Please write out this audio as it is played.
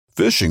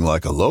Fishing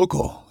like a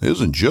local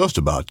isn't just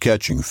about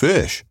catching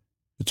fish.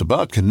 It's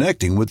about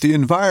connecting with the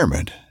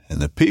environment and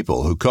the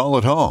people who call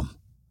it home.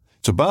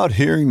 It's about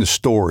hearing the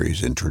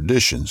stories and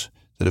traditions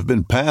that have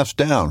been passed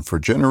down for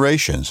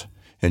generations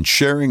and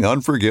sharing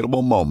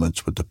unforgettable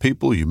moments with the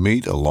people you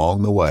meet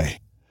along the way.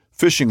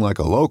 Fishing like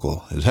a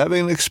local is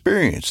having an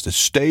experience that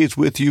stays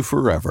with you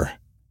forever.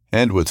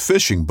 And with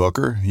Fishing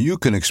Booker, you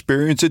can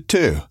experience it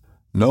too,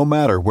 no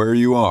matter where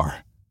you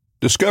are.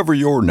 Discover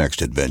your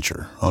next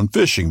adventure on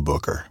Fishing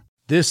Booker.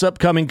 This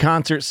upcoming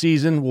concert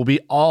season will be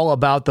all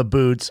about the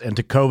boots, and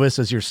Tecovas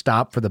is your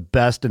stop for the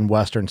best in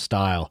Western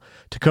style.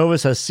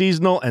 Tecovas has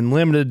seasonal and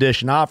limited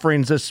edition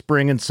offerings this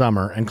spring and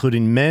summer,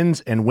 including men's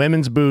and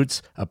women's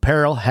boots,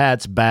 apparel,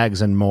 hats,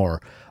 bags, and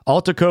more.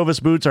 All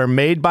Tecovas boots are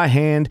made by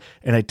hand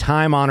in a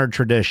time-honored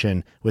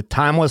tradition with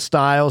timeless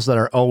styles that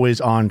are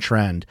always on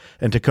trend.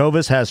 And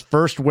Tecovas has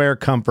first wear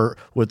comfort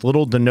with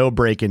little to no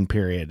break-in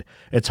period.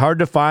 It's hard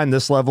to find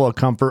this level of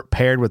comfort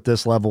paired with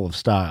this level of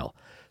style.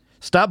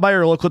 Stop by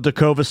your local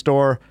Tecovas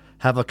store,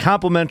 have a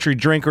complimentary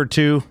drink or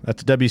two,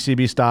 that's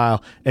WCB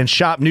style, and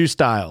shop new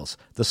styles.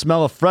 The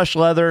smell of fresh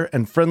leather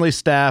and friendly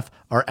staff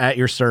are at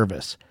your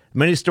service.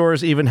 Many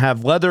stores even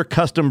have leather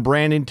custom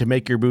branding to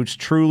make your boots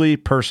truly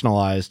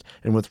personalized.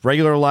 And with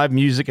regular live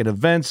music and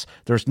events,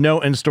 there's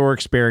no in-store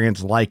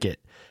experience like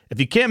it.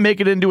 If you can't make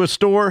it into a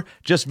store,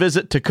 just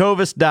visit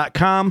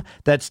tecovas.com.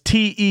 That's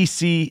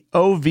TECOVAS.com.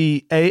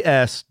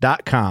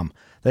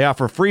 They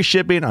offer free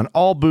shipping on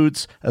all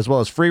boots, as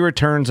well as free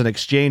returns and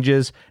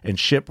exchanges, and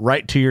ship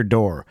right to your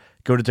door.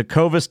 Go to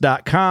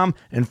tecovas.com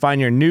and find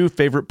your new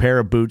favorite pair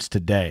of boots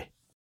today.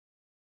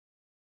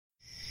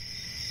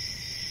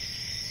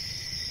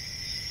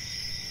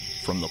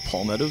 From the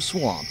Palmetto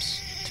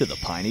Swamps to the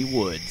Piney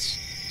Woods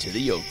to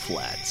the Oak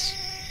Flats,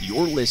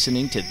 you're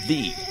listening to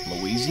the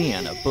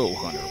Louisiana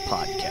Bowhunter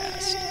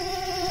Podcast.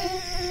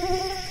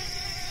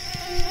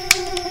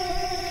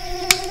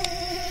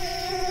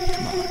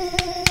 Come on.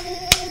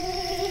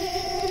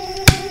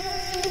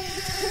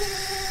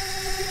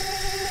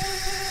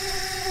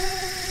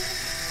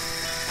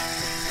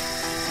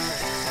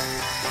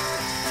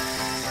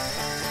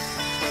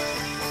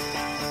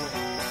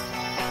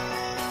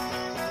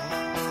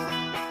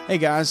 Hey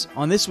guys,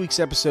 on this week's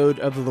episode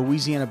of the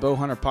Louisiana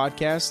Bowhunter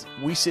Podcast,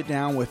 we sit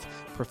down with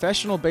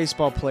professional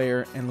baseball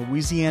player and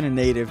Louisiana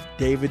native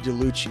David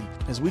Dellucci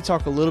as we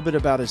talk a little bit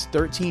about his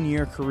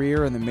 13-year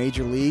career in the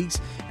major leagues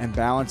and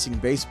balancing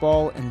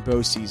baseball and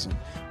bow season.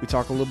 We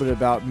talk a little bit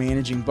about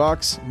managing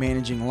bucks,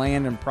 managing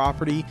land and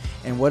property,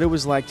 and what it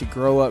was like to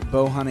grow up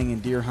bow hunting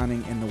and deer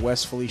hunting in the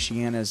West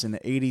Felicianas in the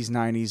 80s,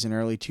 90s, and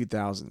early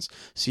 2000s.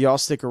 So y'all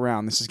stick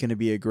around. This is going to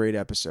be a great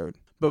episode.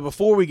 But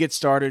before we get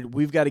started,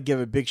 we've got to give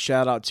a big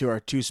shout out to our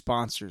two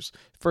sponsors.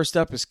 First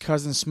up is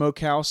Cousin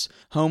Smokehouse,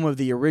 home of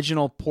the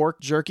original pork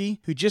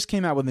jerky, who just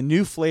came out with a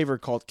new flavor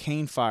called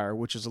Cane Fire,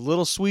 which is a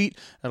little sweet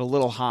and a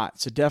little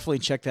hot. So definitely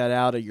check that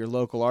out at your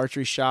local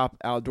archery shop,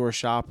 outdoor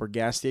shop, or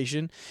gas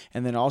station.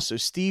 And then also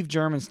Steve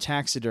German's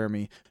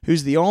Taxidermy,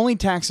 who's the only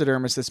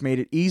taxidermist that's made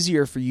it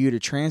easier for you to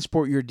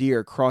transport your deer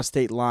across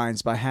state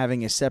lines by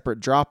having a separate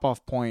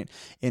drop-off point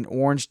in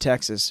Orange,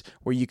 Texas,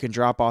 where you can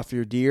drop off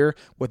your deer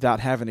without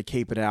having to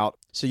cape it out.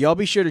 So y'all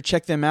be sure to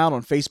check them out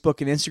on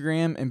Facebook and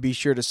Instagram, and be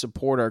sure to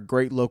support our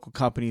great local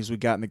companies we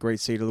got in the great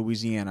state of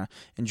Louisiana.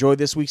 Enjoy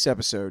this week's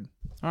episode.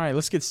 All right,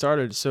 let's get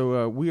started.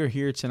 So we are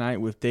here tonight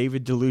with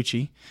David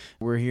Dellucci.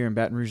 We're here in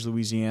Baton Rouge,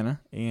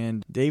 Louisiana,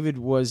 and David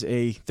was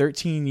a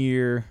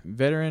 13-year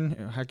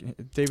veteran.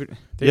 David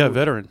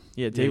veteran.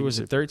 Yeah, David was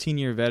a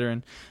 13-year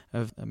veteran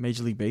of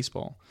Major League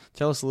Baseball.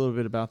 Tell us a little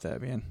bit about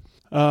that, man.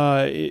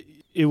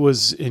 It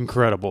was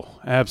incredible,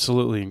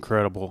 absolutely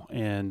incredible,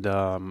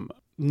 and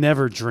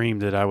never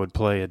dreamed that I would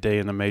play a day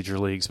in the major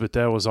leagues, but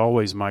that was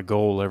always my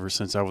goal ever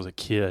since I was a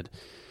kid.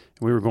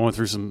 We were going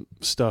through some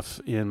stuff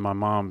in my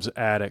mom's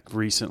attic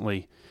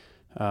recently,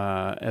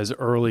 as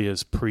early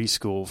as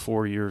preschool,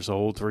 4 years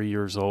old, 3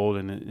 years old,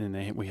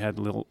 and we had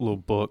little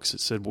books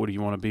that said, "What do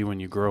you want to be when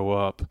you grow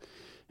up?"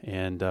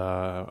 And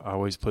I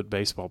always put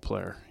baseball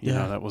player. You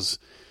know, that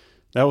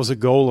was a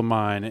goal of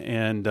mine,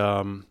 and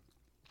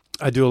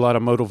I do a lot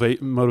of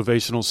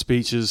motivational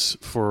speeches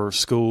for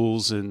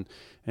schools and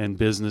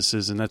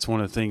businesses, and that's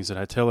one of the things that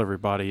I tell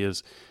everybody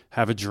is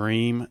have a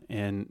dream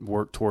and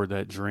work toward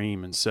that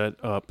dream and set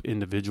up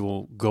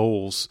individual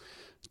goals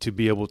to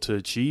be able to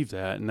achieve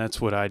that. And that's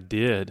what I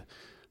did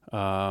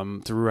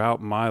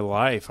throughout my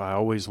life. I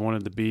always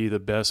wanted to be the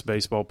best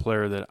baseball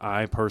player that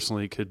I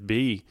personally could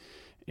be,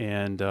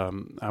 and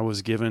I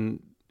was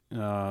given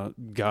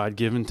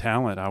God-given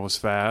talent. I was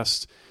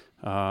fast,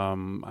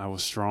 I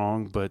was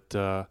strong, but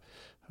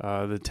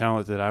the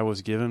talent that I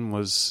was given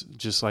was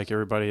just like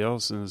everybody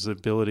else, and was the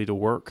ability to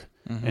work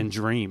and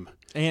dream.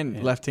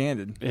 And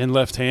left-handed. And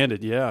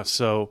left-handed, yeah.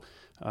 So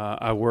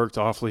I worked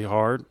awfully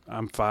hard.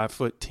 I'm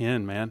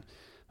 5'10", man.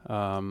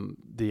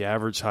 The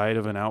average height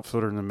of an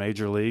outfielder in the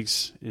major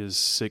leagues is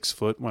 6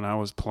 foot when I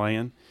was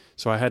playing.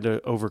 So I had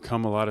to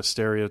overcome a lot of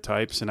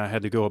stereotypes, and I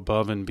had to go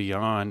above and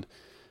beyond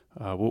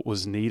what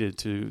was needed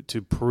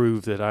to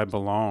prove that I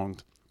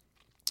belonged.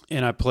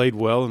 and I played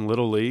well in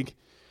Little League.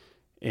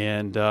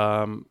 And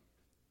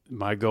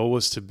my goal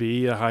was to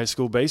be a high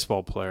school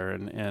baseball player,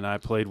 and I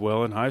played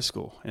well in high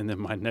school. And then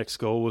my next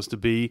goal was to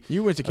be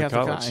You went to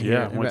Catholic college. High.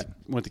 Yeah,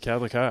 went to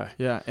Catholic High.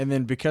 Yeah, and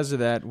then because of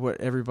that, what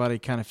everybody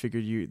kind of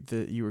figured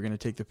that you were going to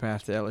take the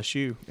path to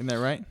LSU. Isn't that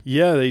right?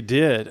 Yeah, they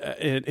did.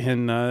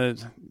 And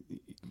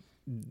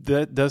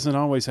that doesn't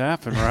always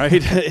happen,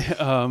 right?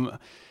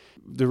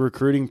 The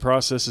recruiting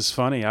process is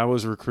funny. I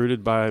was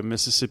recruited by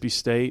Mississippi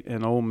State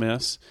and Ole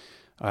Miss.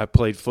 I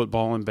played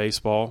football and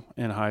baseball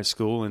in high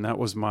school, and that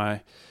was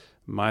my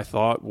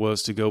thought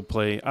was to go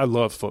play. I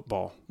love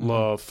football.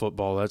 Love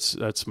football.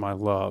 That's my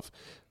love.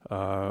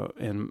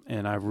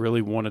 And I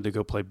really wanted to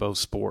go play both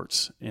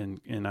sports,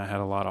 and I had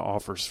a lot of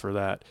offers for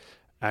that.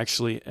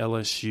 Actually,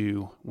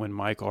 LSU, when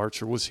Mike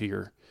Archer was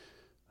here,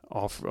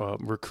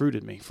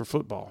 recruited me for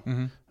football.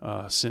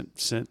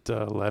 Sent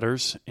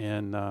letters,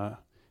 and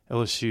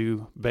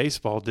LSU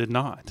baseball did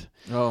not.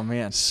 Oh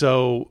man!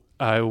 So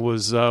I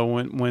was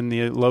when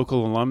the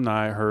local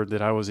alumni heard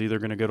that I was either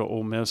going to go to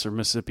Ole Miss or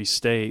Mississippi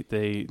State,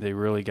 they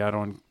really got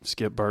on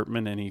Skip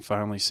Burtman, and he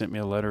finally sent me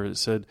a letter that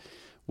said,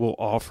 "We'll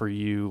offer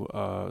you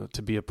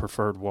to be a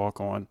preferred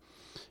walk-on,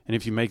 and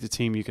if you make the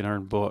team, you can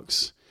earn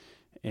books."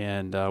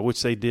 And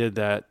which they did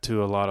that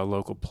to a lot of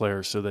local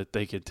players so that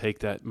they could take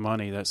that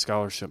money, that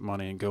scholarship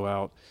money, and go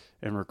out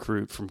and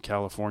recruit from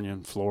California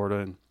and Florida.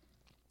 And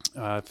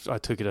I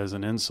took it as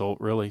an insult,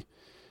 really.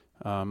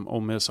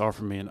 Ole Miss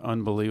offered me an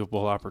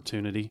unbelievable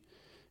opportunity,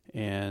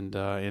 and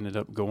ended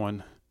up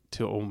going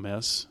to Ole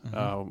Miss,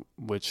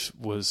 which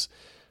was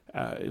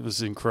it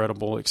was an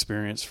incredible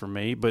experience for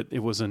me. But it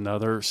was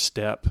another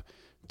step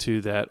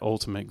to that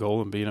ultimate goal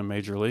of being a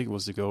major league,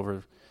 was to go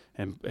over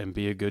and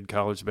be a good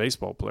college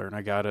baseball player. And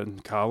I got it in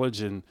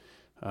college, and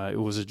it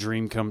was a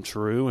dream come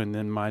true. And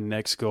then my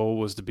next goal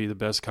was to be the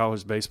best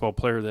college baseball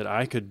player that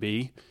I could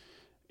be.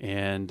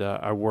 And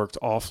I worked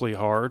awfully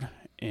hard,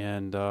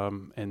 and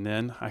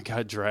then I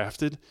got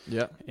drafted.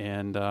 Yeah.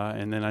 And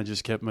then I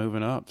just kept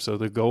moving up. So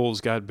the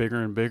goals got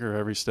bigger and bigger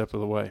every step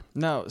of the way.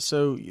 Now,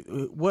 so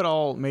what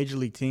all major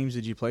league teams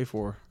did you play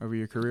for over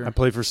your career? I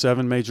played for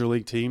 7 major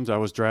league teams. I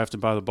was drafted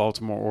by the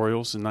Baltimore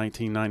Orioles in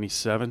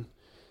 1997.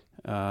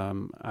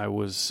 I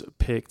was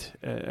picked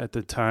at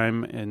the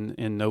time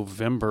in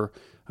November.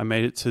 I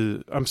made it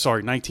to,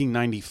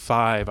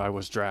 1995 I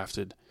was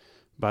drafted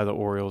by the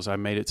Orioles. I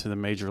made it to the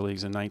major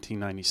leagues in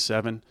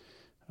 1997.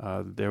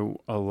 They're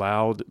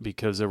allowed,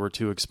 because there were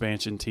 2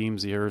 expansion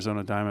teams, the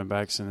Arizona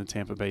Diamondbacks and the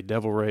Tampa Bay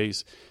Devil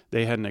Rays.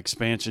 They had an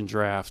expansion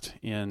draft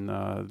in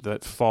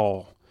that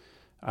fall.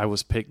 I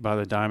was picked by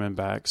the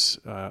Diamondbacks.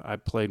 I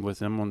played with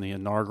them on the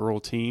inaugural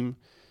team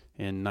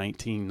in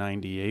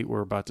 1998.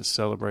 We're about to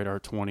celebrate our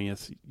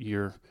 20th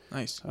year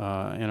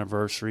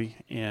anniversary,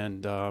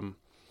 and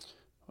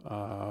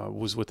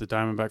was with the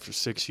Diamondbacks for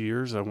 6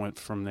 years. I went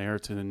from there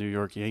to the New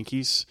York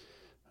Yankees,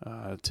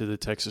 to the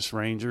Texas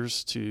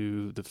Rangers,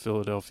 to the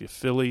Philadelphia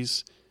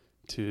Phillies,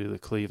 to the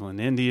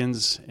Cleveland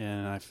Indians,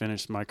 and I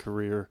finished my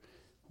career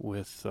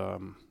with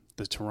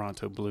the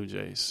Toronto Blue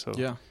Jays. So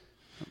yeah.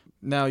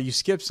 Now you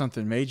skipped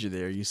something major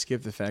there. You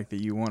skipped the fact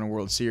that you won a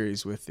World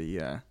Series with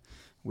the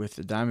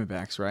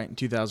Diamondbacks, right, in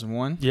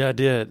 2001? Yeah, I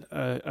did.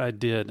 I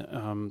did.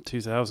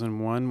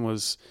 2001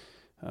 was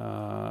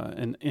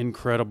an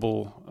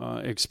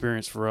incredible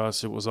experience for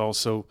us. It was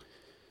also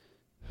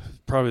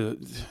probably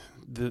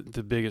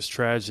the biggest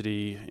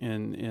tragedy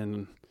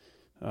in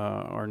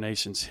our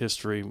nation's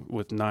history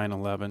with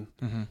 9/11,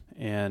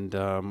 and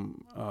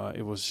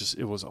it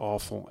was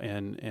awful.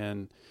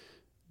 And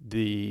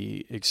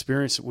the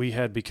experience that we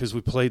had, because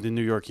we played the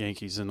New York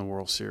Yankees in the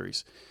World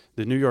Series.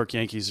 The New York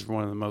Yankees are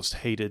one of the most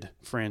hated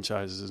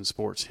franchises in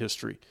sports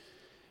history.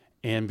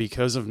 And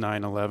because of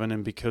 9/11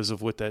 and because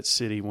of what that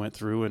city went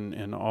through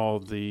and all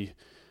the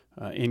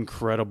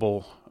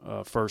incredible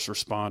first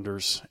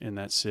responders in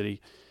that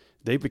city,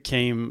 they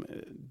became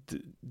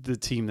the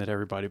team that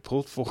everybody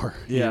pulled for.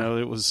 Yeah. You know,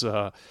 it was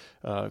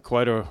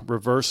quite a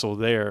reversal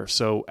there.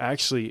 So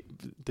actually,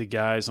 the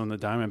guys on the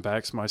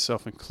Diamondbacks,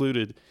 myself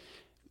included,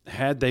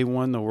 had they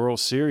won the World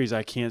Series,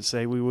 I can't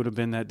say we would have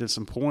been that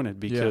disappointed,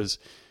 because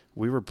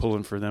we were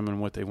pulling for them and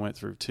what they went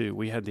through too.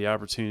 We had the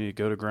opportunity to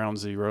go to Ground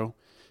Zero,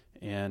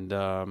 and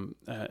a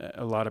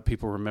lot of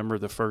people remember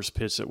the first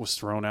pitch that was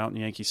thrown out in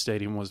Yankee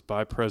Stadium was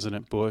by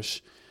President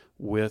Bush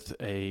with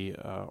a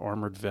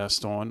armored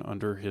vest on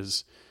under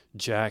his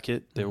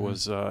jacket. There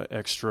was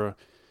extra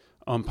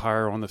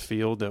umpire on the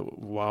field that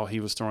while he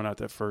was throwing out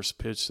that first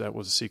pitch, that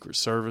was a Secret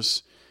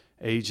Service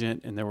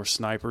agent, and there were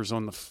snipers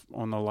on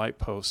the light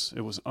posts.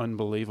 It was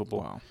unbelievable.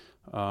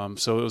 Wow.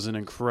 So it was an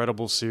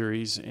incredible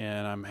series,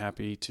 and I'm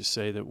happy to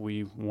say that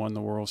we won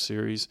the World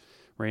Series.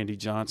 Randy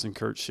Johnson,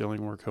 Kurt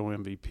Schilling were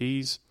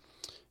co-MVPs,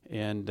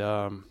 and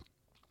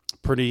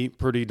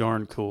pretty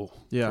darn cool.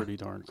 Yeah. Pretty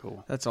darn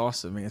cool. That's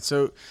awesome, man.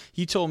 So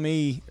you told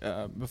me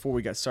before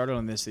we got started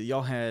on this that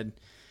y'all had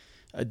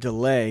a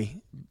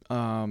delay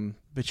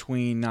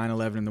between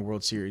 9/11 and the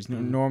World Series.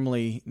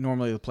 Normally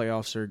the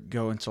playoffs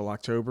go until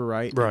October,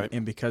 right? Right.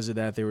 And because of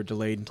that, they were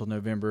delayed until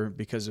November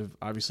because of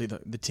obviously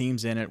the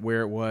teams in it,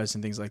 where it was,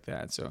 and things like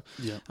that. So,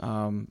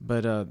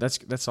 but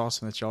that's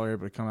awesome that y'all are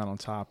able to come out on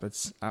top.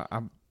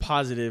 I'm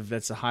positive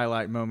that's a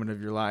highlight moment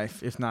of your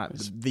life, if not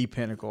the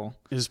pinnacle.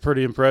 It's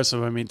pretty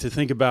impressive. I mean, to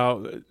think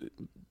about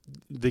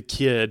the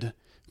kid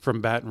from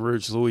Baton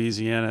Rouge,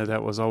 Louisiana,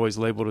 that was always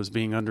labeled as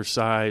being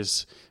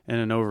undersized and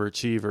an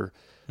overachiever.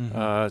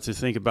 To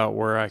think about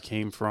where I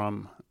came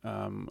from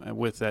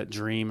with that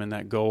dream and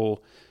that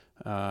goal,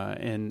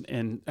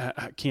 and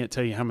I can't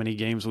tell you how many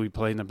games we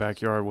played in the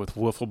backyard with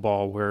wiffle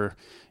ball, where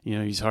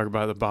you talk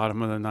about the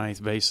bottom of the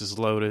ninth, bases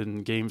loaded,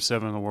 in Game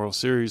 7 of the World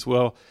Series.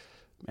 Well,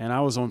 man, I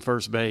was on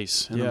first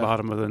base in the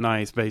bottom of the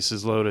ninth,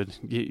 bases loaded,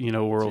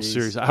 World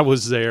Series. I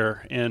was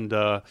there, and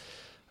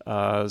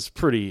it's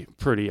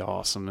pretty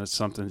awesome. It's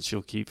something that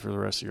you'll keep for the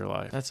rest of your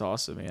life. That's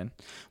awesome, man.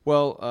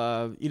 Well,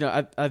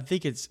 I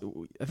think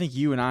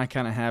you and I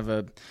kind of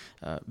have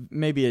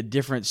maybe a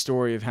different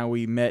story of how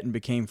we met and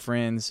became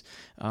friends.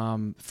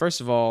 First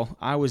of all,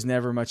 I was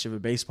never much of a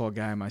baseball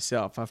guy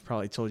myself. I've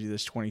probably told you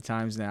this 20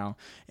 times now.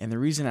 And the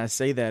reason I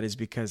say that is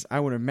because I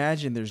would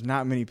imagine there's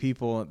not many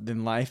people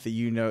in life that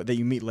you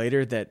meet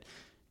later that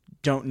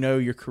don't know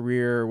your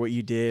career or what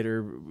you did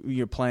or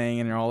you're playing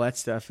and all that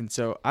stuff. And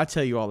so I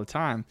tell you all the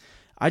time,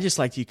 I just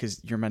liked you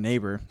because you're my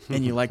neighbor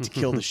and you like to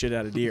kill the shit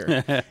out of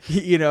deer.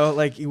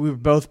 Like we were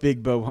both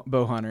big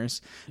bow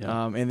hunters.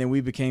 Yeah. And then we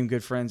became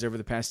good friends over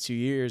the past 2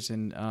 years.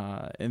 And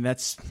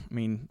that's,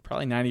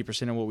 probably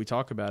 90% of what we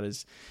talk about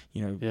is,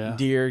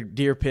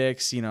 deer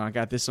pics. I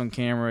got this on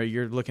camera.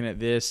 You're looking at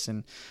this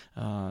and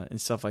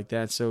stuff like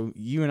that. So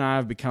you and I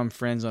have become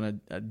friends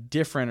on a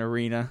different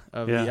arena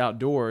of the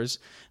outdoors.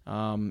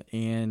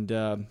 And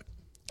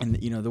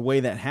the way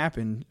that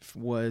happened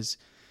was,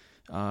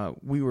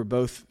 we were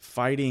both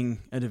fighting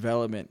a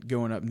development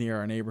going up near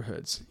our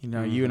neighborhoods.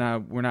 You and I,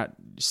 we're not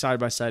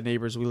side-by-side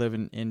neighbors. We live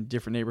in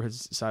different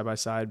neighborhoods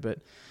side-by-side. But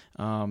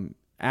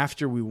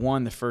after we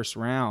won the first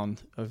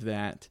round of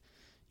that,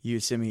 you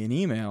had sent me an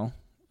email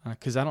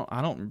because I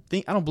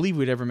don't believe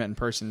we'd ever met in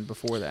person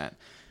before that.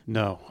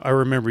 No, I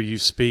remember you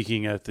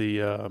speaking at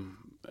the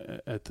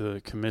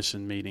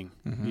commission meeting.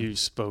 Mm-hmm. You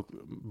spoke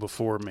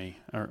before me.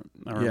 I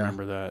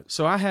remember that.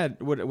 So I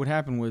had what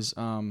happened was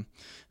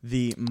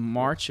the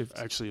March of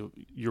actually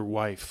your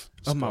wife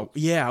spoke.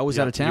 I was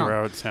out of town. You were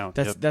out of town.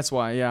 That's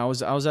why. Yeah, I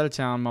was out of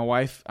town. My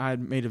wife, I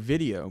had made a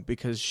video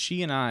because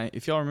she and I,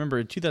 if y'all remember,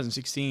 in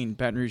 2016,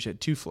 Baton Rouge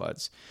had 2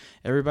 floods.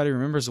 Everybody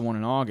remembers the one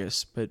in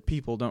August, but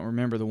people don't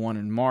remember the one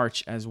in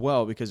March as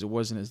well because it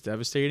wasn't as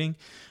devastating.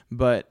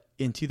 But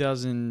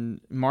in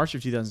March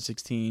of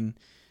 2016.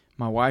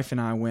 My wife and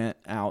I went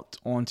out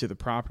onto the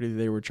property that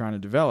they were trying to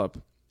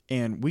develop,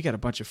 and we got a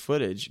bunch of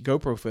footage,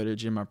 GoPro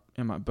footage in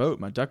my boat,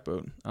 my duck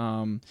boat,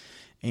 and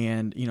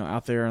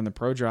out there on the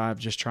Pro Drive,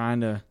 just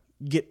trying to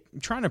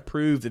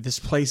prove that this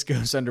place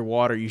goes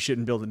underwater. You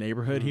shouldn't build a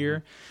neighborhood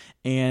here,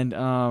 and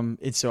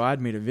so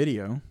I'd made a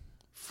video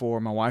for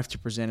my wife to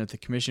present at the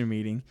commission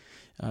meeting.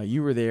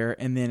 You were there,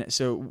 and then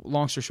so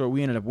long story short,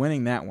 we ended up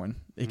winning that one.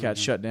 It got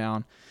shut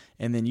down,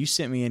 and then you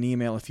sent me an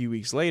email a few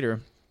weeks later.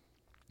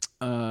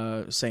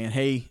 Saying,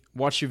 hey,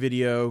 watch your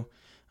video.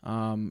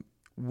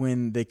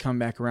 When they come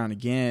back around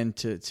again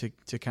to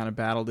kind of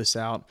battle this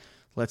out,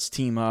 let's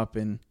team up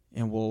and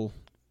we'll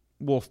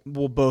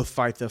both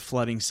fight the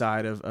flooding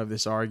side of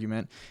this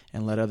argument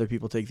and let other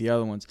people take the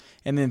other ones.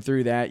 And then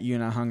through that, you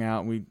and I hung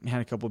out and we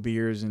had a couple of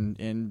beers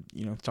and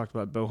talked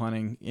about bow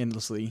hunting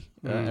endlessly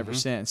ever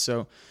since.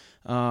 So,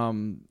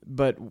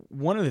 but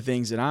one of the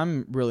things that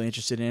I'm really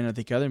interested in, I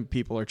think other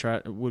people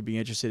would be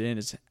interested in,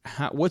 is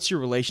what's your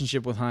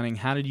relationship with hunting?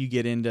 How did you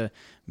get into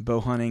bow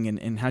hunting,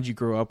 and how'd you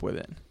grow up with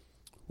it?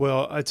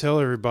 Well, I tell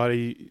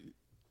everybody,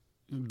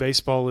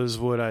 baseball is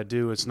what I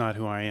do. It's not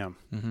who I am.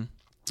 Mm-hmm.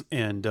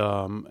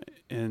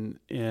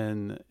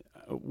 And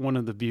one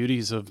of the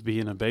beauties of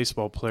being a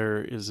baseball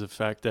player is the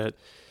fact that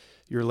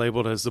you're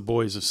labeled as the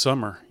boys of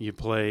summer. You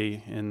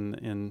play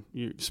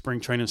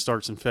spring training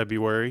starts in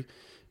February.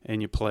 And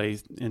you play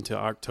into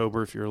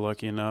October if you're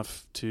lucky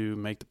enough to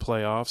make the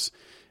playoffs,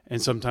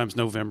 and sometimes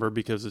November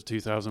because of the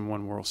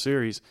 2001 World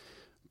Series.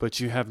 But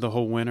you have the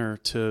whole winter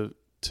to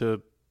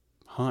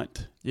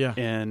hunt. Yeah,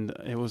 and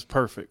it was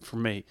perfect for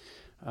me.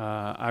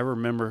 I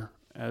remember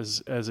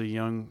as a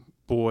young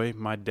boy,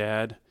 my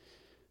dad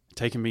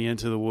taking me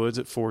into the woods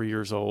at 4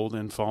 years old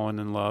and falling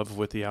in love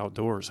with the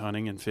outdoors,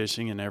 hunting and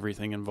fishing and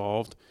everything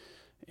involved,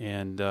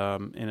 and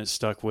it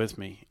stuck with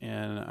me.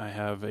 And I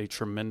have a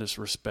tremendous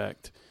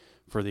respect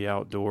for the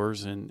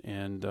outdoors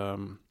and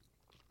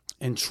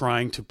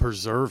trying to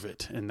preserve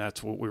it. And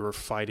that's what we were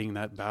fighting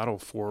that battle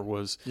for,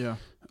 was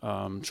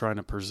trying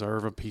to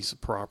preserve a piece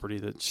of property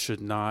that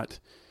should not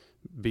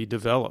be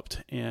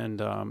developed.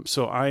 And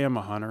so I am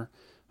a hunter.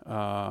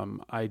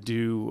 I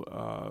do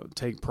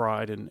take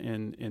pride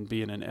in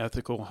being an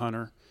ethical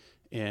hunter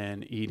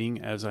and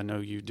eating, as I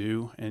know you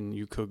do, and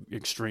you cook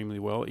extremely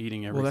well,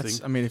 eating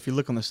everything. Well, if you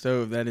look on the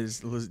stove, that is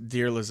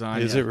deer lasagna.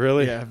 Is it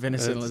really? Yeah,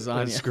 venison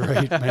lasagna. That's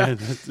great, man.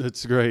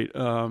 That's great.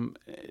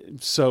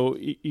 So,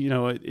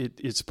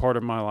 it's part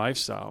of my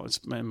lifestyle.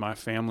 And my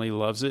family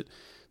loves it.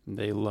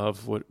 They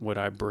love what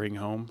I bring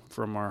home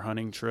from our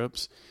hunting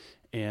trips.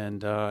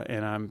 And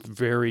I'm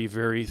very,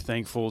 very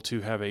thankful to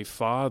have a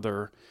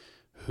father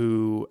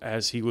who,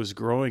 as he was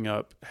growing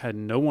up, had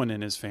no one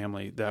in his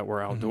family that were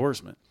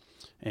outdoorsmen.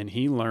 And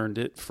he learned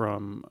it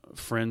from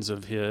friends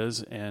of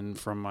his and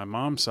from my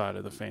mom's side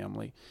of the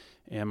family.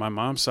 And my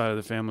mom's side of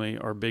the family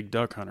are big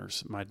duck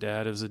hunters. My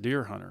dad is a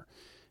deer hunter.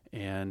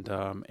 And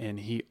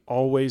he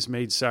always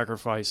made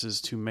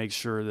sacrifices to make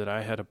sure that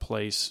I had a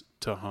place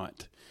to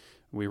hunt.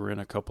 We were in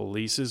a couple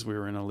leases. We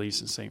were in a lease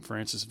in St.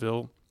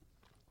 Francisville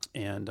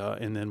and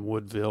then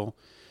Woodville.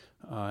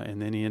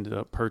 And then he ended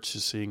up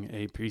purchasing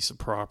a piece of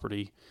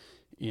property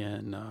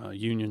in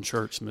Union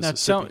Church,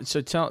 Mississippi.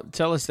 Now,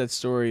 tell us that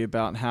story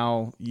about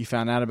how you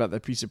found out about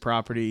that piece of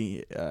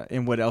property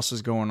and what else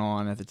was going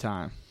on at the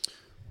time.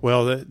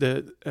 Well,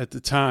 at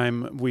the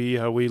time, we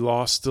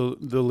lost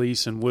the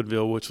lease in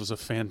Woodville, which was a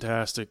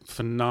fantastic,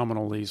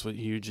 phenomenal lease with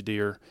huge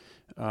deer,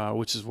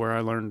 which is where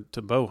I learned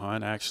to bow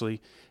hunt,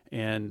 actually.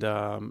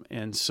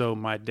 And so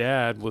my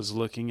dad was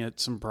looking at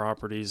some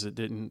properties that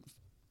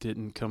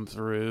didn't come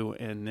through,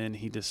 and then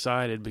he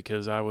decided,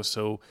 because I was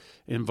so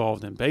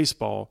involved in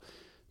baseball,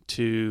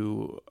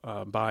 to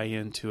buy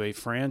into a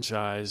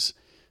franchise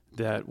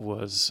that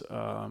was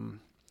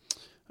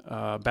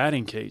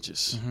batting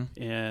cages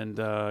and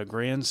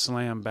Grand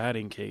Slam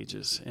batting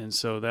cages. And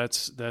so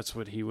that's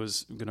what he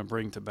was going to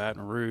bring to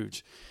Baton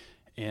Rouge.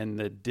 And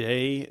the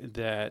day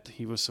that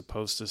he was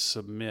supposed to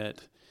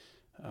submit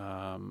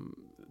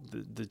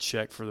the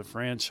check for the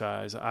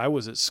franchise, I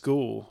was at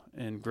school,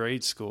 in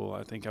grade school.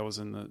 I think I was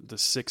in the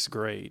sixth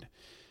grade.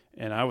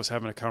 And I was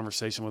having a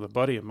conversation with a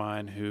buddy of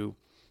mine who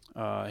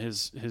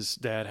his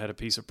dad had a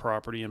piece of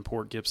property in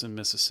Port Gibson,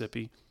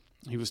 Mississippi.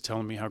 He was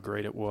telling me how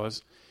great it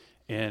was.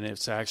 And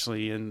it's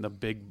actually in the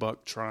Big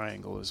Buck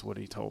Triangle, is what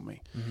he told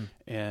me.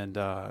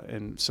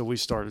 And so we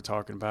started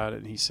talking about it,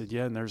 and he said,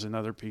 yeah, and there's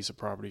another piece of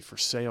property for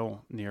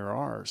sale near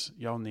ours.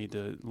 Y'all need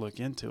to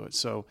look into it.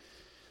 So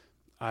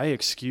I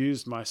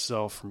excused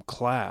myself from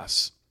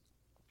class,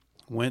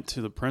 went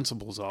to the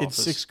principal's office.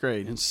 In sixth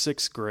grade. In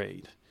sixth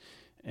grade.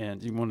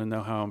 And you want to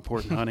know how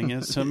important hunting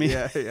is to me?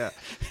 Yeah.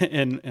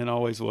 and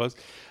always was.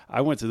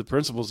 I went to the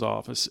principal's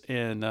office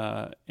and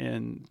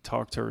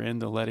talked her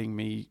into letting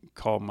me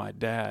call my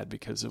dad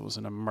because it was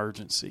an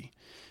emergency.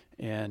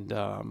 And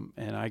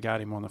I got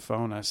him on the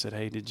phone. I said,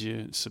 hey, did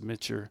you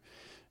submit your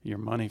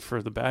money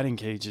for the batting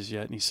cages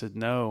yet? And he said,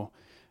 no.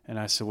 And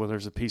I said, well,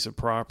 there's a piece of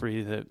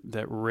property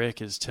that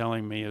Rick is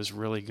telling me is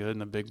really good in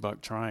the Big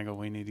Buck Triangle.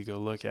 We need to go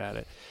look at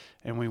it.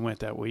 And we went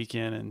that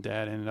weekend, and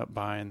Dad ended up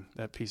buying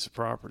that piece of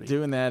property.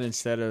 Doing that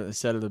instead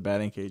of the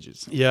batting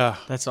cages. Yeah.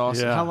 That's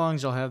awesome. Yeah. How long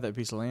did y'all have that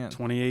piece of land?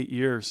 28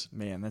 years.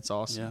 Man, that's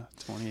awesome. Yeah,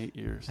 28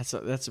 years.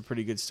 That's a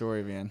pretty good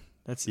story, man.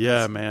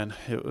 Man.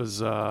 It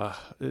was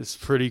it's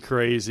pretty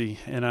crazy.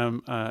 And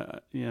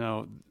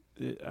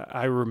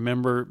I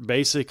remember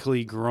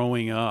basically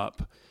growing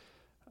up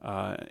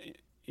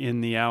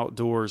in the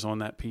outdoors on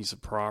that piece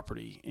of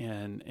property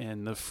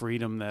and the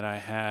freedom that I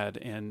had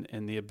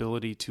and the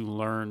ability to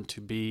learn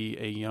to be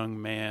a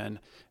young man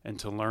and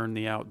to learn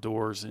the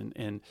outdoors and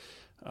it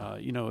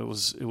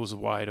was a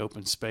wide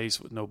open space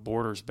with no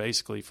borders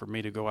basically for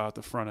me to go out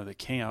the front of the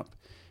camp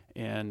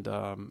and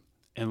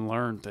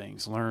learn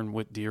things, learn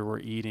what deer were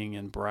eating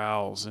and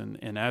browse.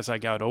 And as I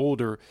got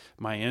older,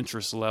 my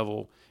interest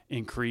level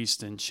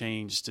increased and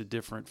changed to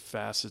different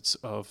facets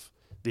of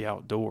the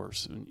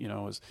outdoors. And,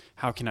 is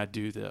how can I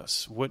do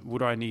this? What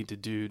do I need to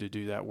do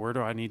that? Where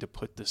do I need to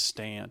put this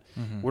stand?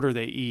 What are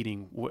they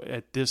eating?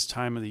 At this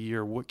time of the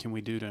year, what can we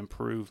do to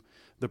improve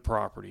the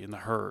property and the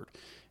herd?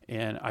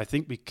 And I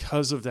think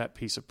because of that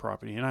piece of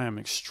property, and I am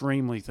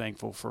extremely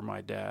thankful for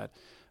my dad,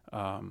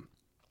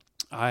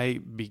 I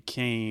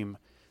became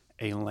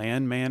a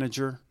land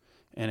manager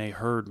and a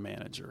herd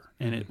manager.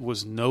 And it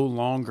was no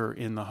longer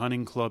in the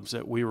hunting clubs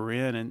that we were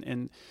in.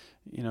 And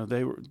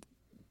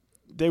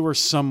they were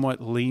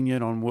somewhat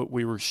lenient on what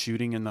we were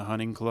shooting in the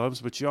hunting clubs,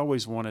 but you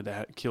always wanted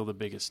to kill the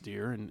biggest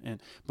deer.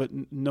 But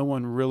no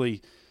one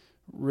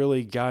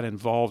really got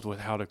involved with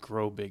how to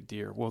grow big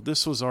deer. Well,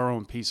 this was our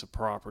own piece of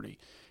property,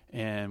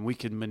 and we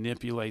could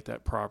manipulate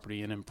that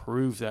property and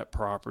improve that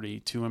property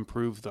to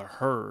improve the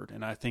herd.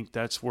 And I think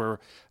that's where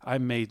I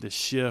made the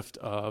shift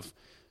of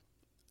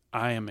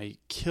I am a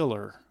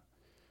killer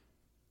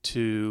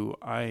to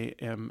I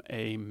am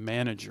a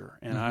manager,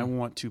 and I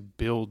want to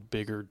build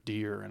bigger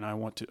deer, and I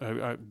want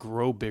to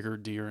grow bigger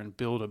deer and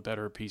build a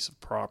better piece of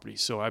property.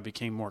 So I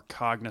became more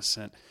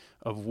cognizant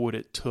of what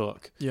it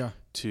took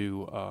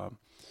to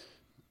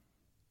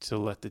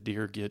let the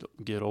deer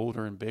get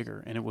older and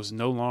bigger. And it was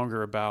no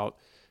longer about,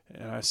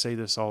 and I say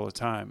this all the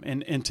time,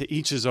 and to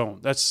each his own.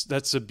 That's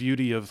the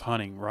beauty of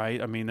hunting,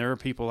 right? I mean, there are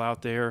people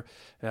out there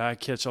that I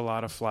catch a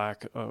lot of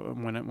flack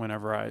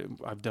whenever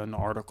I've done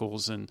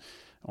articles and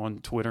on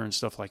Twitter and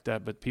stuff like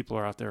that. But people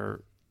are out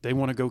there, they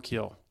want to go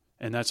kill.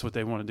 And that's what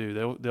they want to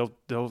do.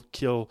 They'll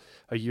kill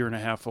a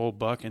 1.5-year-old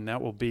buck, and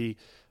that will be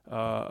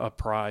a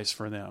prize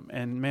for them.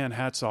 And man,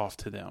 hats off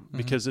to them,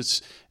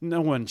 because no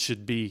one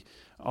should be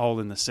all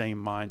in the same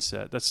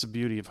mindset. That's the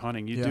beauty of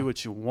hunting. You do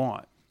what you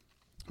want.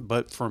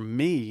 But for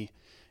me,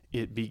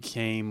 it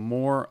became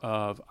more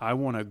of, I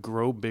want to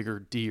grow bigger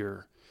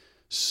deer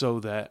so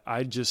that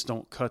I just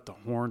don't cut the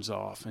horns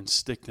off and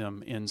stick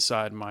them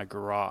inside my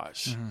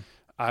garage.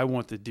 I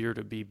want the deer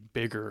to be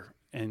bigger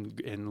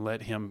and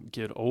let him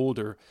get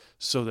older,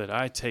 so that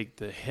I take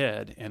the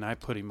head and I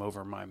put him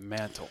over my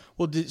mantle.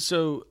 Well, that's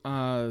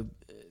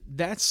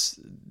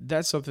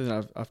something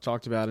that I've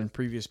talked about in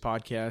previous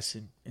podcasts,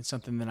 and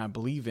something that I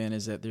believe in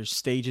is that there's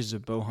stages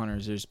of bow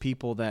hunters. There's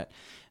people that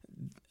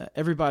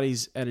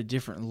everybody's at a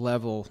different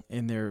level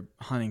in their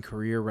hunting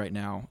career right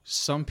now.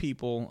 Some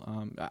people,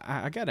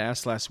 I got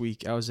asked last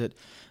week. I was at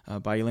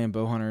Bayou Land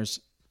Bow Hunters.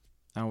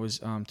 I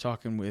was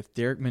talking with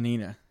Derek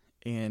Menina.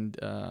 And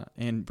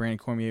Brandon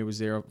Cormier was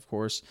there, of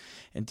course.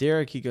 And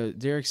Derek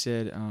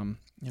said,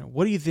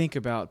 what do you think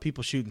about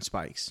people shooting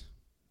spikes?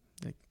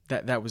 Like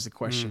that was the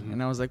question.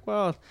 And I was like,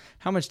 well,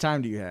 how much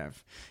time do you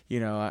have?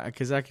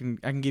 Because I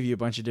can give you a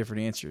bunch of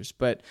different answers.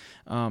 But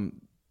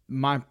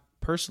my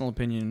personal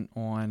opinion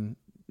on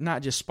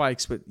not just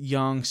spikes, but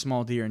young,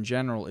 small deer in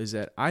general, is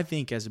that I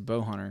think as a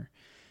bow hunter,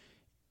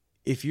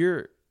 if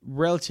you're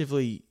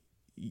relatively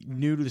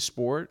new to the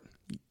sport,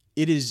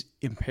 it is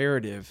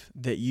imperative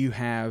that you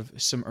have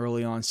some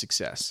early on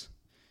success.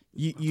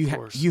 You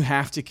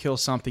have to kill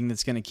something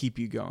that's going to keep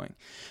you going,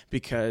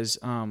 because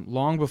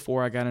long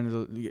before I got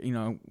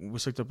into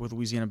was hooked up with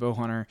Louisiana Bow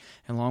Hunter,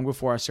 and long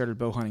before I started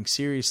bow hunting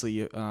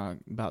seriously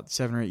about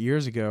 7 or 8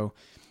 years ago,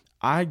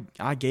 I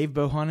gave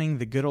bow hunting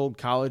the good old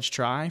college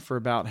try for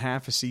about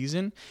half a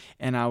season,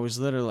 and I was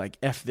literally like,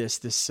 F this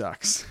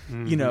sucks.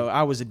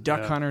 I was a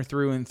duck hunter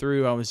through and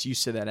through. I was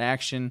used to that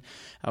action.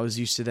 I was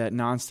used to that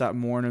nonstop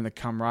morning, the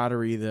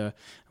camaraderie, the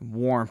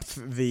warmth,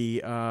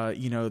 the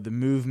the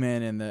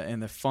movement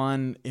and the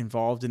fun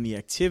involved in the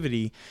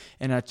activity.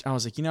 And I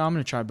was like, I'm going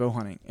to try bow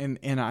hunting.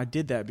 And I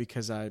did that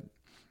because I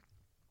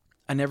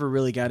never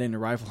really got into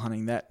rifle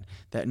hunting. That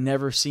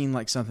never seemed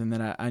like something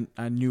that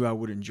I knew I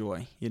would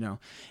enjoy,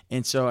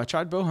 And so I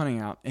tried bow hunting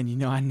out,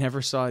 and I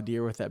never saw a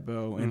deer with that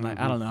bow. And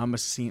I don't know, I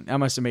must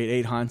have made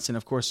 8 hunts, and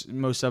of course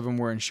most of them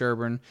were in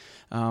Sherburne,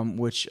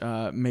 which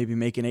maybe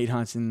making 8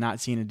 hunts and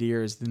not seeing a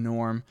deer is the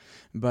norm.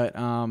 But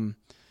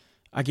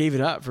I gave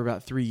it up for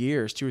about 2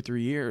 or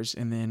 3 years,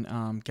 and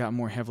then got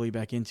more heavily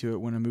back into it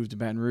when I moved to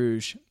Baton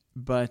Rouge.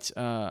 But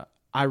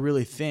I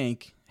really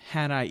think,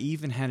 had I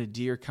even had a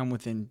deer come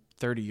within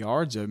 30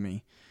 yards of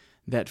me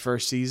that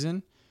first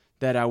season,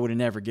 that I would have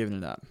never given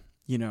it up,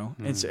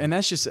 and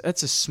that's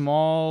a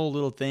small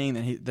little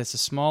thing that's a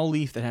small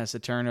leaf that has to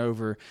turn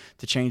over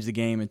to change the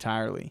game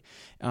entirely.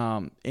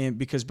 And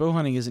because bow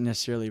hunting isn't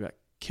necessarily about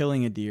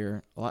killing a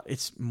deer,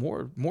 it's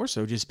more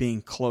so just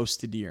being close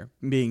to deer,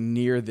 being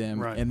near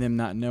them, and them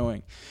not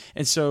knowing.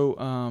 And so,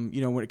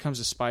 when it comes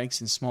to spikes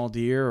and small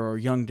deer or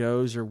young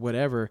does or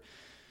whatever,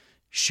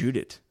 shoot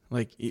it.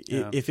 Like,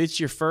 if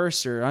it's your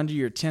first or under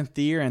your 10th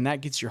deer and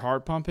that gets your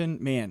heart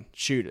pumping, man,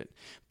 shoot it.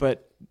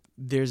 But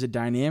there's a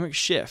dynamic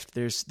shift.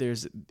 There's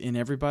and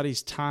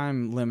everybody's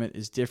time limit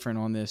is different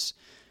on this.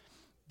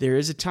 There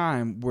is a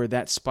time where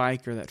that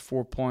spike or that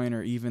 4-point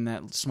or even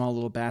that small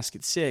little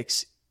basket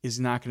 6 is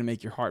not going to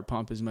make your heart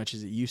pump as much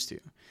as it used to.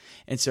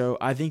 And so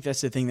I think that's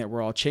the thing that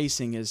we're all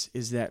chasing is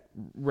that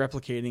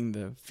replicating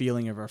the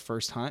feeling of our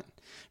first hunt,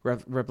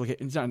 not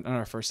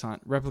our first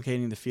hunt,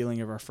 replicating the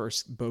feeling of our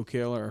first bow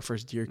kill or our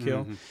first deer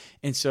kill.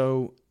 And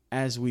so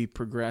as we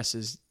progress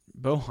as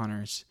bow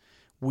hunters,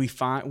 we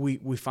find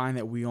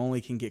that we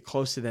only can get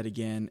close to that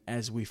again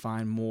as we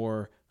find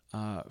more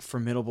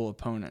formidable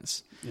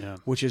opponents,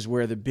 which is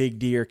where the big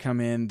deer come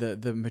in,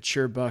 the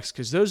mature bucks,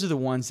 because those are the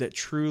ones that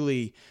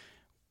truly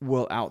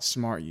will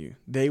outsmart you.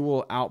 They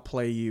will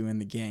outplay you in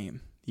the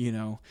game.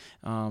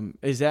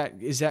 Is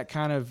that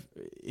kind of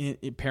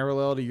in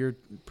parallel to your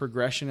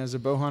progression as a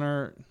bow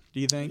hunter, do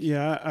you think?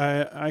 Yeah,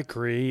 I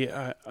agree.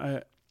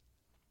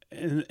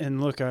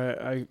 And look,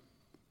 I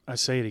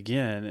say it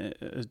again.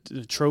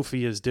 The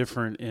trophy is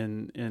different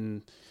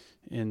in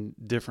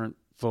different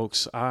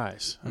folks'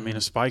 eyes. I mean,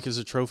 a spike is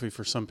a trophy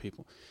for some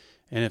people,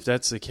 and if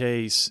that's the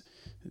case,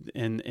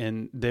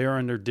 and they're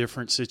under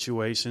different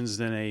situations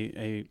than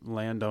a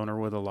landowner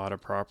with a lot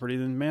of property,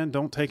 then man,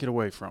 don't take it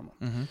away from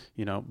them.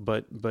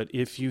 But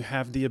if you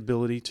have the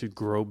ability to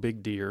grow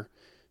big deer,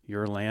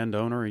 you're a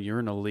landowner, you're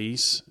in a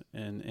lease,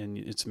 and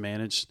it's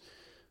managed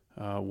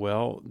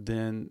well,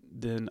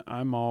 then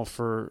I'm all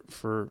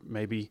for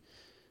maybe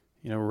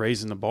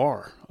raising the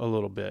bar a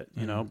little bit,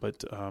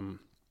 but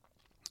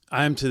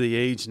I'm to the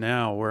age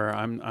now where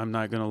I'm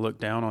not going to look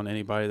down on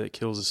anybody that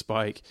kills a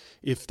spike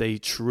if they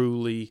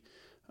truly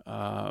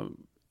are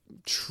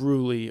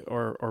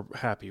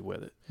happy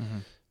with it.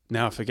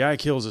 Now, if a guy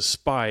kills a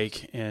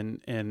spike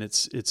and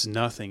it's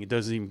nothing, it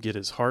doesn't even get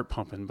his heart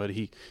pumping, but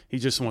he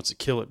just wants to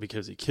kill it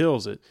because he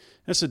kills it,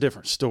 that's a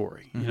different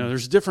story. Mm-hmm.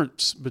 There's a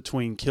difference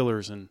between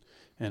killers and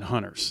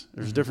hunters.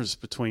 There's a difference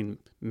between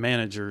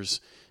managers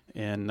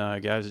and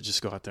guys that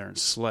just go out there and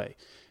slay.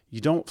 You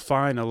don't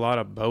find a lot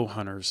of bow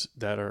hunters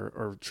that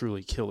are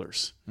truly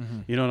killers. Mm-hmm.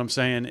 You know what I'm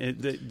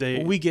saying?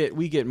 We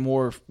get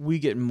more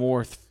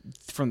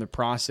from the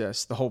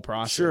process, the whole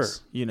process. Sure,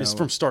 It's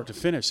from start to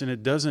finish, and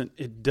it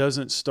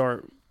doesn't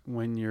start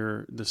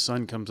when the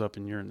sun comes up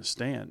and you're in the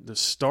stand. The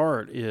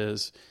start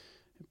is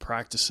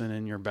practicing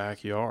in your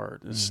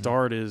backyard. The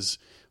start is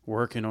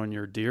working on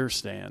your deer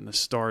stand. The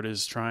start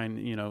is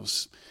trying,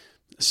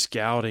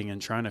 scouting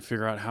and trying to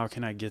figure out how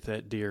can I get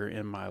that deer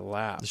in my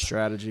lap. The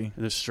strategy,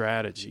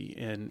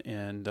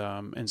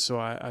 and so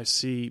I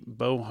see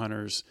bow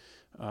hunters.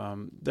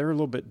 They're a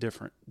little bit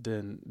different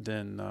than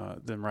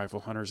rifle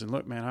hunters. And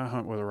look, man, I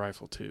hunt with a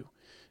rifle too,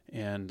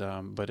 and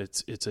but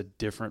it's a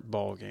different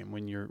ball game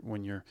when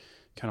you're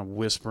kind of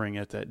whispering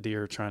at that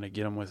deer, trying to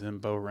get them within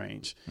bow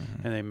range,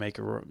 and they make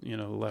a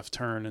left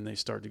turn and they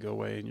start to go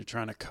away, and you're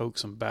trying to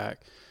coax them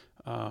back.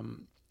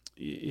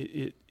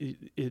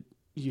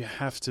 You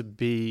have to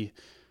be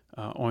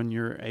on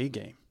your A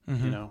game,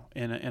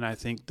 and I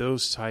think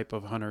those type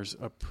of hunters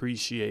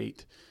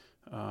appreciate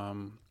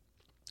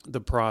the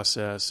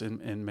process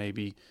and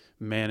maybe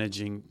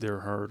managing their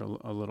herd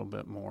a little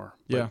bit more.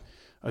 But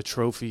a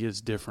trophy is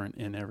different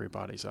in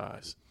everybody's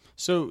eyes.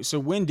 So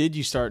when did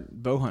you start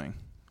bow hunting?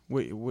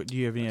 What do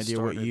you have any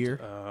idea what year?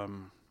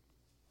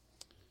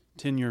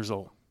 10 years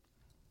old.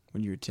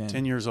 When you were 10?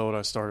 10 years old,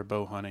 I started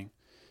bow hunting.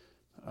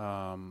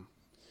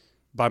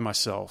 By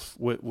myself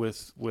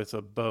with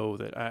a bow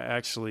that I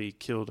actually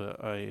killed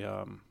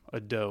a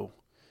doe.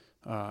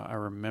 I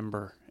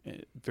remember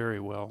it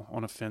very well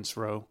on a fence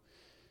row,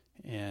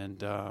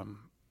 and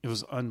it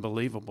was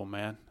unbelievable,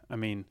 man. I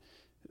mean,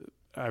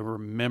 I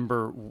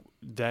remember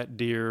that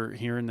deer,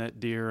 hearing that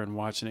deer, and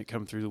watching it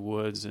come through the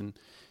woods, and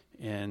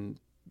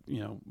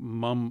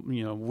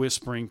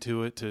whispering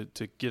to it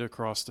to get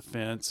across the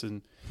fence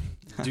and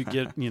to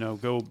get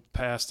go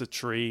past a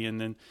tree, and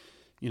then.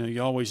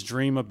 You always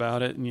dream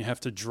about it, and you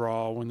have to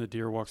draw when the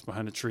deer walks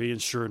behind a tree. And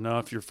sure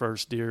enough, your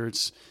first deer,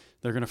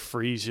 they're going to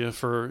freeze you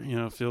for,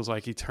 feels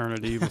like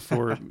eternity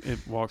before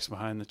it walks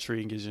behind the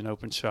tree and gives you an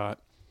open shot.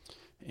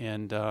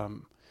 And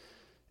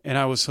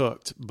I was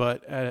hooked.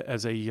 But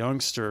as a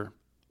youngster,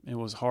 it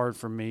was hard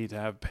for me to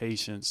have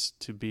patience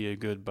to be a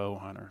good bow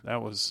hunter.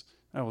 That was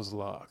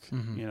luck.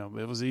 Mm-hmm.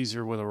 It was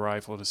easier with a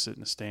rifle to sit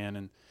in a stand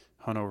and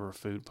hunt over a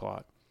food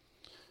plot.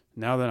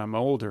 Now that I'm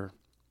older,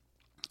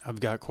 I've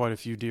got quite a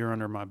few deer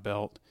under my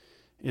belt.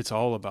 It's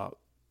all about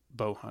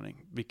bow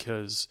hunting,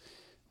 because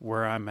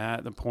where I'm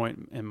at the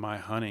point in my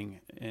hunting,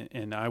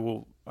 and I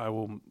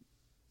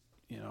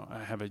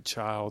have a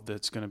child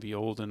that's going to be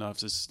old enough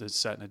that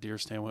sat in a deer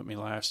stand with me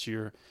last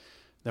year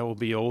that will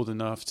be old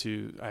enough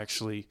to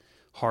actually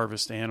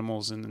harvest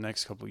animals in the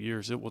next couple of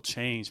years. It will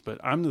change, but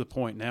I'm to the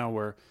point now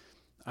where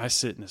I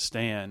sit in a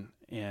stand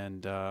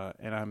and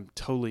I'm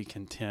totally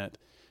content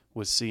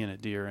with seeing a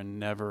deer and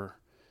never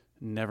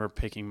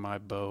picking my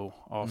bow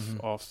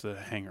off the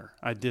hanger.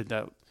 I did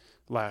that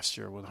last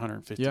year with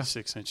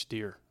 156-inch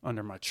deer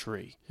under my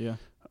tree. Yeah.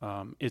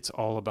 It's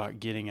all about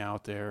getting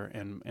out there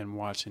and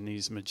watching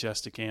these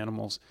majestic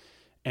animals.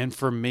 And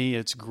for me,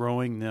 it's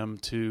growing them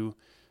to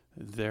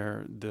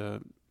the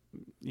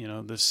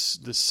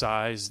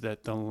size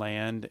that the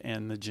land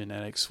and the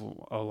genetics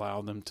will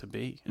allow them to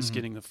be. It's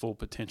getting the full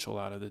potential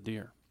out of the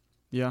deer.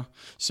 Yeah.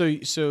 So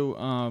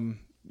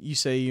you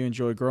say you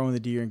enjoy growing the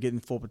deer and getting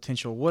full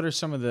potential. What are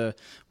some of the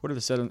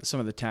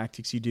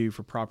tactics you do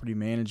for property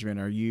management?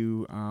 Are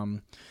you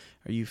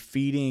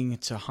feeding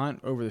to hunt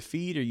over the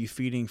feed? Are you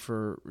feeding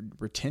for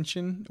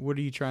retention? What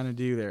are you trying to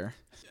do there?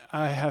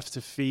 I have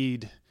to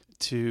feed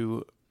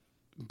to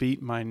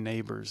beat my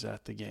neighbors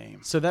at the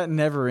game. So that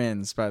never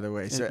ends, by the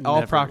way. So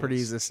all property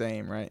is the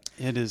same, right?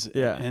 It is.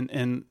 Yeah.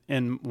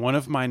 And one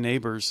of my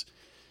neighbors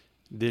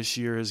this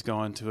year has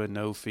gone to a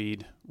no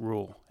feed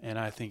rule, and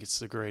I think it's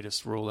the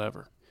greatest rule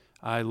ever.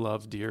 I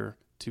love deer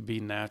to be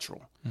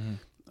natural.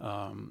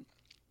 Mm-hmm.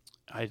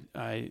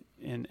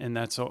 And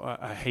that's all.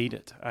 I hate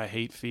it. I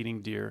hate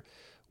feeding deer.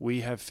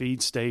 We have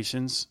feed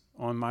stations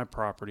on my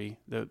property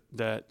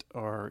that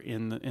are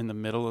in the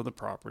middle of the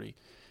property,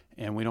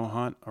 and we don't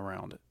hunt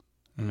around it.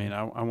 I mean,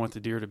 I want the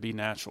deer to be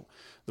natural.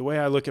 The way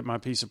I look at my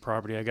piece of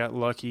property, I got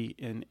lucky,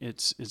 and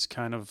it's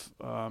kind of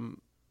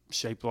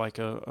shaped like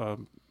a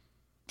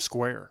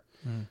square.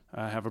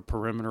 I have a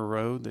perimeter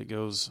road that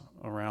goes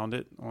around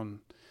it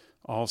on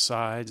all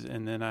sides,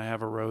 and then I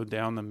have a road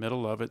down the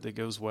middle of it that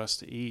goes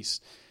west to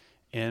east.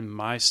 And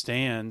my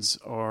stands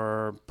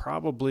are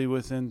probably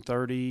within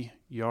 30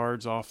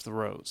 yards off the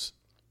roads.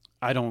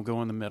 I don't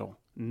go in the middle.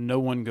 No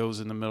one goes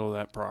in the middle of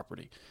that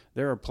property.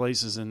 There are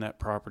places in that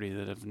property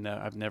that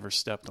I've never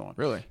stepped on.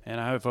 Really?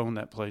 And I've owned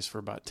that place for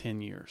about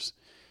 10 years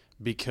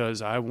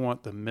because I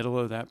want the middle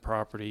of that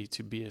property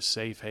to be a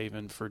safe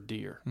haven for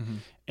deer.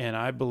 And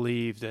I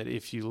believe that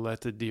if you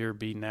let the deer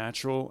be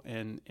natural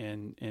and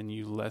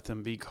you let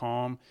them be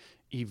calm,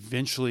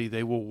 eventually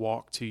they will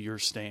walk to your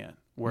stand.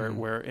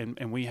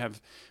 And we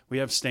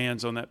have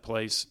stands on that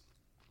place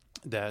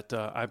that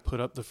I put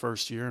up the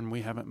first year, and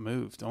we haven't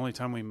moved. The only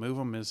time we move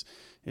them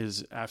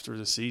is after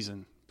the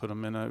season. Put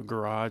them in a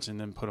garage and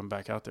then put them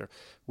back out there.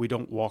 We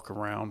don't walk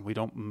around. We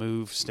don't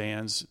move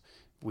stands.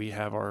 We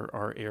have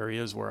our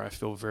areas where I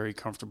feel very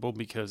comfortable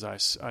because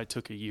I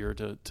took a year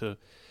to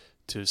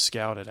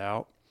scout it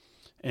out.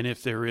 And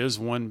if there is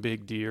one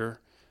big deer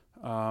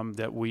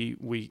that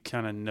we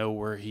kind of know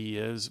where he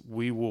is,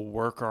 we will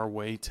work our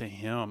way to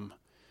him.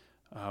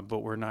 But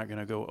we're not going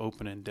to go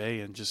opening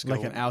day and just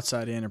like go an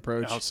outside in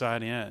approach.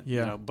 Outside in,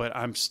 yeah. But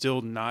I'm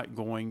still not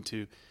going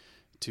to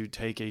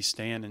take a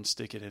stand and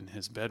stick it in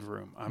his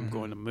bedroom. I'm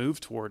going to move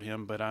toward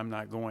him, but I'm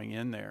not going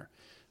in there.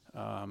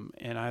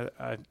 And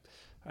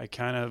I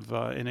kind of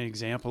an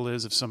example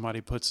is if somebody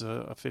puts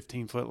a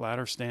 15-foot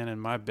ladder stand in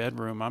my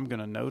bedroom, I'm going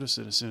to notice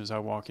it as soon as I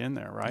walk in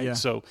there, right? Yeah.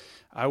 So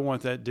I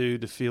want that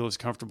dude to feel as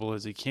comfortable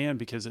as he can,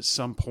 because at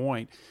some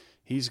point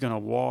he's going to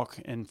walk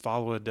and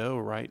follow a doe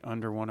right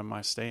under one of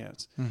my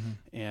stands.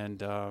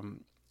 And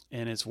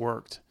it's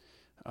worked.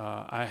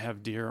 I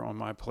have deer on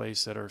my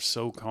place that are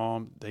so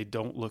calm, they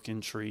don't look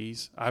in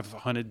trees. I've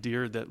hunted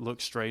deer that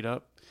look straight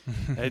up.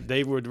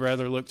 They would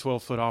rather look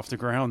 12 foot off the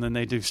ground than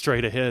they do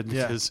straight ahead,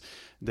 because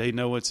they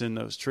know what's in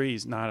those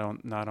trees, not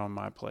on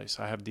my place.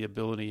 I have the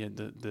ability, and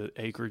the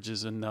acreage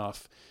is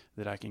enough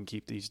that I can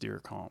keep these deer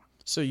calm.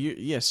 So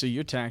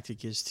your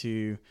tactic is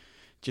to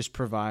just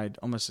provide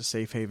almost a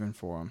safe haven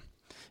for them.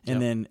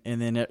 And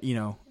then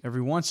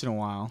every once in a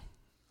while,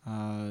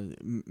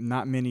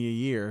 not many a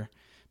year,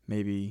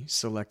 maybe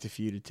select a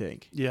few to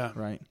take. Yeah.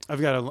 Right.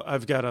 I've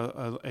got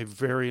a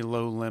very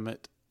low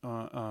limit.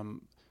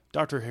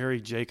 Dr. Harry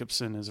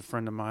Jacobson is a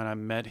friend of mine. I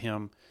met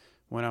him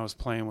when I was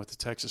playing with the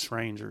Texas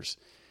Rangers,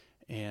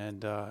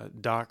 and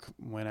Doc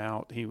went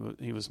out. He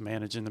was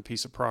managing the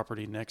piece of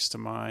property next to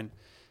mine,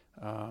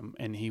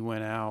 and he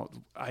went out.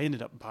 I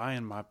ended up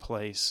buying my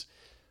place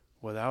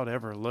without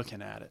ever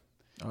looking at it.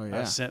 Oh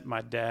yeah. I sent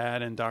my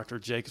dad and Dr.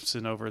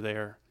 Jacobson over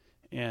there,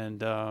 and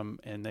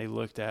they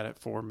looked at it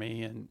for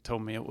me and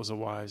told me it was a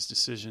wise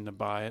decision to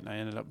buy it, and I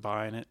ended up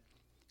buying it.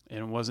 And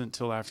it wasn't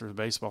until after the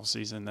baseball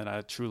season that I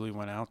truly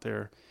went out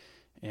there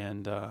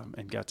and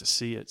got to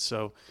see it.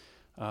 So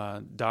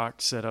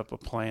Doc set up a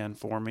plan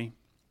for me,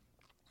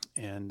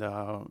 and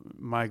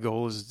my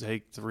goal is to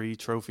take 3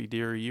 trophy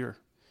deer a year,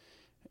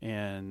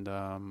 and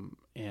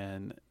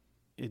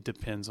it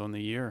depends on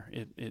the year.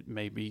 It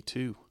may be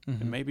 2,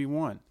 it may be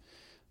 1.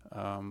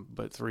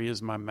 But 3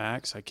 is my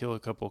max. I kill a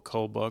couple of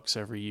cull bucks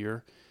every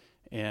year,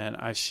 and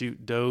I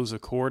shoot does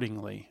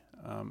accordingly.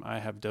 I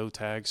have doe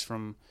tags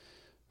from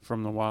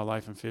the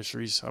Wildlife and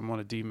Fisheries. I'm on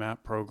a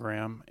DMAP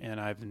program, and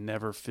I've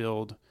never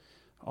filled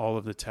all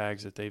of the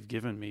tags that they've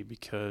given me,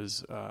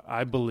 because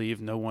I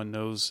believe no one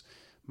knows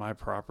my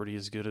property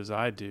as good as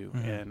I do,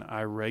 and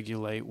I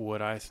regulate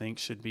what I think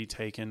should be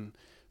taken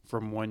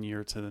from one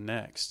year to the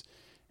next.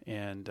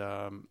 And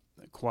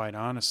quite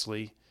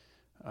honestly,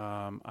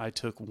 I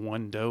took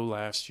 1 doe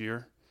last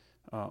year,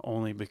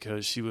 only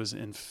because she was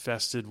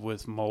infested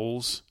with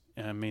moles.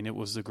 And I mean, it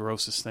was the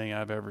grossest thing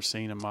I've ever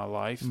seen in my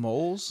life.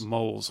 Moles,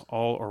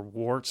 or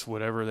warts,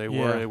 whatever they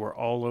were. They were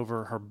all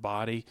over her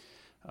body.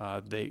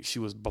 She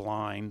was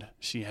blind.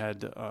 She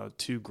had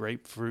 2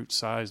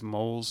 grapefruit-sized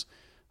moles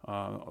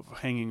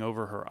hanging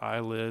over her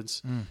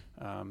eyelids.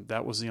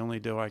 That was the only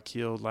doe I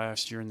killed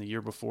last year. And the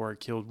year before, I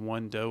killed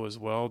 1 doe as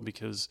well,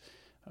 because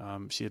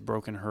she had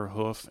broken her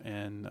hoof,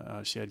 and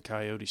she had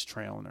coyotes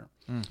trailing her.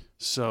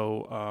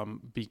 So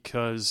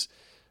because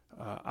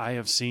I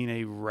have seen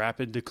a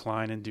rapid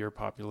decline in deer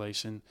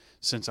population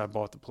since I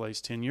bought the place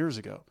 10 years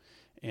ago.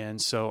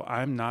 And so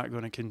I'm not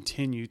going to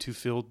continue to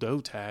fill doe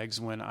tags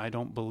when I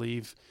don't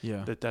believe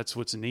that that's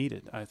what's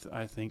needed.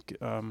 I think...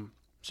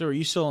 So are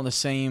you still on the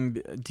same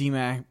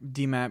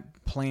DMAP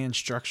plan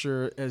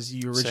structure as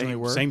you originally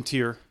were? Same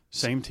tier.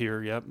 Same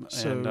tier, yep.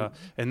 So,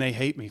 and they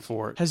hate me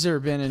for it. Has there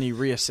been any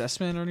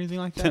reassessment or anything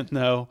like that?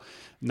 No,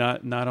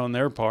 not on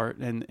their part.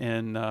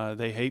 And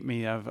they hate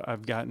me.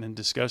 I've gotten in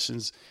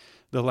discussions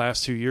the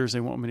last 2 years. They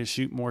want me to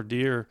shoot more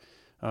deer,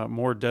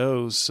 more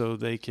does, so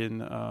they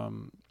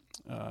can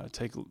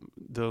take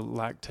the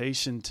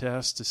lactation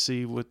test to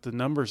see what the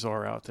numbers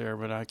are out there.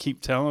 But I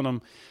keep telling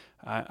them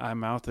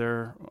I'm out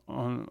there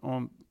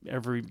on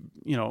every,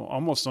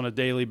 almost on a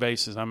daily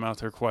basis. I'm out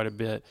there quite a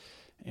bit.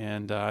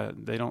 And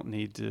they don't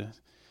need the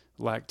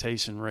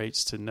lactation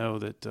rates to know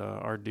that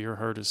our deer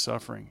herd is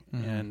suffering.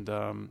 And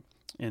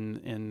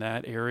in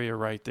that area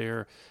right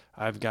there,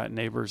 I've got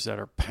neighbors that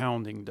are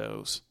pounding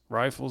does,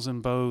 rifles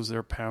and bows.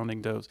 They're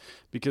pounding does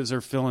because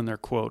they're filling their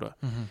quota.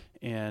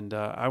 And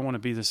I want to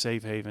be the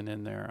safe haven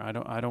in there.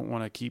 I don't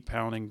want to keep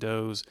pounding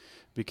does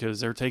because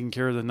they're taking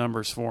care of the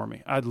numbers for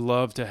me. I'd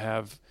love to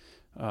have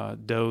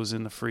does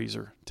in the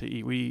freezer to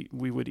eat.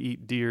 We would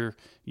eat deer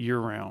year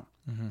round.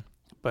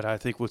 But I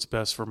think what's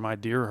best for my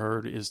deer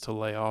herd is to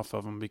lay off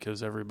of them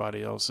because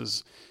everybody else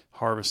is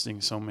harvesting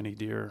so many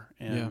deer.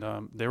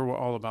 And they're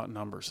all about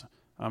numbers.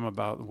 I'm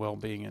about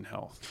well-being and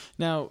health.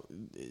 Now,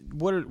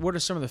 what are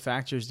some of the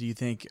factors, do you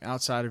think,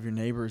 outside of your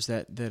neighbors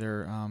that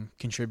are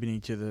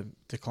contributing to the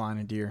decline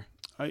in deer?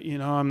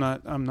 I'm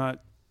not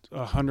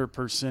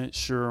 100%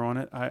 sure on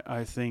it.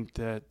 I think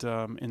that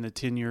in the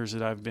 10 years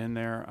that I've been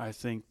there, I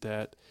think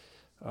that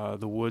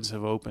the woods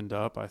have opened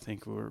up. I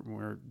think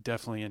we're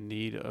definitely in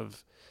need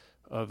of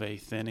a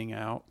thinning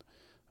out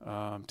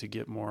to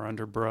get more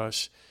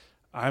underbrush.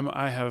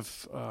 I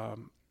have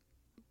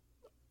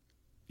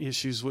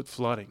issues with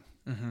flooding,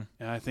 and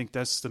I think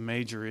that's the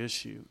major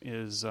issue.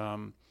 Is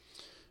when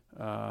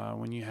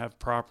you have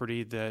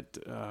property that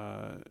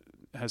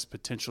has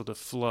potential to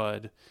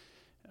flood,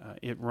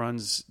 it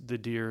runs the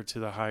deer to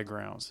the high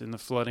grounds, and the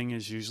flooding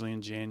is usually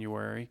in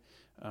January.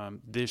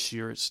 This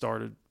year, it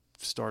started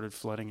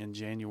flooding in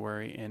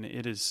January, and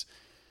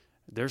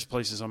there's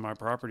places on my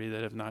property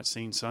that have not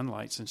seen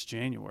sunlight since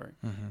January.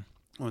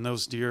 When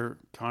those deer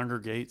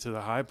congregate to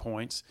the high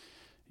points,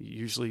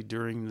 usually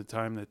during the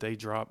time that they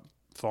drop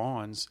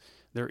fawns,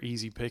 they're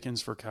easy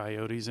pickings for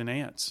coyotes and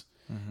ants.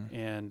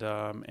 And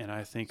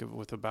I think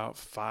with about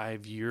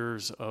 5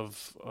 years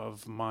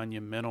of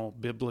monumental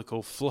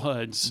biblical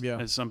floods,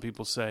 as some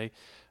people say,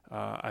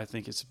 I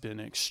think it's been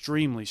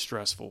extremely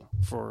stressful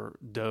for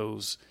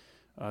does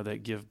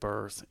that give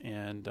birth,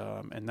 and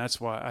that's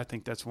why I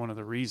think that's one of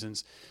the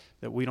reasons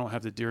that we don't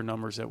have the deer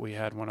numbers that we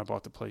had when I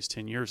bought the place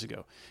 10 years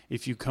ago.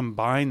 If you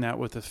combine that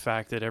with the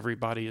fact that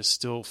everybody is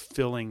still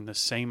filling the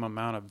same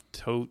amount of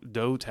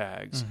doe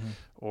tags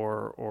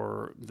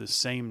or the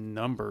same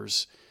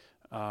numbers,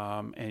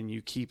 and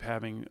you keep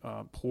having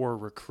poor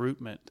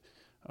recruitment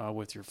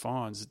with your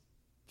fawns,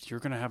 you're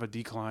going to have a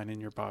decline in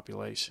your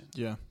population.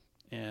 Yeah,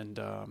 and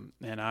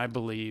I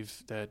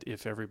believe that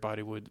if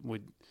everybody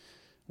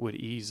would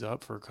ease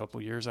up for a couple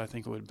of years, I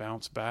think it would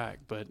bounce back.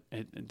 But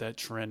that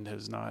trend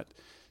has not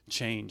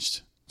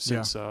changed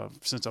since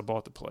I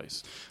bought the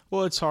place.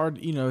 Well, it's hard.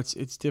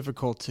 It's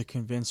difficult to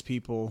convince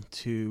people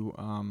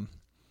to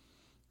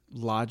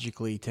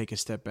logically take a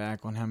step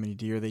back on how many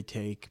deer they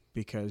take,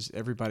 because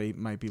everybody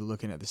might be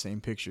looking at the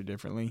same picture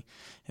differently,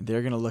 and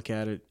they're going to look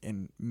at it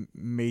in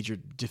major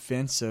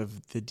defense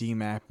of the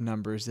DMAP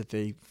numbers that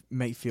they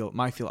might feel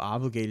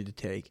obligated to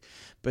take.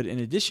 But in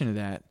addition to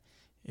that,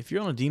 if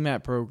you're on a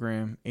DMAP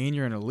program and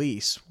you're in a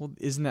lease, well,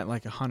 isn't that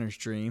like a hunter's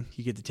dream?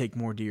 You get to take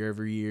more deer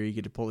every year. You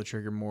get to pull the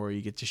trigger more.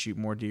 You get to shoot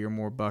more deer,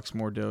 more bucks,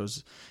 more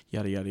does,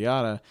 yada, yada,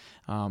 yada.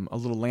 A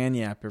little land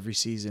yap every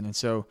season. And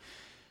so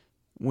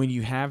when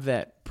you have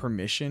that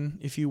permission,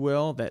 if you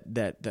will,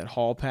 that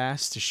hall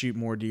pass to shoot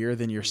more deer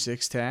than your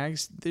 6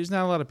 tags, there's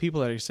not a lot of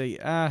people that say,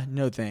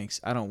 no thanks,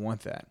 I don't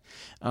want that.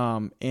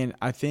 And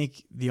I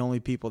think the only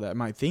people that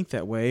might think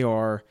that way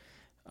are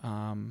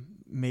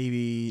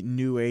maybe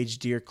new age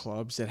deer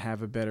clubs that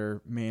have a better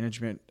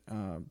management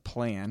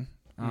plan,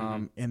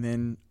 and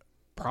then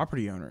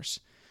property owners.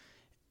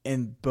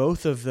 And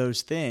both of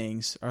those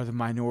things are the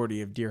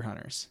minority of deer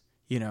hunters.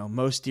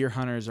 Most deer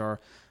hunters are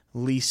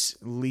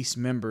lease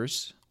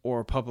members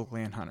or public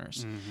land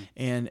hunters.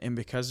 And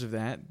because of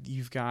that,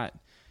 you've got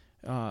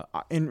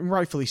and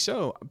rightfully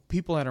so,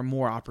 people that are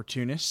more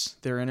opportunists.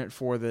 They're in it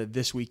for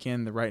this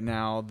weekend, right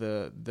now,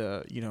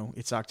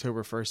 it's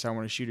October 1st, I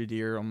want to shoot a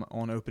deer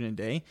on opening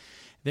day.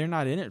 They're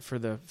not in it for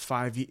the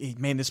 5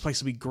 man, this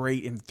place will be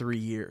great in 3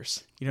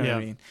 years. You know what I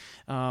mean?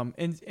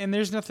 And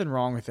there's nothing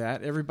wrong with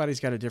that.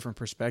 Everybody's got a different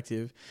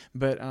perspective,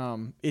 but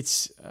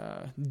it's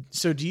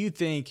so do you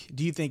think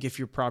if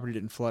your property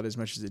didn't flood as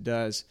much as it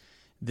does,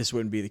 this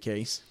wouldn't be the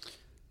case?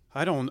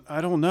 I don't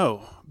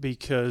know,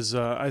 because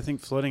I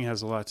think flooding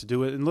has a lot to do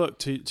with it. And look,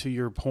 to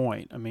your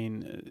point, I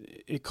mean,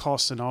 it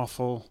costs an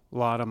awful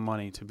lot of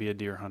money to be a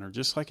deer hunter,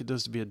 just like it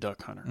does to be a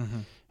duck hunter.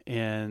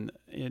 And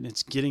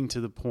it's getting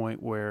to the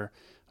point where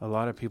a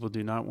lot of people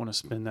do not want to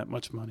spend that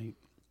much money,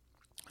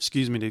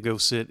 to go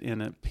sit in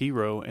a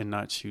P-row and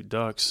not shoot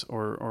ducks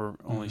or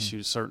only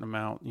shoot a certain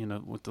amount,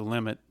 with the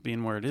limit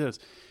being where it is.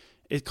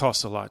 It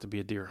costs a lot to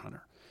be a deer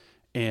hunter.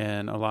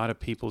 And a lot of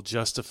people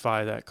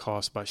justify that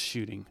cost by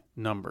shooting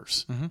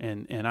numbers.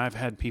 And I've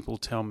had people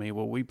tell me,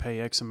 well, we pay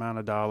X amount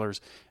of dollars,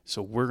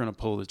 so we're going to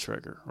pull the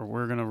trigger or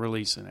we're going to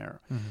release an arrow.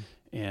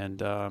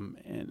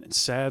 And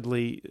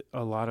sadly,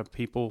 a lot of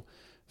people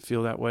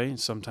feel that way, and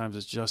sometimes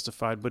it's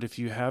justified. But if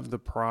you have the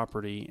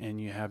property and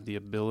you have the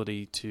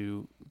ability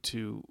to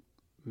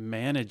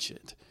manage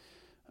it,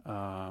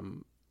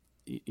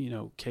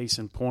 case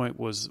in point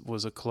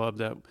was a club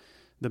that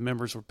the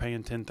members were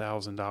paying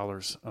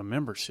 $10,000 a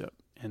membership,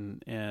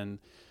 and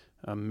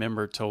a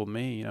member told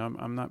me,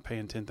 I'm not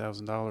paying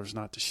 $10,000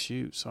 not to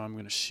shoot, so I'm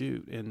going to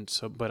shoot. And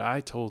so, but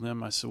I told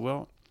them, I said,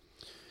 well,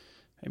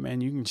 hey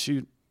man, you can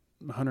shoot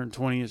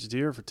 120-inch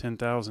deer for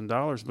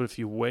 $10,000, but if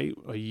you wait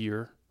a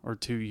year or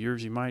 2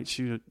 years, you might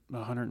shoot a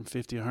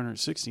 150,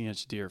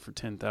 160-inch deer for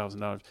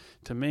 $10,000.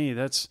 To me,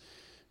 that's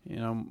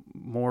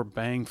more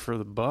bang for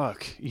the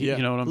buck. You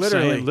know what I'm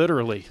saying?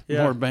 Literally,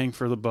 more bang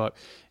for the buck.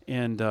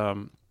 And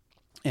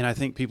And I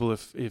think people,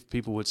 if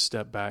people would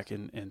step back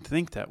and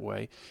think that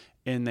way,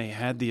 and they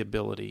had the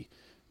ability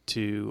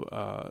to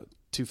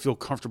feel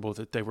comfortable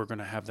that they were going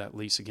to have that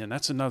lease again.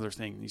 That's another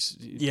thing.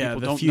 People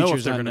don't know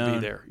if they're going to be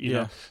there. You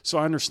know? So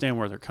I understand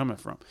where they're coming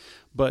from.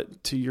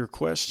 But to your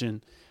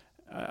question,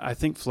 I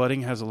think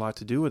flooding has a lot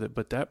to do with it.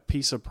 But that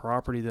piece of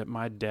property that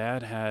my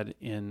dad had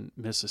in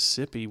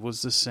Mississippi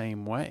was the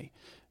same way.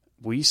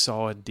 We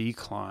saw a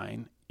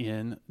decline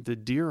in the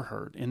deer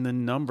herd, in the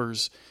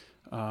numbers,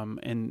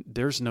 and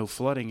there's no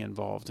flooding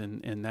involved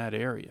in that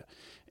area.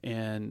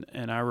 And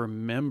I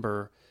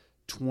remember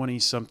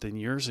 20-something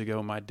years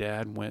ago, my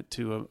dad went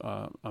to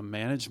a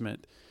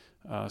management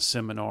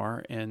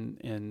seminar,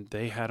 and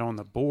they had on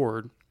the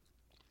board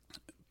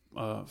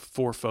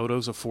 4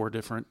 photos of 4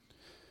 different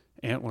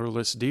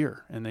antlerless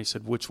deer, and they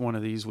said, which one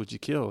of these would you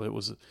kill? It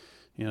was,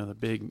 the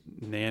big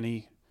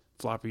nanny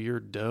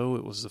floppy-eared doe,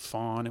 it was the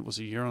fawn, it was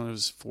a yearling, it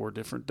was 4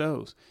 different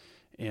does.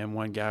 And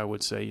one guy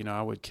would say,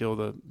 I would kill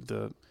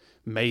the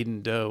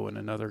maiden doe, and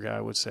another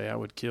guy would say, I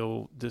would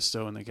kill this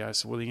doe, and the guy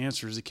said, well, the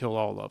answer is to kill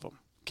all of them.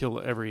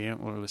 Kill every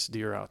antlerless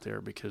deer out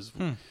there, because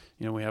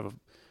we have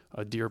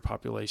a deer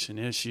population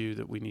issue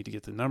that we need to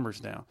get the numbers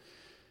down.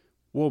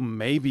 Well,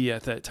 maybe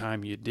at that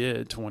time you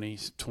did 20,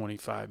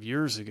 25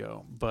 years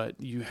ago,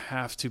 but you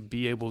have to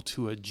be able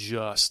to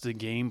adjust the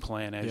game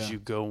plan as you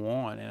go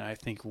on. And I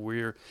think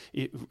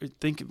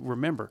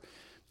remember,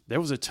 there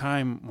was a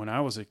time when I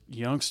was a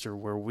youngster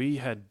where we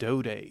had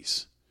doe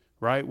days,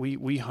 right?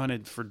 We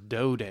hunted for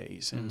doe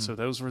days. And so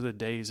those were the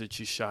days that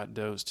you shot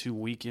does, 2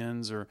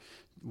 weekends or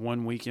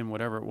 1 weekend,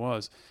 whatever it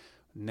was.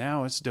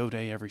 Now it's doe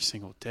day every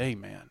single day,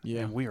 man.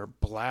 Yeah. And we are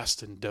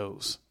blasting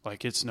does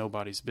like it's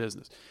nobody's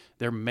business.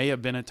 There may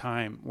have been a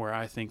time where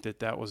I think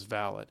that was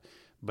valid,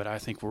 but I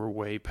think we're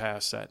way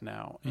past that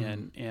now.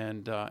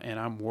 And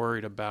I'm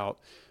worried about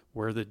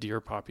where the deer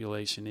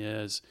population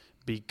is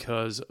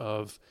because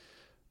of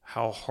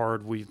how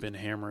hard we've been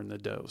hammering the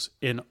does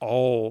in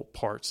all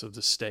parts of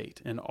the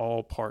state, in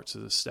all parts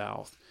of the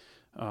South.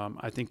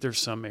 I think there's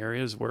some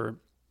areas where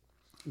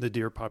the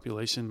deer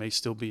population may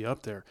still be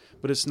up there,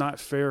 but it's not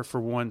fair for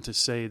one to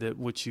say that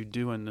what you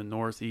do in the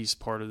northeast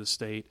part of the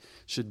state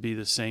should be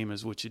the same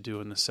as what you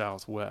do in the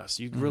southwest.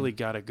 You really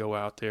got to go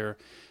out there,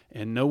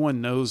 and no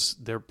one knows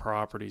their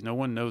property. No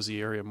one knows the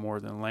area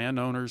more than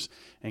landowners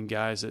and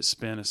guys that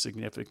spend a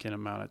significant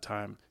amount of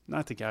time,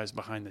 not the guys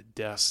behind the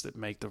desks that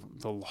make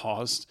the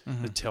laws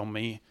that tell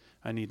me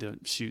I need to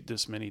shoot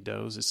this many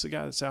does. It's the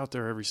guy that's out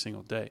there every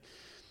single day.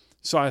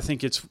 So I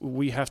think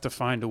we have to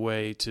find a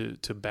way to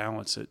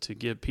balance it, to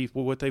give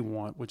people what they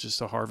want, which is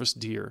to harvest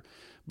deer,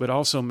 but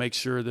also make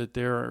sure that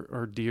there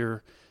are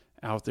deer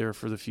out there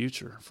for the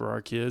future, for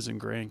our kids and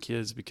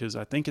grandkids, because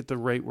I think at the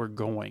rate we're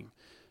going,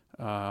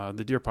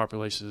 the deer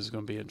population is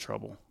going to be in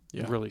trouble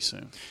really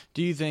soon.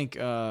 Do you think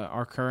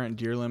our current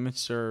deer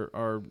limits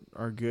are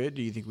good?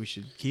 Do you think we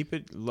should keep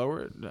it,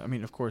 lower it? I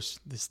mean, of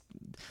course, this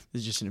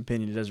is just an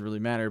opinion. It doesn't really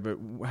matter. But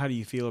how do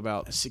you feel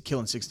about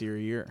killing 6 deer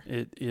a year?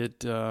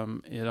 It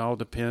all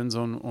depends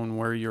on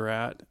where you're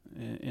at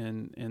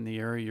in the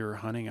area you're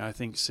hunting. I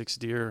think 6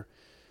 deer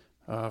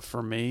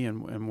for me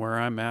and where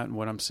I'm at and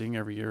what I'm seeing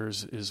every year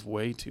is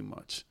way too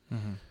much.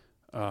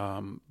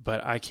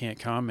 But I can't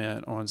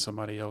comment on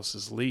somebody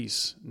else's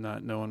lease,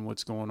 not knowing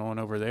what's going on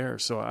over there.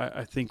 So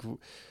I think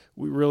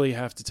we really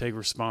have to take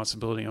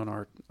responsibility on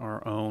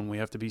our own. We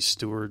have to be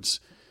stewards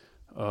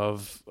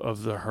of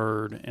the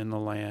herd and the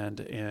land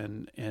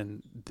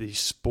and the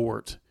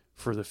sport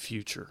for the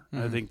future.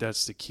 I think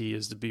that's the key,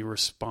 is to be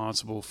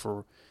responsible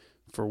for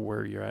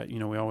where you're at.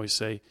 We always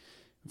say,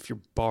 if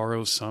you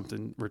borrow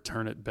something,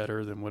 return it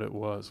better than what it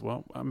was.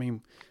 Well, I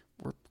mean,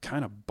 we're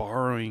kind of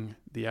borrowing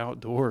the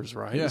outdoors,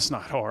 right? Yeah. It's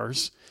not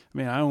ours. I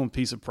mean, I own a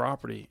piece of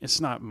property. It's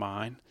not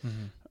mine.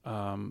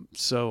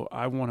 So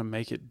I want to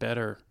make it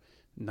better,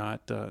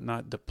 not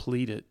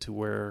deplete it to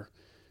where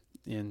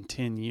in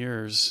 10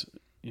 years,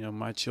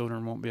 my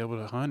children won't be able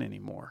to hunt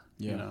anymore.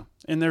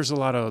 And there's a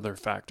lot of other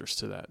factors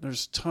to that.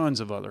 There's tons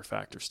of other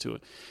factors to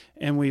it.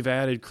 And we've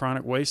added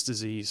chronic waste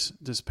disease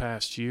this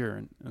past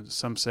year. And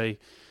some say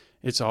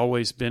it's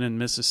always been in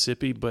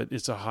Mississippi, but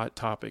it's a hot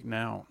topic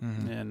now.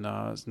 And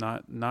it's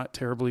not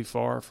terribly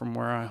far from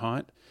where I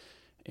hunt.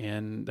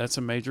 And that's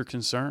a major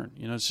concern.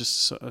 It's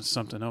just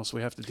something else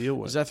we have to deal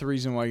with. Is that the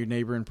reason why your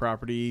neighboring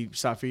property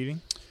stopped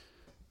feeding?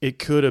 It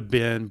could have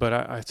been, but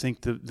I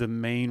think the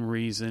main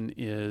reason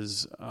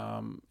is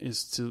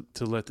to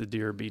let the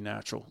deer be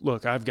natural.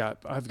 Look, I've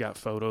got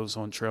photos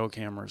on trail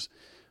cameras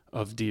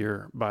of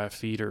deer by a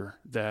feeder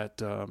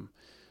that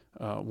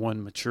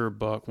one mature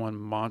buck, one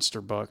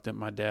monster buck that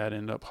my dad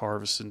ended up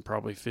harvesting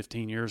probably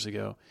 15 years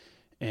ago.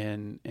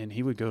 And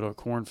he would go to a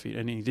corn feeder,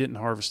 and he didn't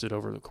harvest it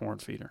over the corn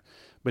feeder,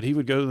 but he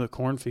would go to the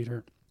corn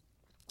feeder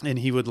and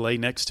he would lay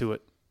next to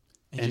it,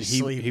 and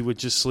he would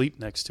just sleep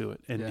next to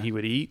it, and he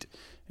would eat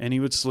and he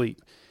would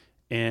sleep.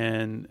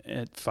 And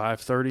at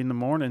 5:30 in the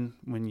morning,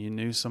 when you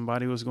knew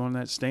somebody was going to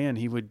that stand,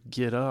 he would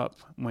get up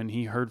when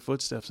he heard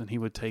footsteps and he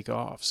would take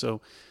off.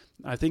 So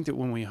I think that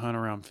when we hunt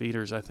around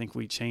feeders, I think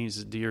we change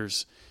the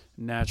deer's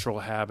natural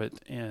habit,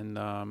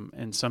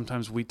 and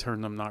sometimes we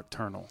turn them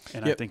nocturnal,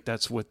 and Yep. I think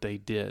that's what they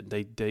did.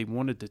 They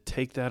wanted to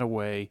take that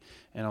away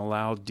and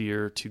allow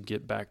deer to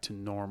get back to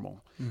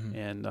normal,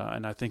 and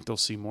I think they'll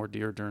see more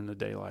deer during the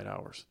daylight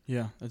hours.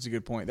 Yeah, that's a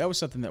good point. That was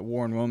something that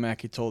Warren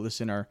Womack had told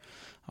us in our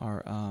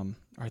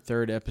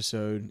third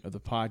episode of the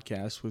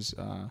podcast. Was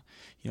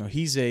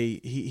he's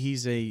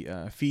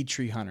a feed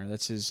tree hunter.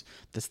 That's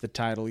the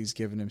title he's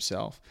given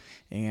himself,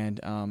 and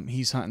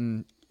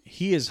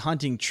he is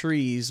hunting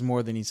trees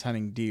more than he's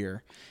hunting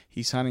deer.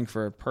 He's hunting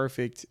for a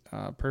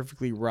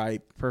perfectly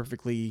ripe,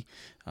 perfectly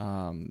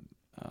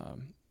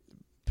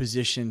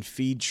positioned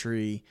feed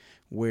tree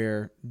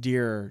where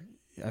deer,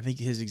 I think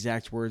his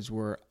exact words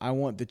were, "I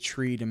want the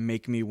tree to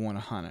make me want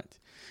to hunt it."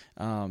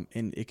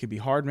 And it could be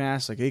hard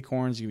mass like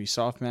acorns, it could be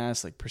soft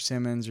mass like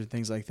persimmons or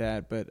things like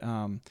that. But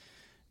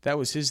that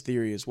was his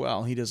theory as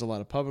well. He does a lot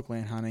of public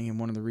land hunting, and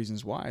one of the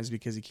reasons why is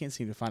because he can't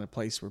seem to find a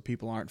place where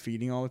people aren't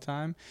feeding all the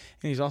time.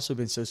 And he's also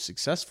been so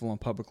successful on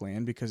public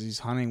land because he's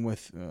hunting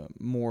with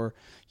more,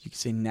 you could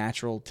say,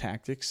 natural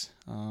tactics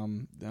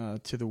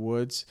to the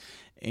woods.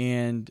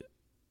 And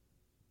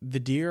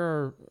the deer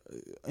are,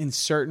 in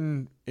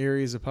certain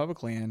areas of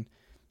public land,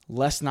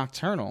 less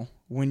nocturnal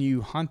when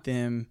you hunt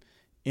them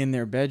in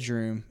their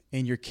bedroom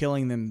and you're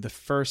killing them the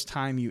first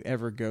time you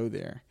ever go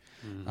there.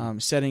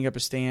 Setting up a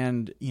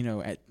stand,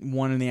 at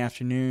 1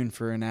 p.m.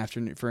 for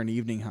an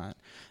evening hunt,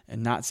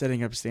 and not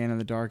setting up a stand in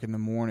the dark in the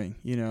morning,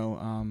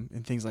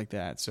 and things like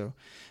that. So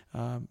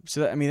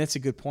that's a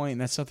good point,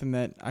 and that's something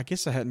that I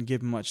guess I hadn't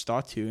given much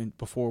thought to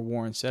before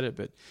Warren said it,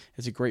 but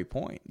it's a great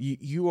point.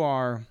 You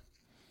are,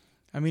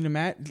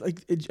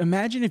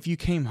 imagine if you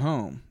came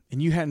home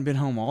and you hadn't been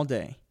home all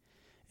day,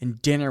 and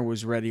dinner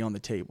was ready on the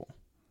table.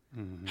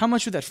 Mm-hmm. How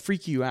much would that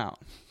freak you out?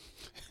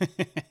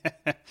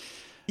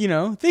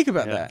 Think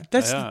about that.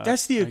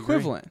 That's the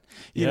equivalent.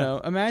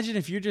 Imagine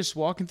if you're just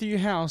walking through your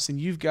house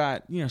and you've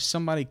got,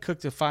 somebody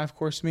cooked a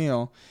 5-course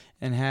meal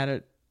and had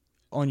it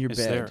on your bed.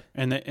 There.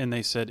 And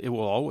they said it will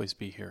always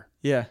be here.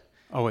 Yeah.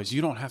 Always.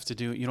 You don't have to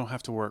do it. You don't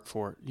have to work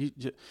for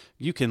it.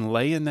 You can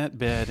lay in that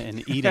bed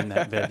and eat in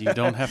that bed. You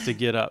don't have to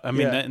get up.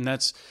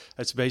 That's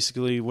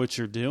basically what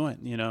you're doing,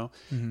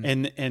 Mm-hmm.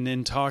 And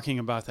in talking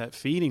about that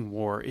feeding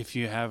war, if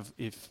you have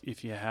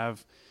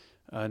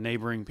a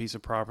neighboring piece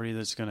of property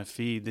that's going to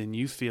feed, then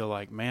you feel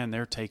like, man,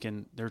 they're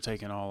taking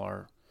all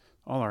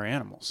our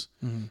animals,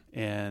 mm-hmm.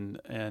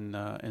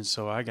 and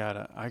so I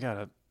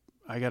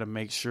gotta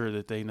make sure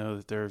that they know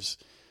that there's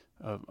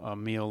a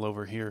meal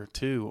over here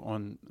too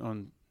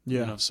on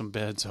some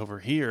beds over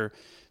here,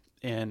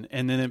 and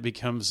then it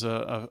becomes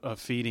a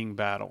feeding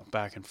battle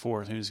back and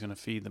forth, who's going to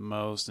feed the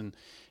most,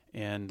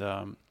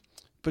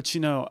 but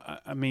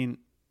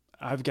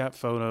I've got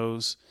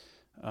photos.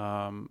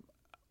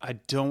 I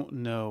don't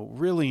know,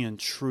 really and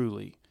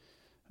truly,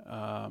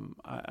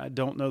 I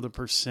don't know the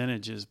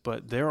percentages,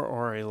 but there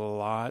are a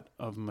lot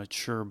of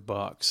mature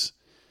bucks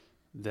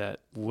that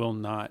will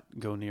not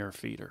go near a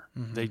feeder.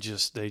 Mm-hmm.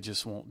 They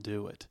just won't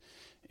do it.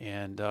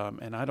 And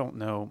I don't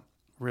know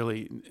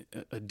really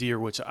a deer,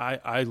 which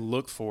I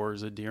look for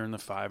is a deer in the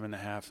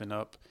 5.5 and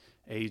up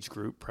age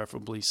group,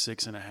 preferably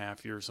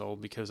 6.5 years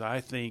old, because I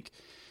think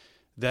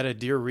that a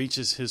deer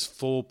reaches his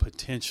full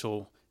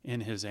potential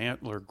in his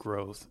antler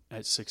growth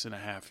at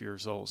 6.5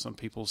 years old. Some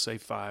people say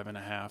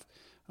 5.5,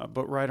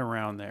 but right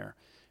around there.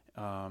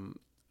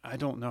 I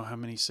don't know how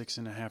many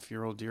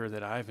 6.5-year-old deer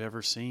that I've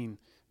ever seen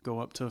go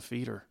up to a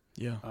feeder.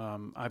 Yeah.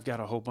 I've got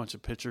a whole bunch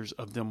of pictures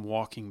of them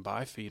walking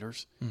by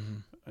feeders,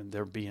 mm-hmm. and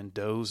there being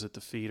does at the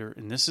feeder.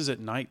 And this is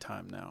at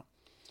nighttime now.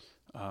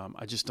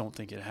 I just don't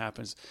think it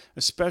happens,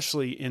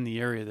 especially in the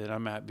area that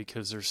I'm at,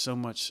 because there's so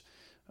much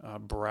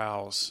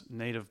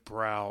native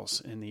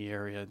browse in the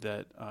area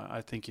that I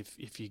think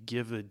if you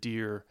give a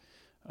deer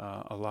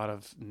a lot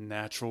of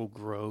natural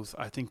growth,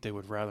 I think they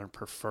would rather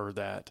prefer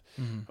that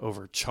mm-hmm.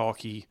 over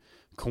chalky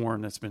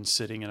corn that's been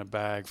sitting in a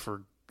bag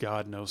for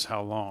God knows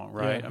how long,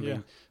 right? Yeah,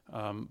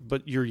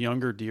 but your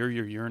younger deer,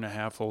 your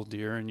 1.5-year-old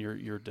deer, and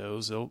your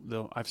does,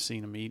 I've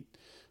seen them eat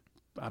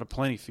out of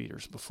plenty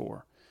feeders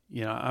before.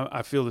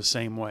 I feel the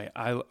same way.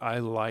 I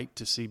like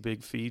to see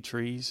big feed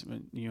trees.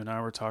 You and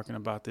I were talking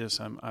about this.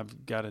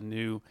 I've got a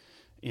new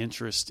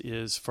interest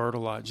is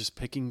fertilize, just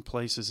picking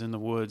places in the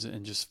woods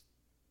and just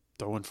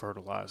throwing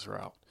fertilizer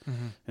out.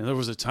 Mm-hmm. And there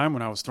was a time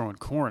when I was throwing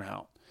corn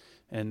out,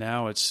 and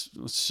now let's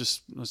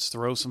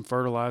throw some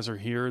fertilizer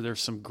here.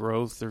 There's some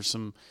growth. There's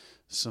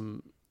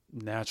some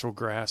natural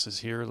grasses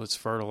here. Let's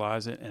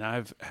fertilize it. And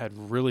I've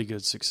had really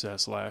good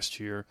success last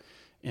year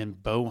in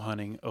bow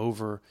hunting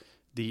over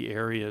the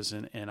areas,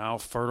 and I'll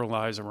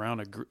fertilize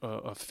around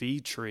a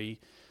feed tree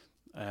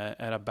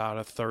at about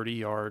a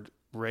 30-yard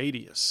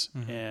radius.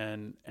 Mm-hmm.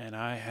 And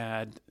I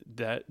had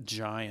that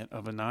giant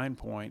of a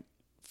 9-point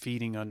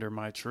feeding under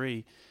my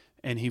tree,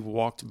 and he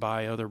walked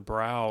by other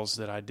browse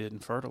that I didn't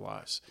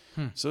fertilize.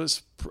 So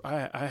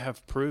I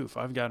have proof.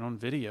 I've got on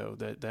video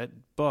that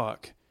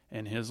buck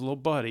and his little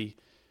buddy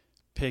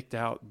picked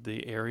out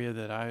the area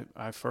that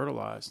I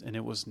fertilized, and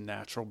it was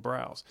natural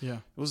browse. Yeah.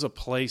 It was a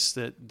place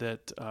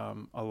that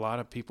a lot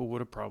of people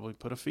would have probably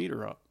put a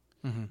feeder up.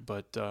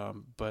 But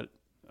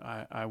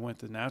I went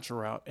the natural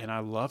route, and I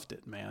loved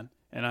it, man.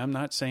 And I'm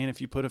not saying if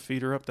you put a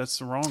feeder up, that's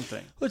the wrong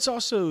thing. Well, it's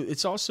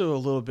also a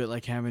little bit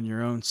like having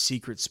your own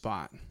secret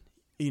spot.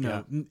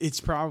 It's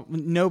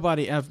probably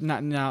nobody.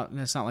 Not now.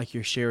 It's not like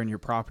you're sharing your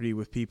property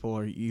with people,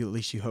 or at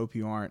least you hope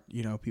you aren't.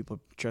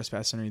 People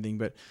trespassing or anything,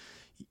 but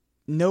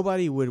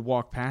nobody would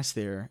walk past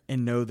there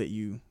and know that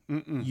you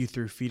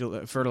threw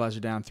fertilizer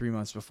down 3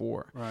 months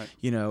before. Right.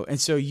 And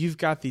so you've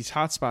got these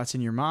hot spots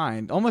in your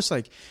mind, almost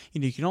like,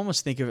 you can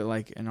almost think of it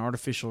like an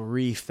artificial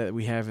reef that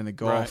we have in the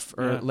Gulf,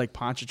 or like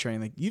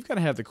Pontchartrain. Like, you've got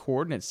to have the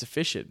coordinates to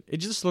fish it. It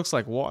just looks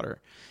like water.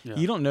 Yeah.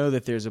 You don't know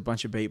that there's a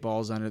bunch of bait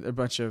balls a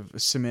bunch of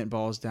cement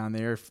balls down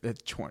there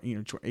at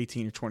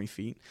 18 or 20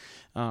 feet.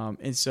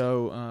 And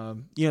so,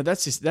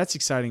 that's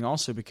exciting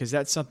also, because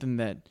that's something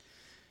that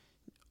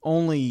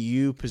only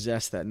you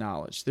possess that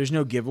knowledge. There's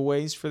no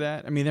giveaways for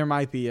that. I mean, there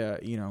might be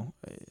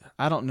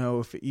I don't know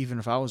if even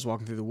if I was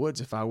walking through the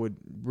woods, if I would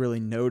really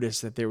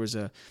notice that there was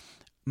a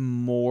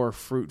more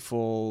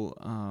fruitful,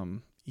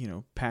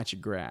 patch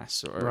of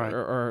grass,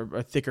 or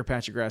a thicker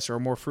patch of grass, or a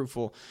more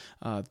fruitful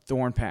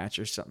thorn patch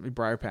or something,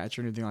 briar patch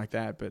or anything like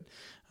that. But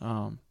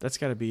that's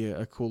got to be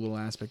a cool little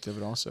aspect of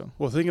it also.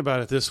 Well, think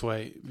about it this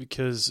way,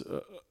 because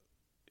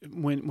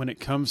when it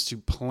comes to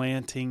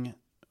planting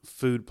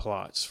food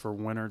plots for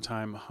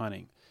wintertime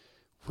hunting,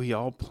 we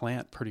all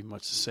plant pretty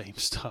much the same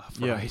stuff,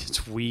 right? Yeah.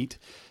 It's wheat,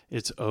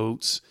 it's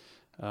oats,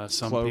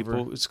 some clover.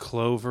 People, it's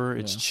clover,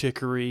 it's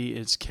chicory,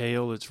 it's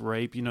kale, it's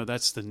rape.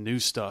 That's the new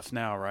stuff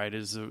now, right?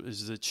 Is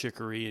the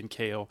chicory and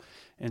kale,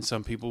 and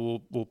some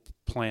people will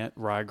plant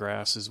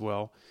ryegrass as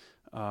well.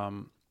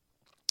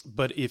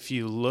 But if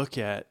you look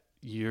at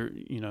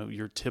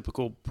your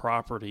typical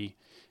property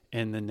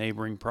and the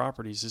neighboring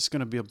properties, it's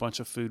going to be a bunch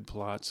of food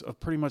plots of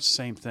pretty much the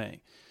same thing.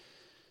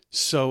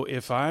 So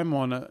if I'm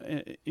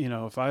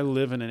if I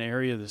live in an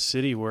area of the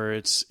city where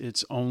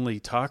it's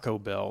only Taco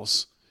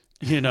Bells,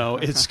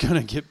 it's going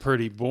to get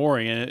pretty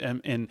boring.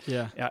 And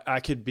I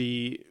could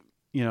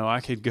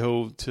I could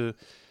go to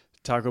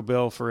Taco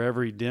Bell for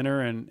every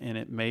dinner, and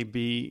it may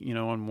be,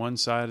 on one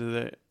side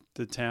of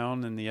the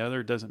town and the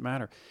other, it doesn't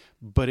matter.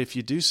 But if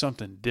you do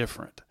something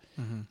different,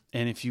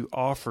 and if you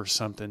offer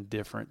something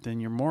different, then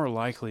you're more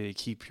likely to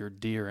keep your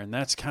deer. And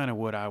that's kind of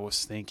what I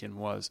was thinking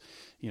was,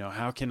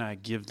 how can I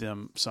give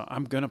them some?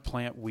 I'm going to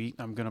plant wheat.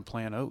 I'm going to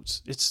plant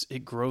oats.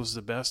 It grows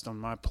the best on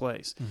my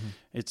place.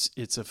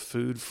 It's a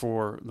food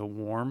for the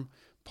warm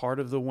part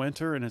of the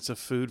winter, and it's a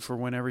food for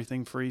when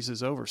everything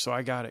freezes over. So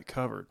I got it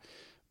covered.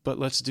 But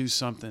let's do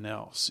something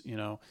else.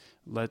 I'm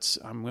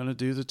going to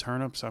do the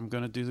turnips. I'm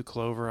going to do the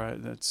clover.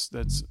 That's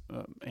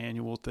an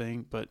annual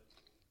thing, but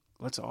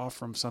let's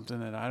offer them something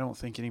that I don't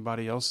think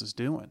anybody else is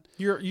doing.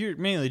 You're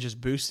mainly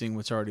just boosting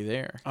what's already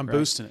there. I'm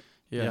boosting it.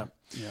 Yeah.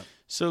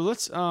 So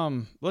let's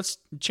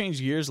change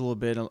gears a little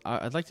bit.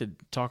 I'd like to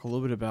talk a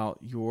little bit about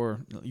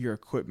your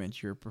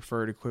equipment, your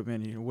preferred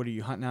equipment. What are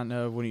you hunting out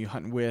of? What are you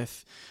hunting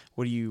with?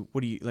 What do you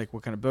like?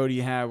 What kind of bow do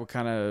you have? What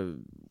kind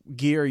of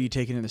gear are you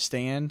taking in the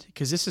stand?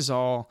 Because this is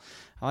all.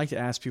 I like to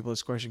ask people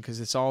this question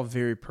because it's all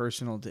very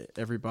personal to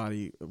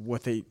everybody.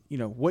 What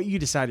you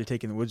decide to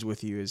take in the woods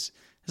with you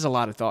there's a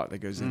lot of thought that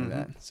goes into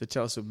that. So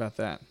tell us about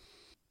that.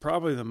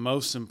 Probably the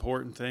most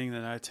important thing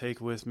that I take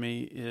with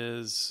me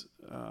is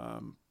a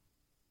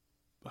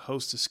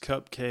Hostess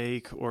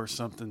cupcake or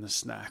something to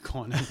snack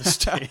on in the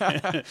stand.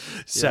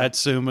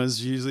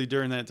 Satsumas, usually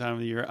during that time of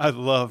the year. I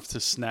love to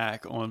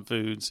snack on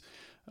foods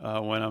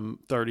when I'm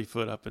 30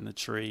 foot up in the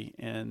tree.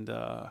 And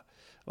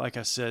like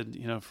I said,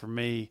 for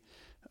me,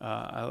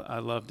 I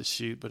love to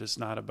shoot, but it's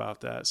not about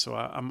that. So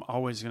I'm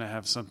always going to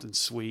have something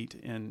sweet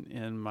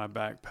in my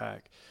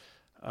backpack.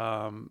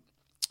 I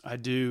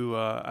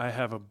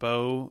have a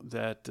bow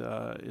that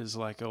is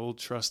like an old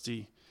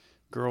trusty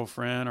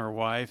girlfriend or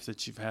wife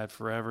that you've had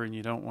forever and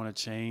you don't want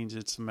to change.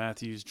 It's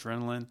Matthews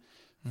Adrenaline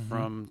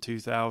from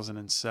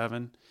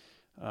 2007.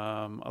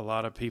 A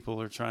lot of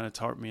people are trying to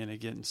talk me into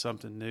getting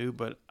something new,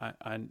 but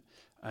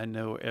I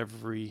know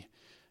every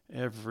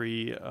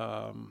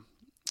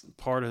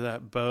part of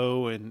that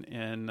bow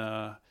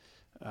and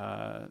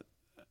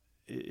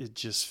it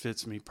just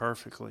fits me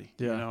perfectly.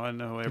 Yeah. I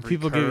know every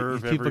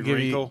curve, every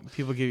wrinkle.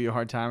 People give you a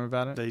hard time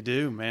about it? They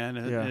do, man.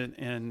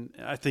 And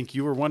I think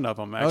you were one of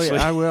them, actually. Oh,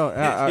 yeah, I will.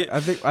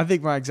 I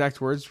think my exact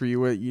words for you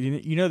were,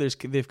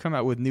 they've come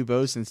out with new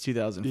bows since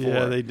 2004.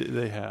 Yeah,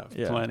 they have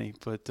plenty.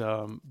 But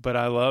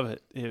I love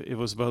it. It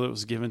was a bow that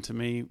was given to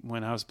me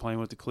when I was playing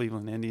with the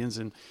Cleveland Indians.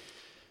 And,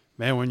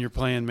 man, when you're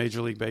playing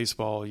Major League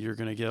Baseball, you're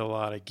going to get a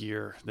lot of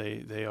gear.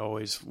 They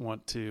always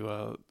want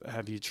to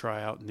have you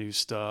try out new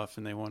stuff,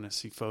 and they want to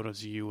see photos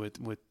of you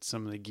with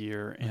some of the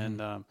gear.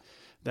 And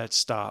that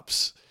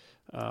stops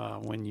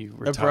when you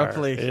retire.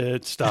 Abruptly.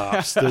 It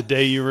stops the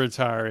day you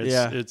retire.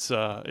 It's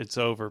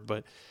over.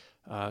 But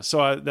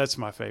that's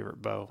my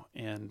favorite bow,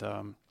 and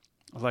I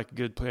like a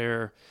good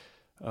pair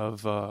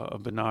of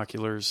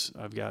binoculars.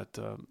 I've got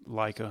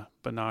Leica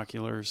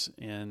binoculars,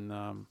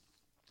 and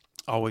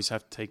always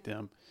have to take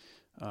them.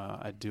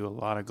 I do a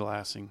lot of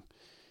glassing,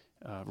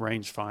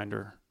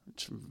 rangefinder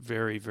It's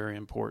very, very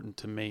important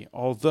to me.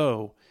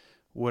 Although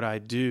what I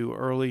do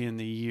early in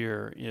the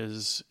year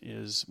is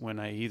when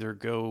I either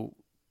go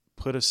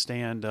put a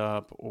stand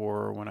up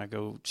or when I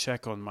go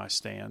check on my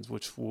stands,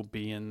 which will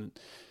be in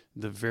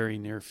the very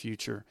near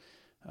future,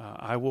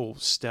 I will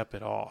step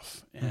it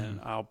off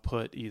and I'll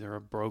put either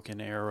a broken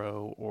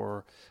arrow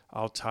or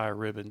I'll tie a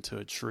ribbon to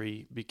a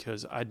tree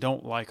because I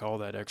don't like all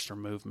that extra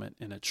movement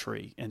in a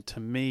tree. And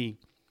to me,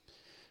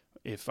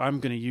 if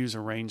I'm going to use a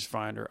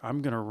rangefinder,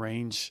 I'm going to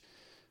range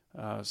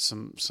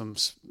some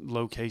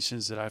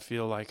locations that I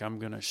feel like I'm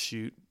going to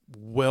shoot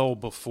well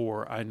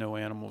before I know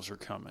animals are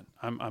coming.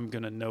 I'm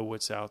going to know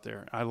what's out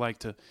there. I like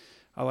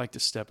to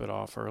step it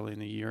off early in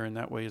the year, and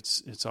that way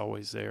it's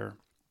always there.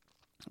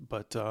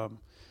 But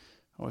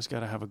always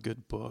got to have a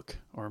good book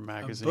or a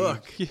magazine. A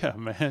book? Yeah,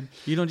 man.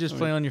 You don't just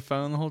play on your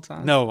phone the whole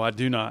time? No, I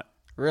do not.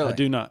 Really? I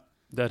do not.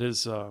 That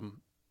is,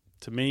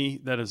 to me,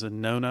 that is a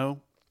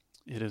no-no.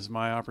 It is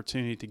my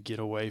opportunity to get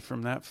away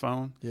from that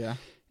phone. Yeah.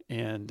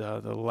 And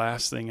the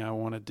last thing I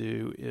want to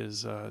do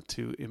is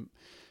to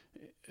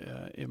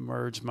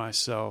immerse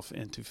myself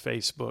into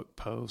Facebook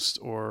posts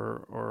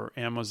or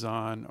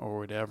Amazon or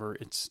whatever.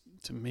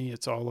 To me,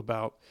 it's all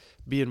about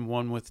being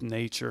one with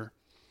nature.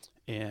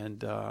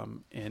 And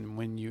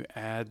when you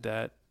add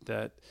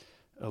that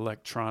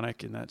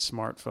electronic and that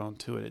smartphone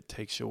to it, it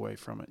takes you away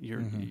from it.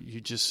 You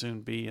just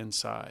soon be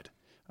inside.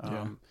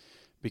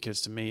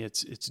 Because to me,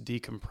 it's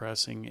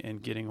decompressing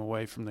and getting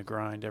away from the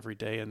grind every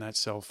day, and that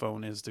cell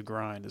phone is the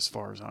grind as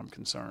far as I'm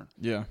concerned.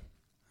 Yeah,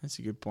 that's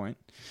a good point.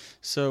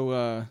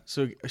 So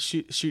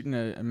shooting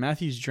a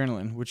Matthews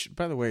Adrenaline, which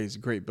by the way is a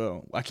great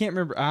bow. I can't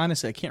remember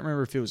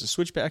if it was a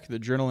switchback or the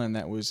Adrenaline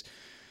that was.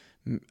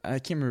 I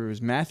can't remember if it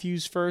was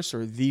Matthews first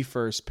or the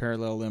first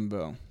parallel limb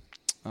bow.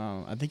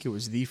 I think it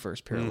was the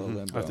first parallel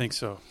limb bow. I think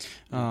so.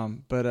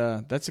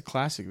 But that's a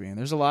classic, man.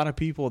 There's a lot of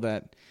people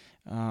that.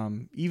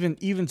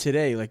 Even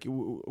today, like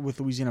with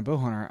Louisiana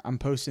Bowhunter, I'm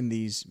posting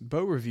these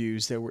bow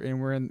reviews that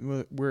we're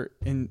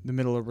in the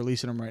middle of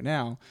releasing them right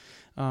now,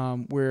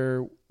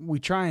 where we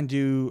try and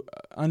do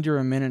under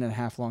a minute and a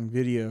half long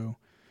video,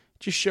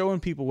 just showing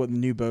people what the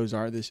new bows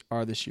are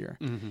this year.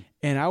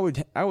 And I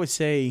would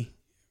say,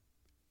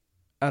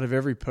 out of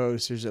every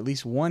post, there's at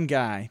least one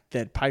guy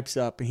that pipes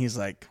up and he's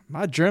like,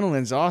 "My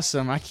Adrenaline's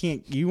awesome.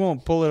 You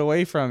won't pull it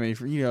away from me.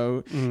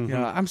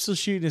 I'm still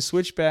shooting a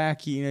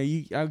switchback.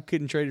 I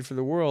couldn't trade it for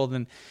the world."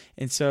 And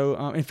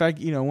so, in fact,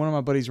 one of my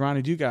buddies,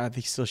 Ronnie Dugas,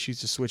 he still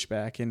shoots a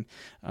switchback, and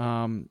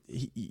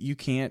you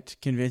can't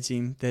convince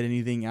him that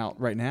anything out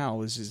right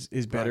now is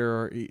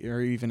better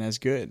or even as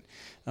good.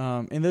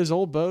 And those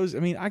old bows, I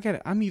mean,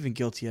 I'm even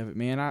guilty of it,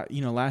 man.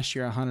 Last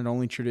year I hunted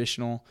only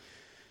traditional.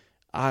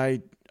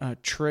 I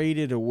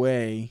traded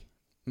away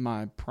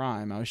my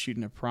Prime. I was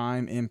shooting a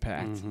Prime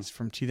Impact. It's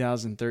from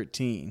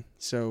 2013.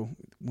 So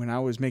when I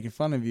was making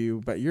fun of you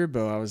about your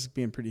bow, I was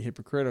being pretty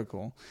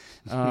hypocritical.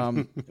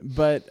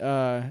 But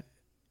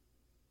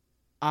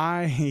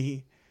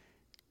I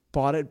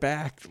bought it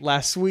back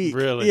last week.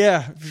 Really?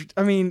 Yeah.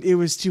 I mean, it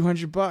was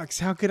 $200.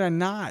 How could I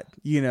not?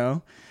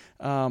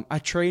 I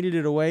traded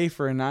it away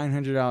for a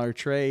 $900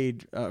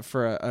 trade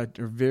for a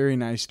very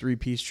nice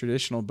 3-piece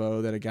traditional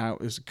bow that it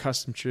was a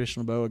custom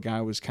traditional bow a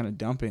guy was kind of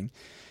dumping.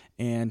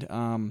 And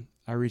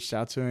I reached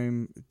out to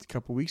him a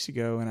couple weeks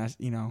ago, and I,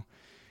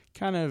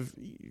 kind of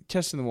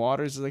testing the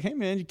waters. I was like, "Hey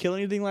man, did you kill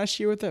anything last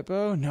year with that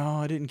bow?" "No,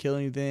 I didn't kill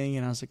anything."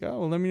 And I was like, "Oh,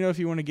 well, let me know if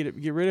you want to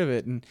get rid of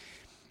it." And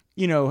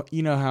you know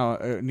how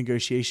a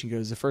negotiation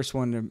goes. The first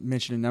one to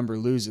mention a number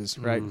loses,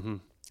 right?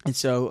 And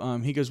so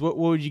he goes, "What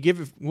would you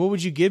give? What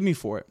would you give me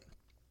for it?"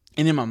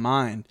 And in my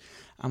mind,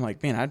 I'm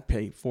like, "Man, I'd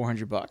pay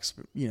 $400,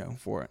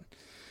 for it."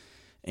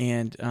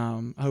 And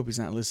I hope he's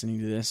not listening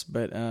to this,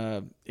 but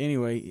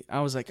anyway,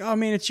 I was like, "Oh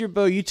man, it's your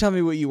bow. You tell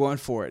me what you want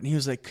for it." And he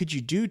was like, "Could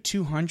you do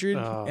 200?"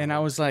 And I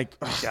was like,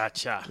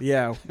 "Gotcha."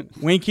 Yeah.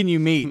 When can you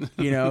meet?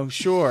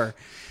 Sure.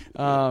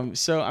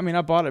 So I mean,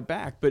 I bought it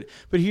back, but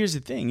here's the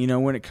thing.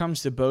 When it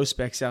comes to bow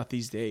specs out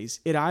these days,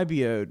 it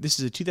IBO'd. This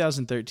is a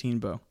 2013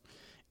 bow.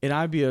 It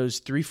IBO's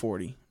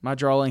 340. My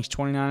draw length's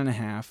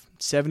 29.5,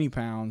 70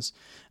 pounds,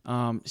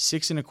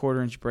 6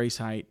 1/4 inch brace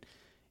height.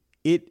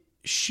 It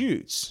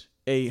shoots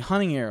a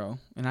hunting arrow,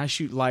 and I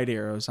shoot light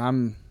arrows.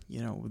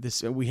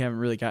 We haven't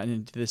really gotten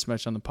into this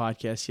much on the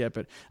podcast yet,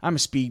 but I'm a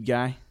speed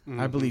guy.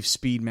 I believe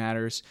speed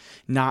matters,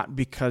 not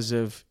because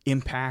of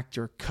impact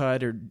or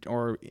cut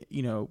or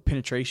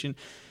penetration.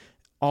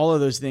 All of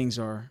those things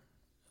are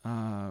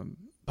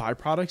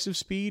byproducts of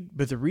speed,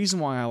 but the reason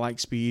why I like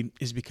speed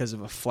is because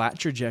of a flat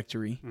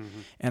trajectory,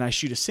 and I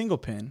shoot a single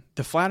pin.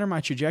 The flatter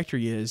my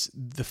trajectory is,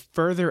 the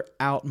further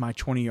out my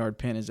 20-yard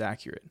pin is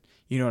accurate.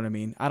 You know what I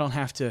mean? I don't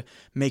have to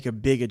make a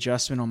big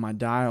adjustment on my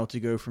dial to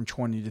go from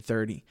 20 to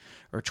 30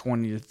 or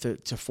 20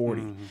 to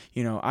 40.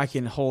 I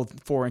can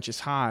hold 4 inches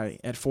high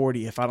at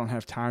 40 if I don't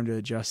have time to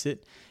adjust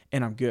it,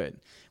 and I'm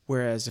good.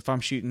 Whereas if I'm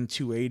shooting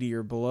 280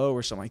 or below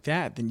or something like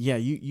that, then yeah,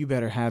 you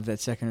better have that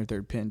second or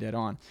third pin dead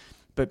on.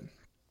 But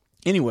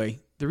anyway,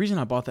 the reason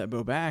I bought that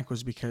bow back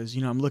was because,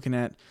 I'm looking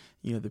at,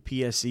 the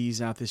PSEs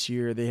out this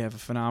year. They have a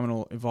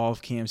phenomenal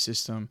Evolve cam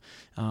system.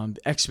 The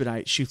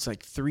Expedite shoots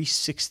like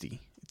 360.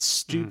 It's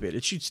stupid.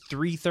 It shoots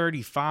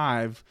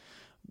 335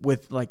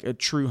 with like a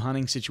true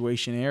hunting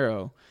situation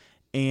arrow.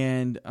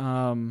 And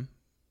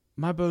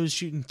my bow is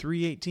shooting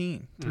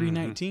 318,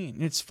 319.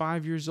 Mm-hmm. It's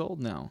 5 years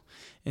old now.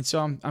 And so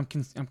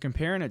I'm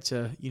comparing it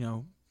to,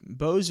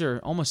 bows are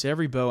almost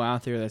every bow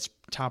out there that's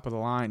top of the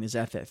line is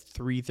at that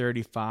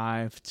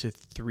 335 to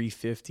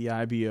 350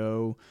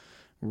 IBO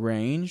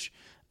range.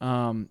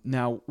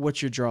 Now,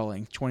 what's your draw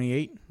length?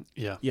 28?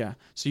 Yeah. Yeah.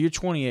 So you're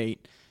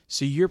 28.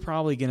 So you're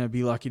probably going to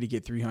be lucky to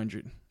get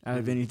 300 out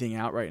of anything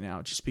out right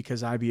now, just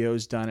because IBO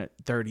is done at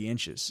 30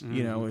 inches,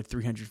 a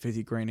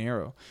 350 grain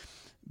arrow.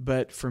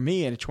 But for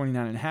me, at a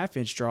 29.5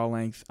 inch draw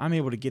length, I'm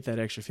able to get that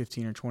extra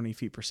 15 or 20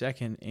 feet per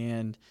second.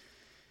 And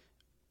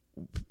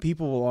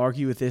people will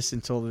argue with this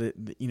until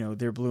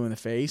they're blue in the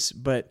face,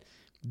 but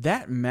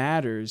that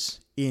matters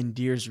in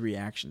deer's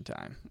reaction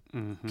time,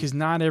 because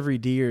not every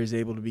deer is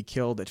able to be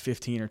killed at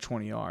 15 or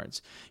 20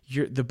 yards.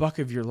 The buck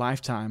of your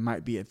lifetime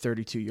might be at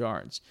 32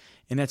 yards,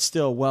 and that's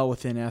still well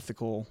within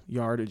ethical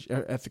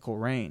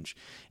range.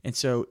 And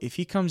so if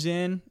he comes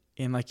in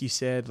and, like you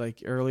said,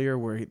 like earlier,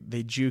 where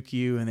they juke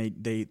you and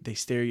they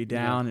stare you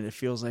down, and it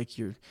feels like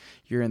you're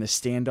in the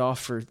standoff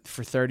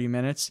for 30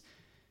 minutes,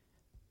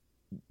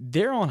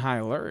 they're on high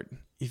alert.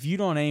 If you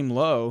don't aim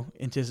low,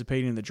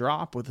 anticipating the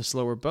drop with a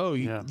slower bow,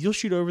 you'll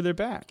shoot over their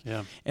back.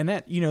 Yeah. And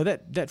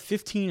that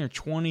 15 or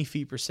 20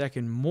 feet per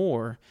second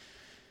more.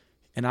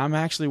 And I'm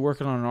actually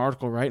working on an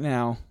article right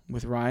now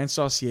with Ryan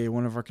Saucier,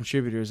 one of our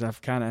contributors.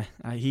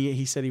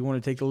 He said he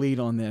wanted to take the lead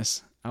on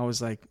this. I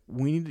was like,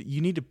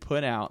 you need to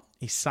put out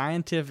a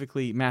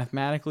scientifically,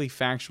 mathematically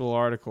factual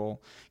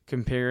article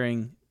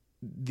comparing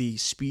the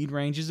speed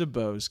ranges of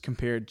bows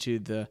compared to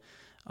the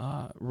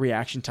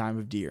reaction time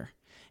of deer.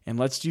 And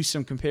let's do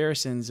some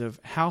comparisons of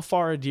how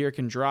far a deer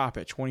can drop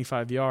at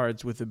 25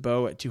 yards with a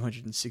bow at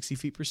 260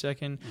 feet per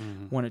second,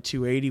 one at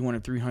 280, one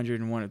at 300,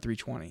 and one at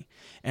 320.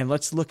 And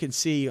let's look and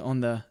see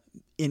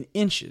in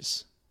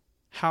inches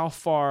how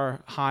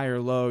far high or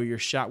low your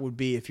shot would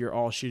be if you're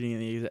all shooting in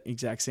the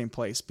exact same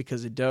place.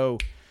 Because a doe,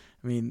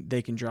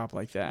 they can drop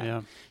like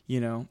that.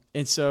 Yeah.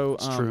 And so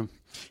it's true.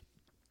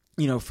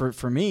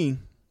 For me,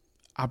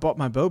 I bought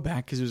my bow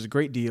back because it was a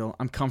great deal.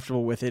 I'm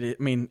comfortable with it.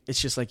 It's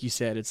just like you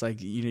said. It's like,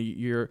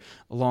 you're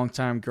a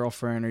longtime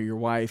girlfriend or your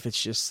wife.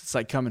 It's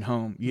like coming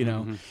home,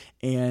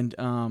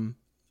 And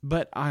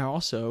but I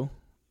also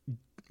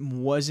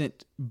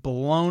wasn't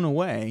blown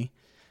away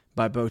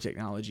by bow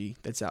technology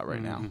that's out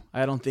right now.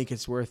 I don't think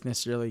it's worth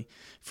necessarily,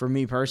 for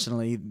me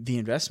personally, the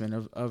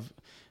investment of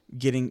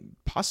getting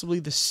possibly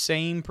the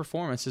same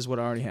performance as what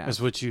I already have.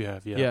 As what you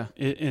have, yeah.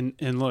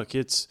 And look,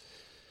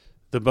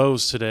 the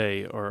bows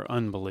today are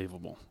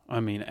unbelievable.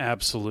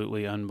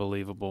 Absolutely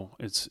unbelievable.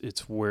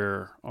 It's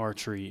where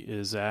archery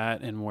is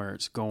at and where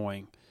it's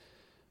going.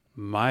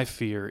 My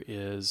fear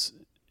is,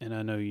 and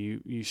I know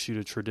you shoot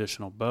a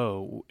traditional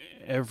bow,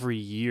 every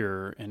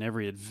year and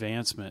every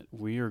advancement,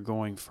 we are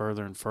going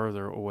further and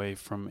further away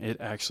from it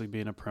actually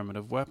being a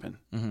primitive weapon.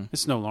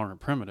 It's no longer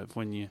primitive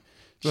when you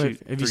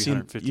shoot. Have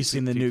you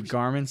seen the new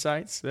Garmin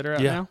sights that are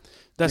out now?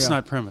 That's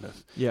not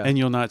primitive. Yeah. And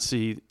you'll not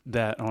see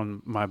that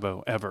on my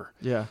bow ever.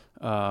 Yeah.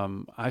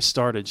 I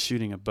started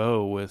shooting a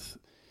bow with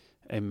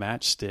a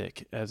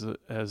matchstick as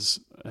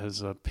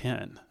a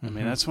pin.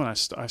 That's when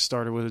I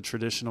started with a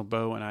traditional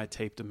bow, and I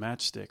taped a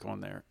matchstick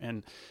on there.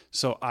 And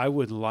so I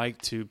would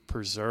like to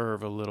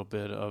preserve a little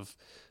bit of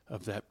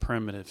that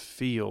primitive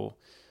feel.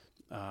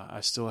 I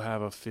still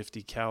have a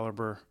 50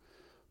 caliber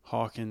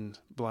Hawken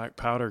black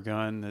powder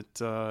gun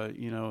that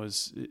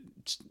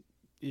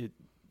it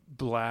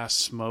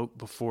blasts smoke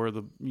before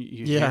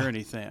you hear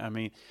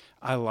anything.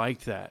 I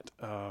like that.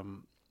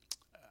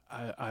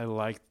 I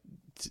like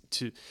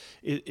to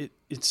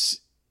it's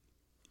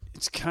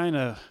kind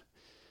of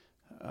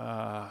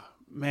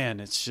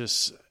it's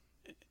just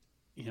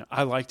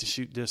I like to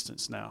shoot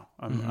distance now.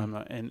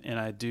 And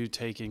I do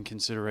take in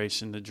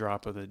consideration the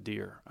drop of the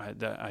deer.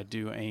 I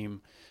do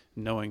aim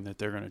knowing that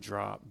they're going to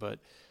drop, but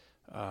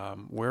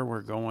where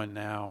we're going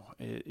now,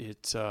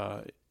 it's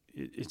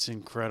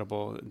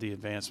incredible, the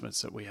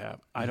advancements that we have.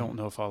 I don't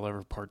know if I'll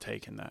ever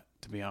partake in that,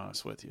 to be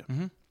honest with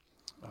you.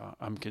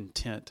 I'm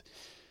content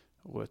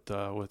with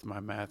my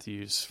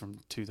Matthews from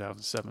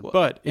 2007.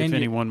 But if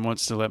anyone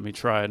wants to let me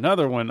try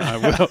another one, I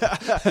will.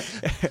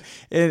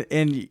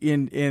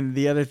 and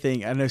the other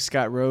thing, I know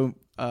Scott Rowe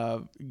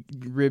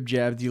rib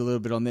jabbed you a little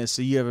bit on this.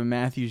 So you have a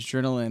Matthews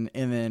Adrenaline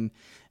and then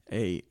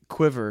a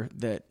quiver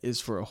that is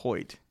for a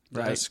Hoyt.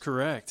 Right? That's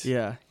correct.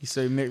 Yeah,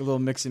 so you make a little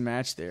mix and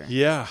match there.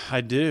 Yeah,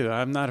 I do.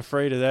 I'm not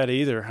afraid of that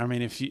either.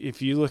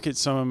 If you look at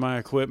some of my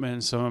equipment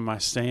and some of my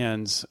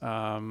stands,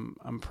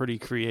 I'm pretty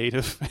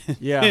creative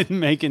in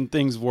making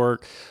things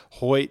work.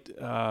 Hoyt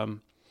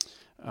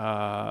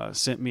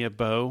sent me a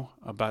bow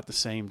about the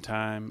same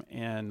time,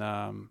 and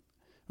it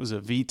was a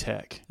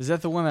VTech. Is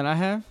that the one that I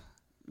have?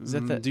 Is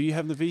that the? Do you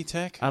have the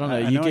VTEC? I don't know. I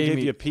You know gave I gave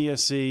me you a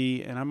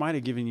PSE, and I might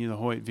have given you the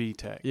Hoyt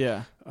VTEC.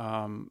 Yeah.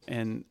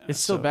 And It's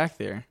still back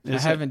there. I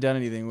haven't done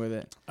anything with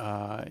it.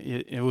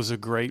 It was a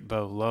great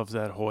bow. Loved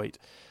that Hoyt,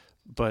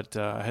 but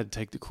I had to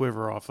take the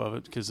quiver off of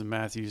it because the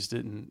Matthews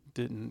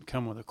didn't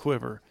come with a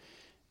quiver.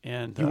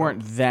 And you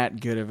weren't that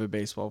good of a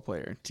baseball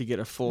player to get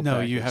a full. No,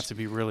 package. you have to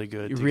be really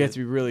good. You have to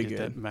be really good.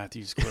 That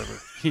Matthews quiver.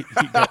 you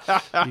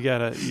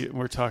gotta.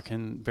 We're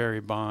talking Barry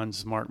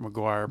Bonds, Mark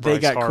McGuire, Bryce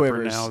They got Harper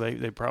quivers. now.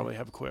 They probably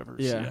have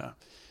quivers. Yeah.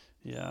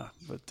 Yeah.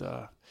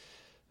 But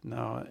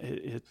no,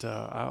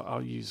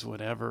 I'll use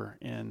whatever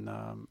and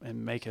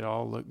make it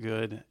all look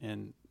good.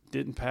 And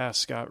didn't pass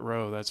Scott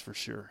Rowe, that's for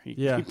sure.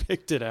 He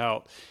picked it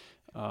out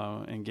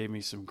and gave me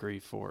some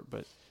grief for it,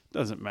 but it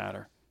doesn't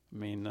matter. I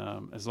mean,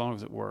 as long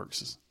as it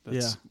works,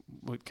 that's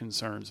what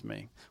concerns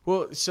me.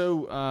 Well,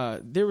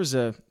 so there was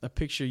a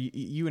picture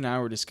you and I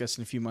were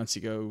discussing a few months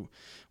ago,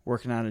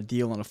 working on a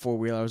deal on a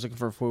 4-wheeler. I was looking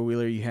for a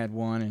 4-wheeler. You had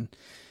one,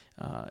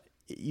 and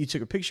you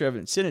took a picture of it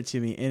and sent it to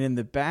me. And in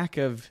the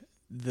background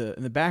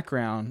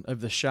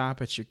of the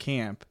shop at your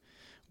camp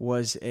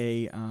was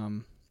a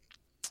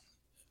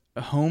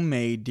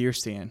homemade deer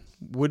stand,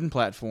 wooden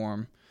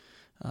platform.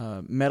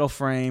 Metal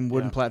frame,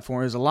 wooden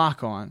platform. There's a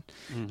lock on.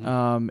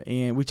 Mm-hmm.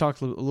 And we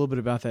talked a little bit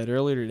about that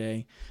earlier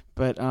today.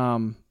 But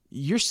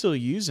you're still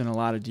using a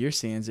lot of deer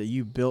stands that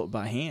you built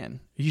by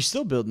hand. Are you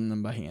still building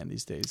them by hand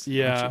these days?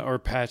 Yeah, or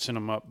patching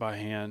them up by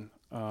hand.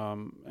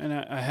 And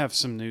I have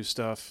some new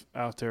stuff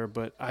out there,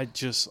 but I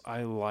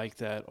like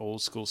that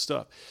old school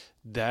stuff.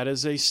 That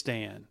is a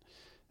stand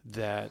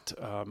that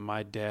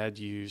my dad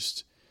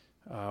used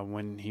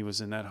when he was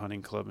in that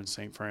hunting club in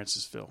St.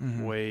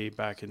 Francisville, way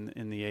back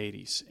in the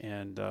 80s,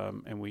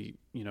 and we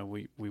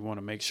want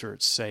to make sure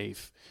it's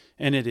safe,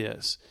 and it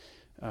is,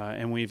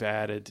 and we've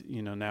added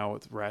now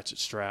with ratchet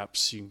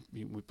straps,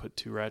 we put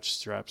 2 ratchet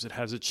straps. It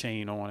has a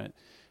chain on it,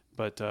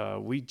 but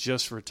we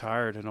just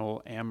retired an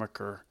old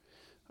Amaker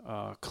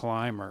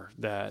climber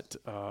that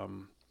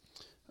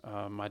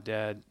my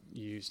dad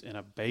used in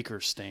a baker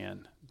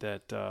stand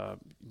that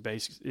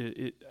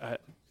basically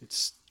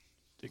it's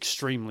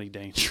extremely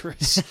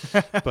dangerous,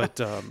 but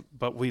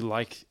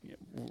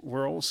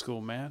we're old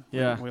school, man.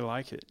 Yeah, we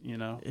like it. We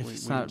enjoy that. If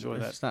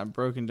it's not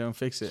broken, don't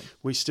fix it.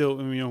 We still,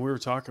 we were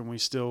talking. We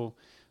still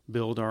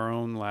build our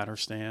own ladder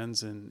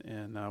stands,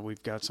 and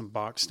we've got some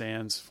box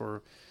stands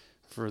for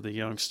the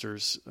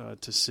youngsters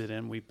to sit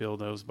in. We build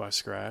those by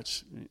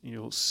scratch.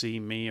 You'll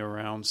see me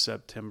around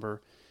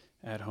September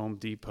at Home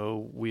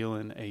Depot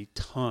wheeling a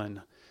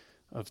ton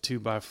of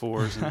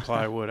 2x4s and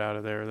plywood out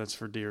of there. That's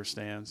for deer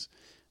stands.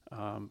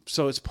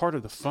 So it's part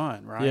of the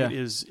fun, right? Yeah.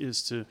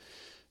 Is to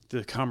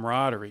the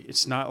camaraderie.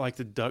 It's not like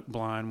the duck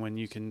blind when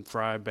you can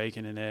fry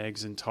bacon and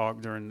eggs and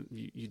talk during.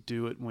 You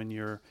do it when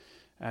you're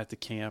at the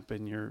camp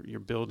and you're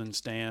building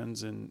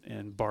stands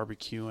and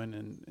barbecuing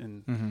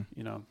and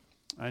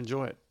I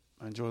enjoy it.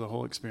 I enjoy the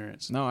whole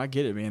experience. No, I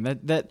get it, man.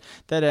 That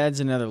adds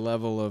another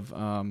level of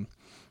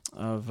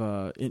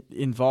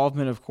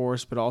involvement, of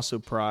course, but also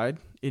pride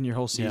in your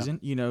whole season.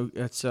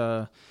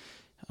 Yeah.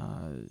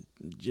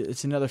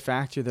 It's another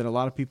factor that a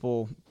lot of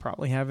people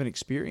probably haven't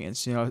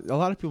experienced. A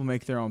lot of people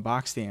make their own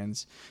box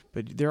stands,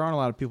 but there aren't a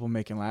lot of people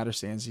making ladder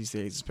stands these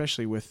days,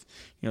 especially with,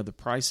 the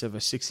price of a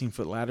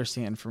 16-foot ladder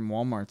stand from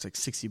Walmart. It's like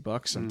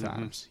 $60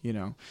 sometimes,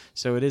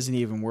 so it isn't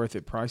even worth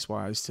it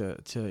price-wise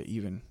to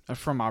even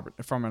from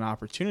an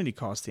opportunity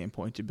cost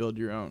standpoint to build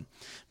your own.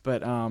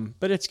 But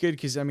it's good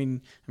because,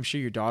 I'm sure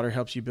your daughter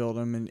helps you build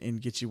them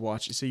and gets you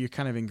watching. So you're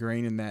kind of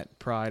ingraining that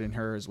pride in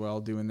her as well,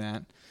 doing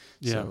that.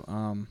 Yeah.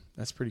 So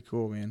that's pretty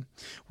cool, man.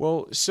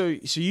 Well, so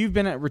you've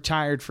been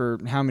retired for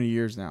how many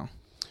years now?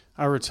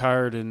 I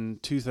retired in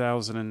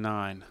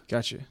 2009.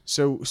 Gotcha.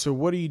 So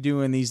what are you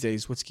doing these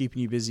days? What's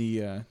keeping you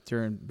busy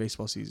during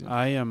baseball season?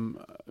 I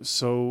am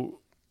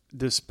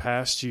this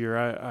past year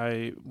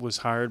I was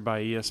hired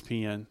by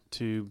ESPN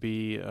to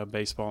be a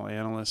baseball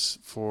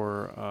analyst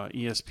for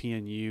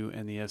ESPNU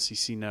and the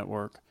SEC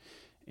network,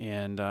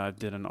 and I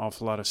did an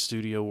awful lot of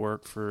studio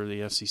work for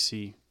the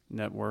SEC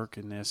network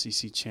and the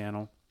SEC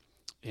channel.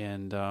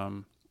 And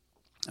I'm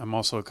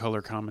also a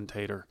color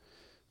commentator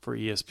for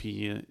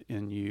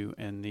ESPNU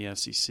and the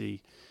SEC.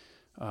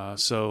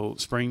 So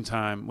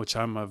springtime, which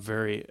I'm a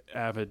very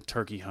avid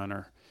turkey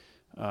hunter,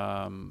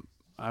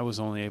 I was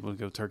only able to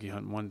go turkey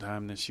hunting one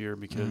time this year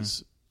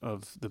because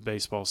of the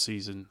baseball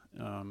season.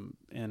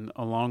 And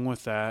along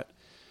with that,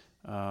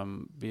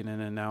 being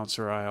an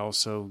announcer, I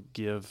also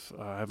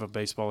I have a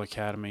baseball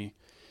academy.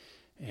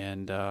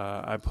 And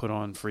I put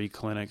on free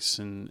clinics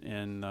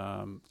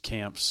and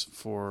camps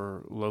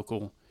for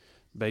local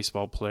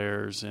baseball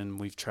players, and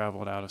we've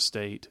traveled out of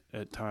state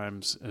at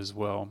times as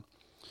well.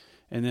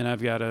 And then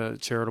I've got a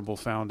charitable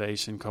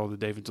foundation called the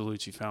David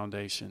Dellucci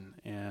Foundation,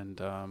 and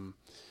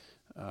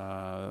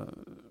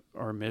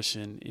our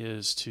mission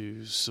is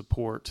to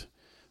support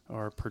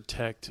or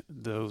protect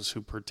those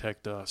who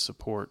protect us,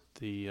 support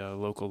the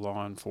local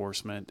law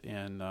enforcement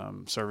and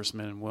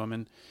servicemen and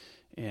women,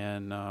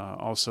 and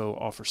also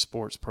offer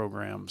sports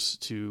programs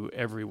to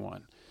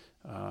everyone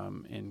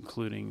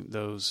including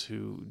those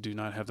who do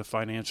not have the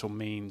financial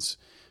means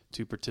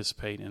to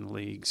participate in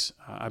leagues.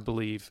 I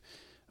believe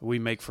we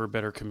make for a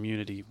better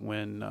community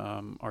when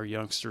our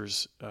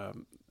youngsters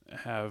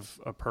have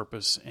a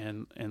purpose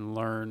and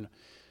learn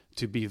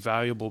to be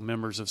valuable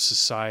members of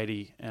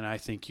society, and I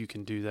think you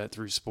can do that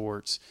through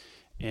sports,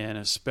 and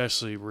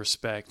especially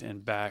respect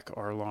and back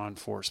our law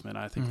enforcement.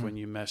 I think when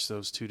you mesh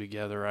those two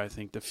together, I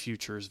think the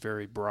future is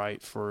very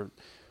bright for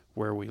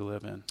where we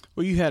live in.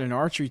 Well, you had an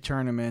archery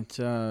tournament.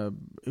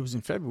 It was in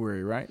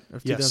February, right,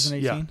 of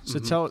 2018? Yeah. So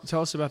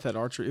tell us about that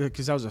archery,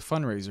 because that was a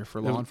fundraiser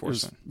for law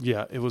enforcement.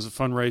 It was a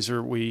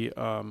fundraiser. We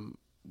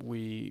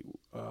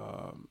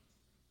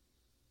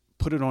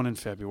put it on in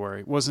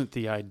February. It wasn't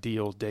the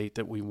ideal date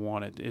that we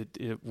wanted.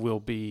 It will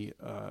be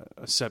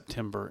a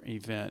September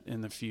event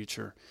in the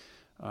future.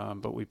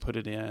 But we put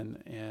it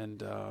in,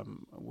 and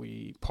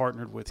we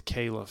partnered with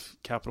CALIF,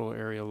 Capital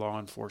Area Law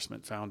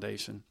Enforcement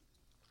Foundation,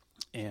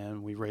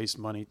 and we raised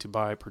money to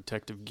buy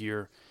protective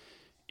gear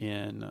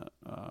in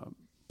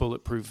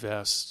bulletproof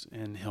vests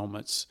and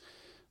helmets.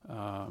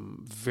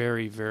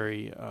 Very,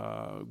 very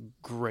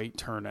great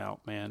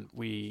turnout, man.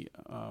 We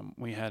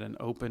had an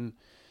open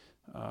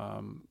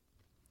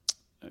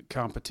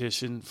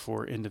competition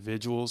for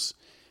individuals,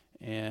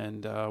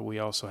 and we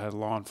also had a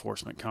law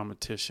enforcement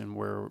competition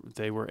where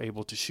they were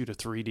able to shoot a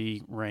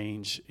 3D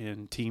range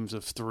in teams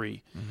of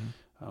 3.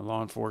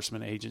 Law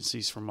enforcement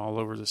agencies from all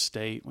over the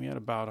state. We had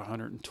about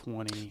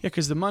 120. Yeah,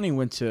 because the money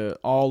went to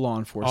all law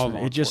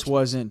enforcement. It just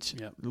wasn't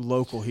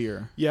local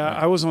here. Yeah,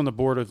 right. I was on the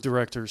board of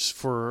directors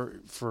for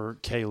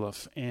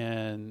CALIF,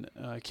 and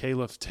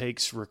CALIF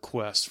takes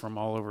requests from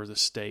all over the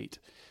state.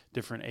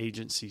 Different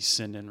agencies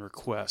send in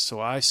requests.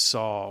 So I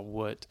saw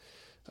what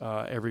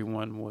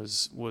everyone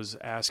was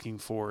asking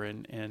for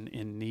and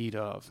in need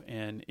of,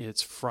 and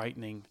it's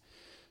frightening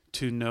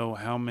to know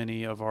how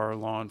many of our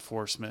law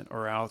enforcement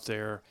are out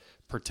there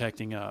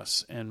protecting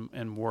us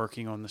and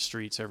working on the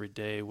streets every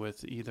day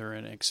with either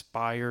an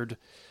expired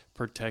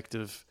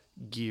protective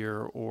gear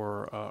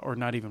or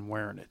not even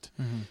wearing it.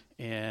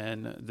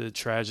 And the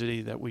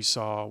tragedy that we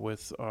saw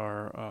with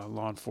our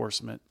law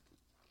enforcement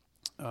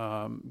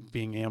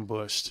being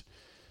ambushed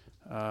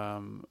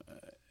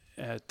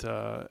at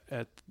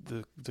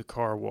the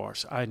car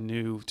wash. I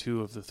knew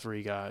 2 of the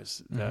 3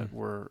 guys that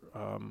were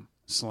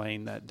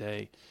slain that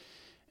day.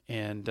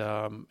 And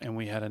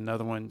we had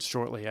another one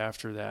shortly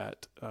after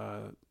that.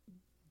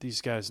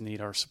 These guys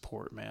need our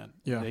support, man.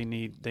 Yeah. They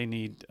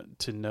need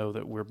to know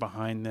that we're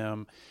behind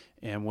them,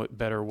 and what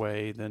better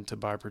way than to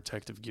buy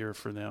protective gear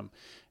for them.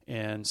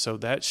 And so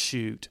that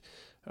shoot,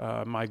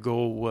 my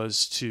goal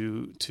was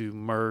to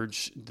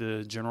merge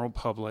the general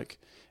public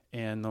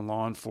and the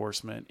law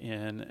enforcement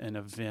in an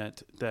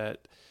event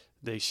that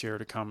they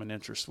shared a common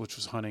interest, which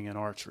was hunting and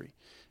archery,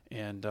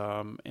 and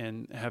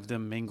have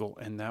them mingle.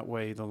 And that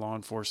way the law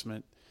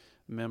enforcement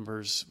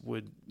members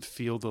would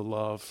feel the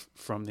love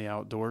from the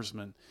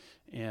outdoorsmen,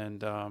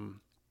 and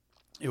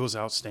it was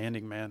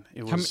outstanding, man.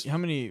 It was. How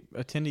many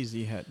attendees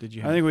did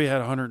you have? I think we had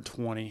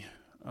 120.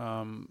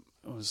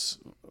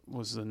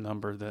 Was the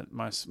number that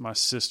my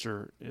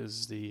sister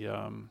is the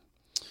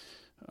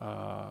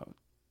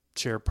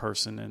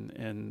chairperson,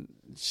 and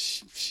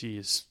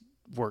she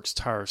works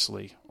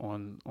tirelessly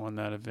on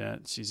that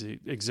event. She's the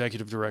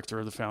executive director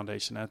of the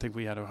foundation. I think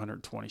we had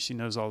 120. She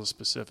knows all the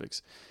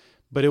specifics,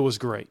 but it was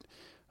great.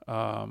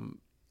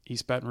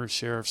 East Baton Rouge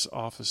Sheriff's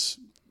Office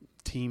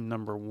team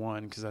number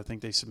 1, because I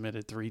think they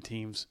submitted 3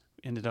 teams,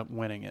 ended up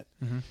winning it.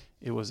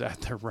 It was at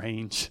their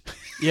range.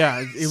 Yeah,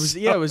 it was.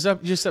 It was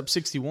up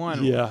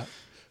 61. Yeah.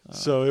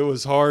 So it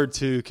was hard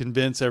to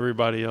convince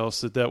everybody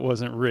else that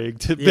wasn't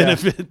rigged to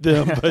benefit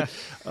them, but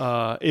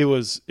it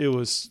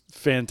was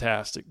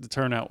fantastic. The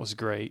turnout was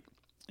great,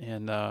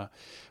 and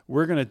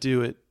we're going to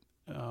do it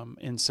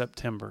in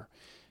September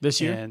this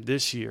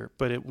year.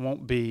 But it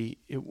won't be.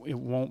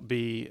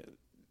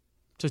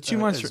 So 2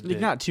 months,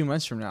 not 2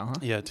 months from now, huh?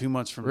 Yeah, 2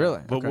 months from now.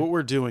 Really? But what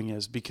we're doing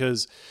is,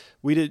 because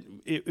we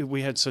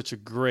had such a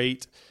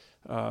great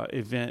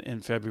event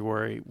in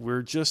February,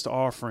 we're just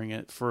offering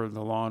it for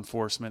the law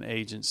enforcement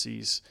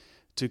agencies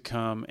to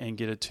come and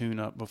get a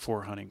tune-up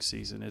before hunting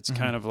season. It's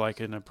kind of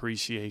like an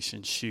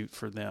appreciation shoot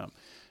for them.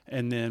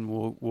 And then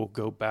we'll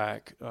go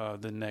back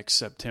the next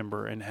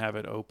September and have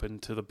it open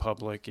to the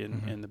public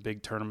in the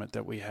big tournament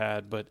that we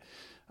had. But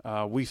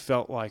we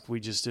felt like we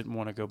just didn't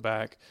want to go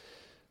back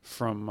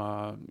from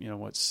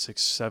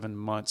 6-7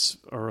 months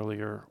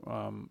earlier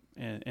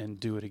and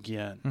do it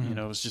again.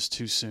 It was just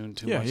too soon,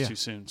 too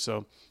soon.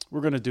 So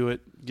we're going to do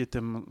it, get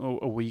them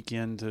a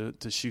weekend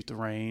to shoot the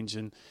range,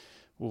 and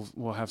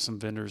we'll have some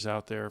vendors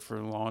out there for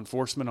law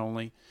enforcement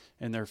only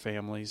and their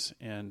families.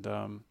 And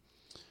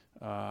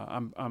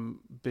I'm a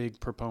big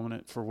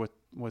proponent for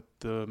what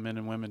the men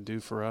and women do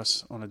for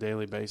us on a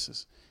daily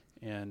basis.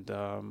 And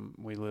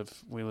we live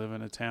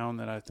in a town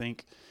that I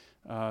think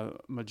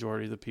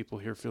majority of the people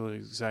here feel the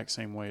exact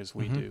same way as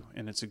we do,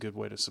 and it's a good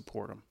way to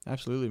support them.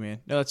 Absolutely, man.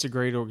 No, that's a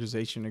great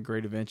organization, a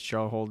great event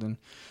y'all holding.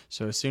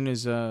 So as soon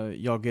as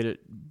y'all get it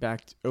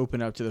back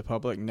open up to the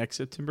public next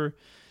September,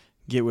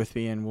 get with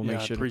me, and we'll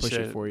make sure to push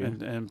it for you.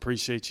 And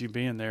appreciate you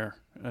being there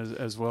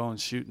as well and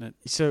shooting it.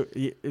 So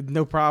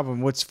no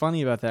problem. What's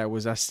funny about that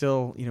was I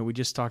still, we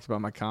just talked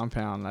about my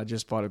compound. I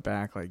just bought it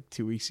back like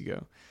 2 weeks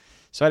ago.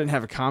 So I didn't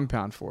have a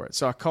compound for it.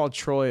 So I called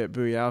Troy at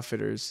Bowie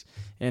Outfitters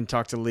and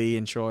talked to Lee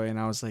and Troy, and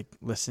I was like,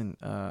 listen,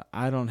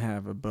 I don't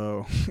have a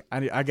bow.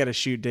 I got to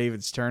shoot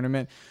David's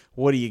tournament.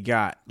 What do you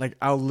got? Like,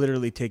 I'll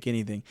literally take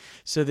anything.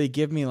 So they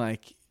give me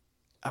like,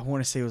 I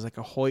want to say it was like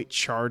a Hoyt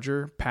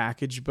Charger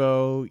package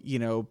bow,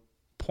 .029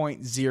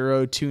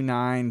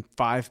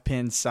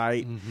 5-pin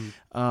sight,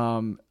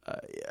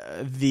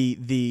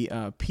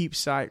 the peep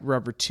sight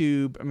rubber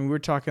tube. I mean, we're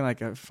talking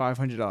like a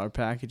 $500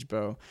 package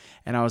bow,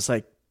 and I was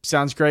like,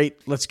 sounds great,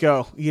 let's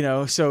go.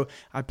 So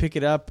I pick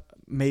it up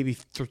maybe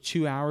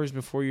 2 hours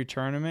before your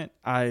tournament.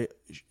 I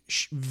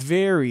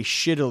very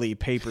shittily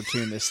paper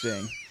tune this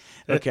thing.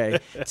 Okay,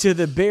 to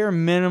the bare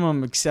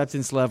minimum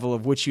acceptance level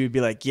of which you would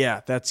be like, yeah,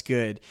 that's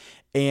good,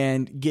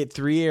 and get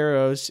 3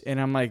 arrows,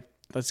 and I'm like,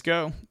 let's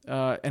go.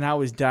 And I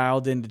was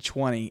dialed into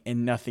 20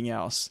 and nothing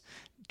else.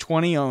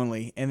 20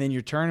 only, and then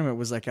your tournament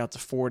was like out to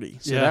 40.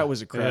 So that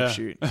was a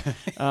crapshoot.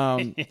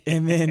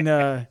 And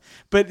then,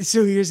 but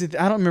so here's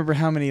the I don't remember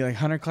how many like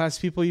hunter class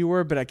people you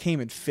were, but I came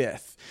in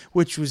 5th,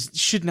 which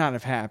should not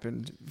have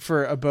happened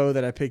for a bow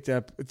that I picked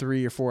up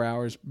 3 or 4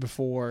 hours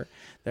before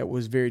that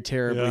was very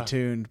terribly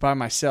tuned by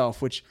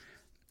myself, which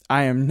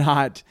I am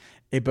not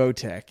a bow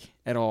tech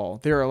at all.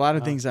 There are a lot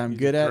of things I'm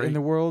good at in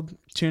the world.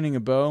 Tuning a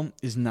bow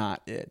is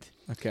not it.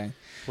 Okay.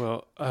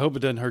 Well, I hope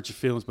it doesn't hurt your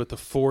feelings, but the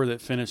 4 that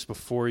finished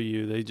before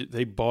you,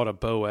 they bought a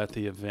bow at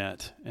the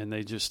event, and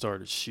they just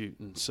started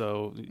shooting.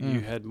 So you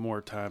had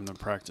more time to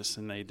practice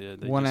than they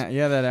did.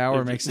 That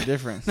hour makes a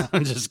difference.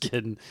 I'm just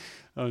kidding.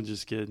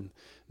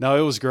 No,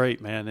 it was great,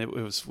 man.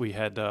 We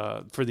had,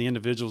 for the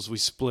individuals, we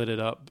split it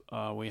up.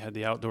 We had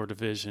the outdoor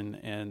division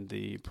and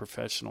the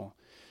professional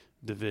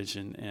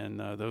division, and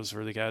those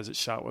were the guys that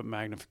shot with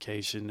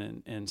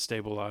magnification and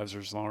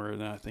stabilizers longer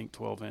than I think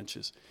 12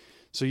 inches.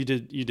 So you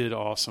did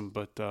awesome,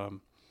 but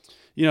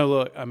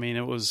look, I mean,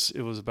 it was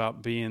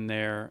about being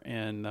there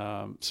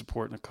and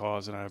supporting the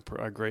cause, and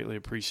I greatly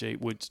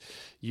appreciate what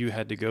you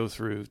had to go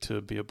through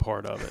to be a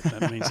part of it.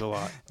 That means a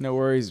lot. No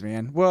worries,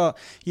 man. Well,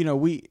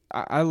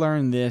 I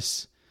learned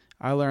this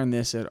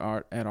at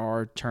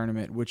our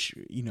tournament, which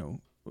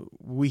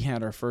we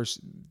had our first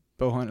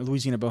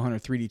Louisiana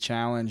Bowhunter 3D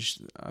Challenge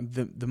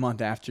the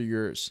month after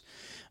yours,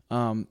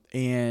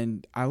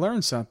 and I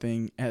learned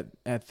something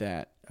at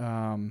that.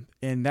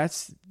 And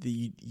that's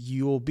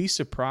you'll be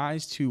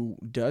surprised who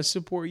does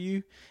support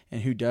you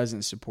and who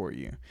doesn't support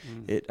you.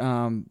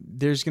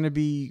 There's going to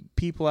be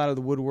people out of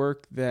the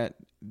woodwork that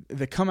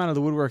come out of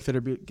the woodwork that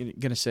are going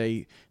to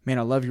say, man,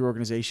 I love your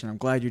organization. I'm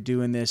glad you're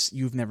doing this.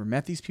 You've never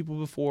met these people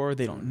before.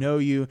 They don't know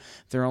you.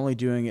 They're only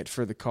doing it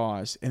for the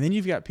cause. And then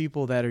you've got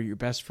people that are your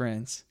best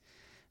friends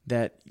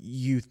that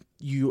you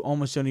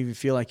almost don't even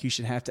feel like you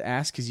should have to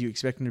ask because you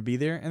expect them to be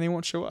there and they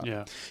won't show up.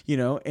 Yeah.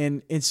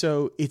 And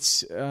so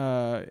it's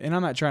and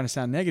I'm not trying to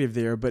sound negative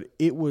there, but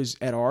it was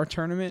at our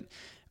tournament,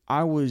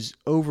 I was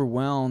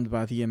overwhelmed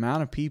by the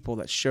amount of people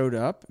that showed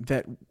up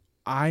that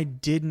I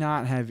did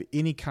not have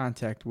any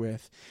contact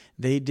with.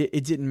 It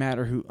didn't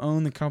matter who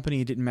owned the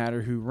company, it didn't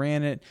matter who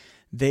ran it.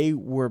 They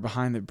were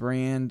behind the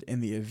brand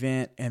and the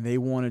event, and they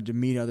wanted to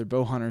meet other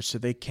bow hunters, so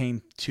they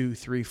came 2,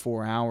 3,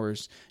 4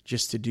 hours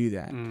just to do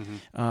that.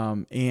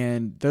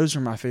 And those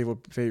are my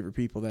favorite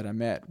people that I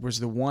met. Was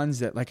the ones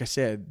that, like I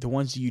said, the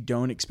ones you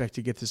don't expect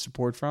to get the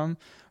support from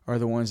are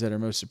the ones that are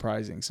most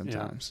surprising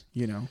sometimes.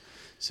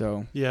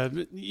 So yeah,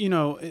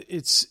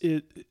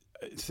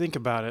 think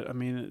about it. I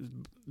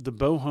mean, the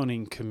bow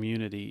hunting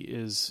community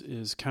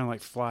is kind of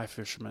like fly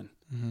fishermen,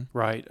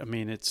 right? I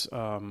mean,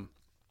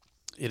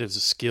 it is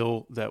a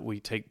skill that we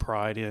take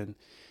pride in,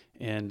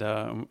 and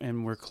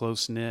we're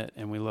close knit,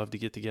 and we love to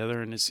get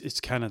together. And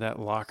it's kind of that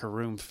locker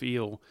room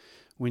feel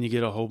when you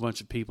get a whole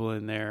bunch of people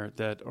in there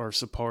that are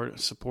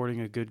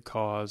supporting a good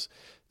cause,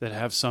 that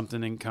have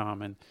something in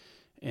common,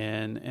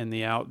 and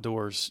the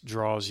outdoors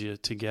draws you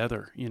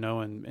together,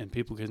 and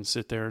people can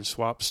sit there and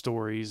swap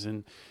stories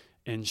and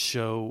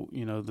show,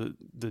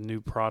 the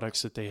new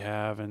products that they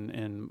have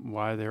and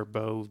why their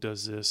bow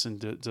does this and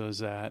does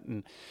that.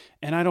 And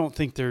I don't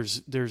think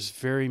there's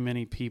very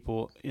many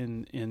people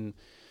in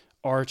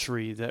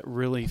archery that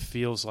really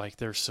feels like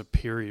they're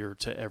superior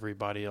to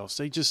everybody else.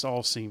 They just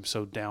all seem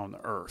so down to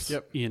earth,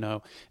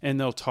 and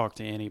they'll talk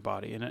to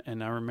anybody.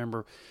 And I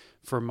remember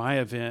for my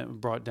event,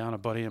 brought down a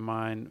buddy of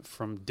mine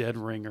from Dead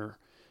Ringer,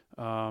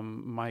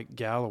 Mike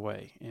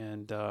Galloway,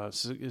 and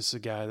it's a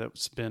guy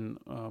that's been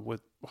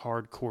with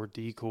hardcore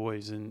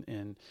decoys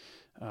and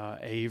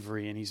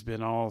Avery, and he's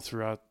been all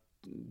throughout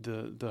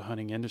the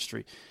hunting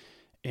industry,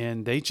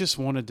 and they just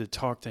wanted to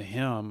talk to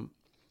him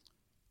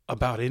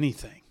about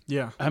anything.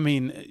 Yeah, I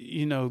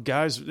mean,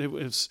 guys,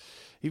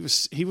 he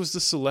was the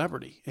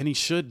celebrity, and he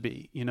should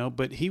be,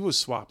 but he was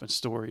swapping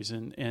stories,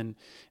 and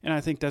I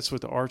think that's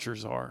what the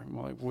archers are,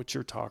 like what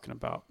you're talking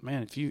about,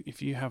 man.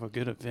 If you have a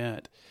good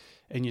event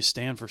and you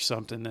stand for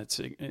something that's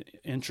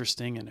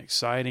interesting and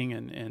exciting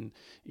and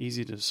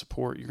easy to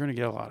support, you're going to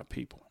get a lot of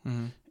people.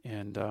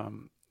 And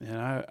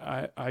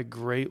I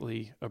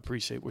greatly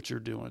appreciate what you're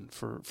doing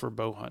for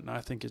bow hunting.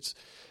 I think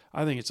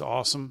it's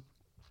awesome.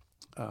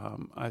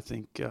 I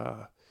think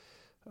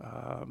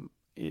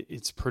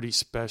it's pretty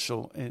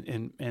special,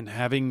 and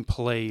having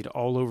played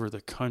all over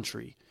the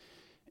country,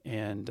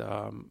 and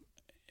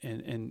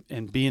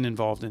being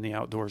involved in the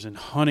outdoors and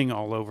hunting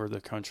all over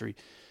the country,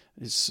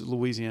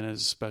 Louisiana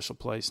is a special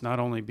place, not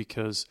only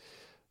because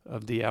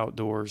of the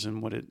outdoors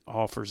and what it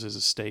offers as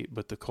a state,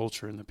 but the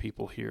culture and the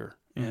people here.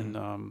 And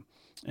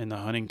the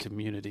hunting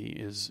community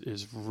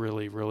is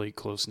really, really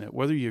close-knit.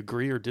 Whether you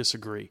agree or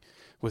disagree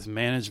with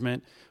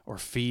management or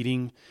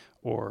feeding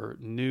or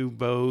new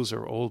bows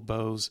or old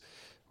bows,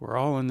 we're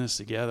all in this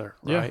together,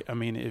 right? Yeah. I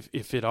mean,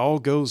 if it all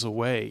goes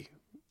away,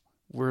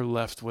 we're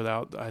left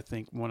without, I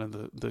think, one of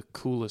the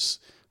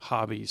coolest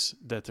hobbies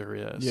that there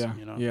is. Yeah,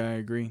 yeah, I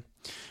agree.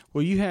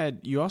 Well,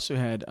 you also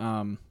had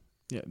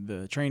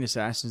the trained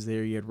assassins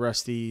there. You had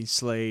Rusty,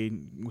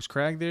 Slade. Was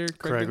Craig there?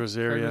 Craig was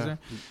there, yeah.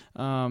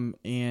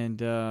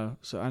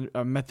 So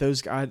I met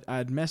those guys.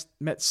 I'd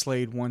met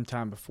Slade one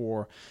time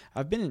before.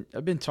 I've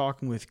been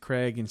talking with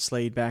Craig and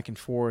Slade back and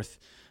forth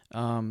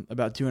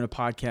about doing a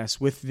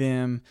podcast with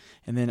them,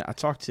 and then I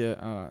talked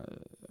to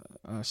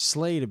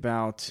Slade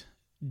about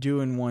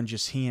doing one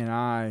just he and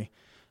I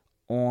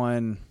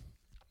on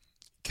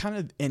kind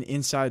of an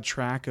inside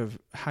track of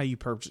how you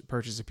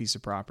purchase a piece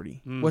of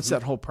property. What's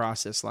that whole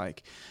process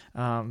like?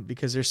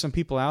 Because there's some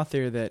people out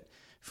there that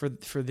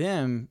for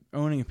them,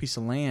 owning a piece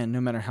of land,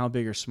 no matter how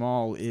big or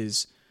small,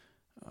 is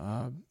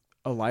a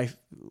life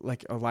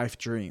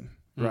dream,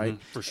 right?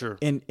 For sure.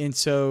 And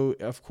so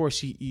of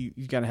course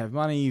you've got to have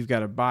money, you've got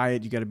to buy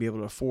it, you got to be able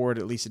to afford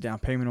at least a down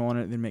payment on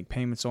it, and then make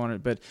payments on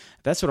it. But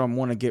that's what I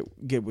want to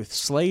get with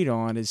Slade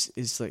on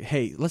is like,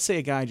 hey, let's say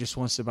a guy just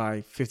wants to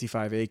buy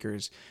 55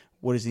 acres.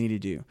 What does he need to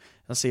do?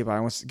 Let's say a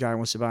guy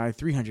wants to buy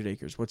 300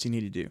 acres. What's he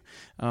need to do?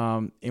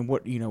 And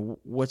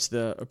what's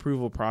the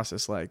approval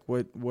process like?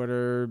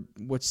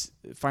 What's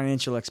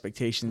financial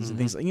expectations and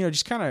things like,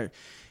 just kind of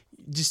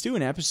just do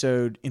an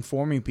episode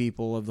informing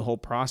people of the whole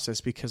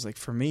process, because like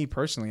for me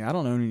personally, I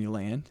don't own any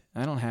land.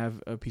 I don't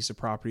have a piece of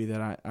property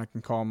that I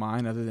can call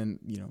mine other than,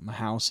 my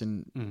house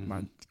and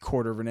my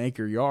quarter of an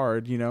acre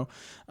yard,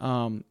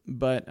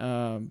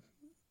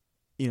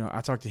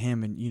 I talked to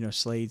him and,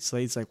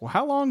 Slade's like, well,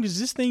 how long does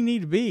this thing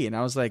need to be? And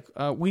I was like,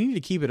 we need to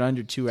keep it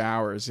under 2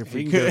 hours. If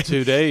we could go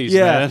 2 days,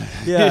 yeah, man.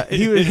 Yeah.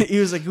 He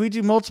was like, we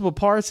do multiple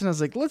parts. And I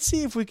was like, let's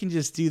see if we can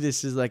just do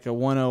this as like a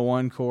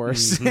 101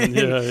 course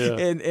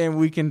and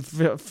we can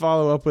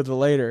follow up with it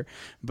later.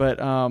 But,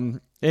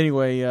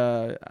 anyway,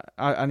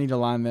 I need to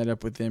line that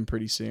up with them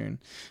pretty soon.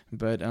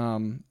 But,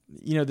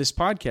 this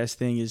podcast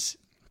thing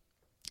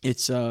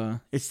it's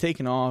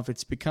taken off.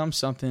 It's become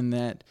something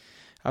that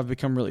I've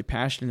become really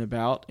passionate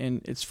about, and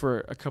it's for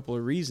a couple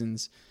of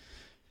reasons.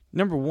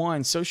 Number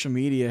one, social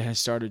media has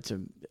started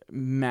to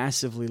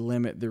massively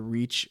limit the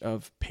reach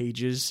of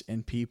pages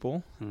and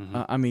people.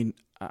 I'm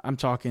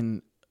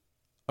talking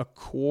a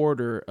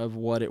quarter of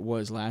what it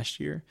was last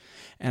year,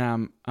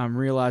 and I'm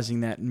realizing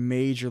that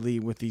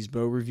majorly with these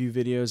bow review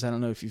videos. I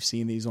don't know if you've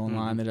seen these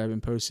online that I've been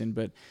posting,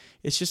 but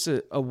it's just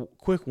a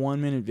quick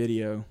 1-minute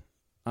video.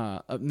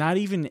 Not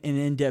even an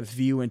in-depth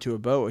view into a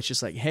bow. It's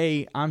just like,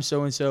 hey, I'm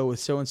so-and-so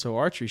with so-and-so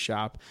archery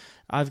shop.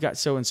 I've got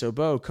so-and-so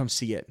bow. Come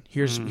see it.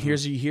 Here's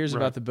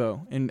about the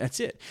bow. And that's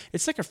it.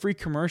 It's like a free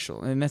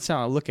commercial. And that's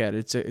how I look at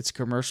it. It's a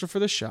commercial for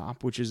the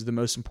shop, which is the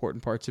most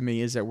important part to me,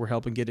 is that we're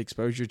helping get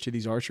exposure to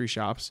these archery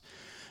shops.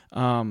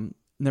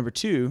 Number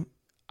two,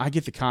 I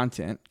get the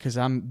content because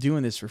I'm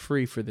doing this for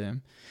free for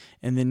them.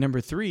 And then number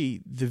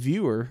three, the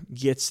viewer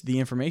gets the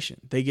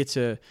information. They get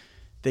to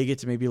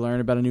maybe learn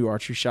about a new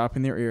archery shop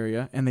in their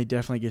area, and they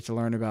definitely get to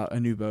learn about a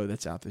new bow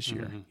that's out this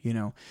year,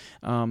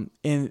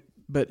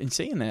 But in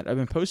saying that, I've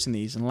been posting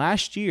these, and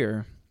last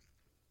year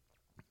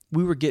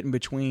we were getting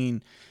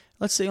between,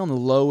 let's say on the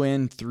low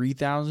end,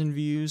 3,000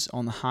 views,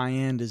 on the high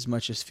end as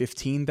much as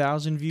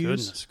 15,000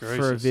 views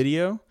for a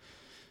video.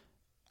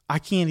 I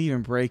can't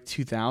even break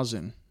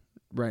 2,000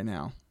 right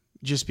now,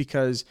 just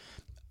because,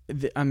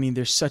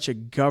 there's such a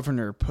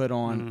governor put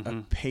on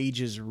a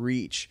page's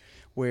reach,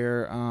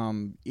 where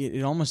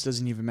it almost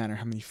doesn't even matter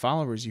how many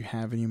followers you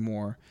have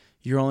anymore.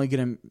 You're only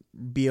going to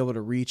be able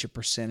to reach a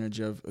percentage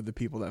of the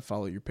people that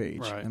follow your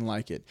page and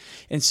like it.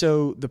 And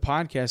so the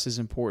podcast is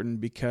important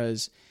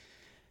because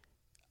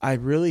I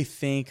really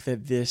think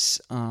that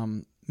this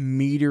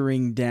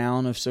metering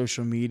down of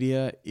social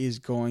media is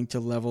going to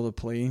level the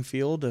playing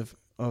field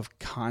of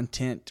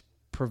content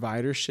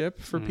providership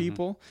for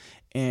people.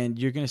 And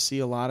you're going to see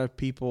a lot of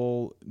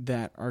people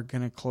that are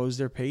going to close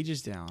their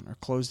pages down or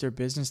close their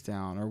business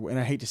down. And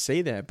I hate to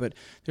say that, but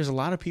there's a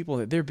lot of people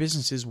that their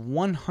business is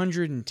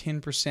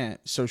 110%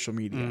 social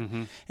media.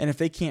 And if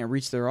they can't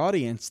reach their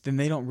audience, then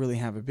they don't really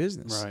have a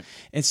business. Right.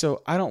 And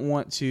so I don't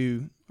want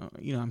to,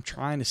 I'm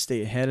trying to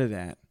stay ahead of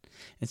that.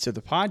 And so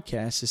the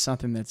podcast is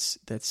something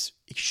that's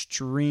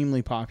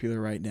extremely popular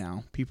right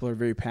now. People are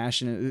very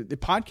passionate.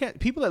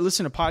 People that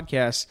listen to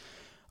podcasts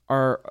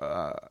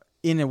are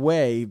in a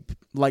way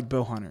like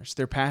bow hunters.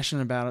 They're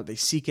passionate about it. They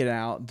seek it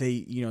out.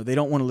 They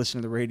don't want to listen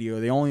to the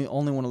radio. They only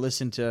want to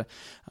listen to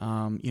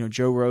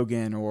Joe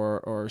Rogan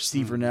or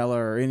Steve Rinella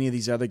or any of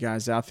these other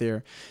guys out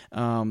there.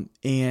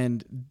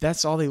 And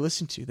that's all they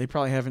listen to. They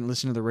probably haven't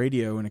listened to the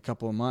radio in a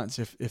couple of months,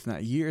 if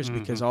not years,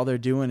 because all they're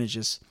doing is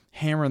just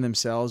hammering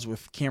themselves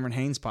with Cameron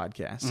Haynes'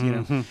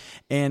 podcast,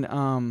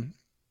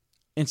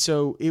 And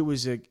so it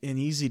was an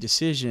easy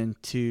decision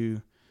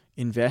to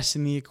invest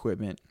in the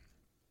equipment,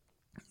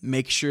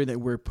 make sure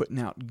that we're putting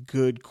out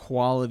good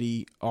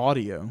quality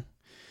audio,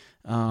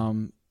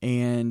 and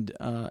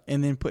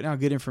then putting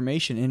out good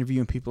information,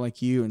 interviewing people like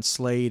you and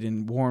Slade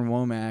and Warren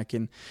Womack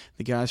and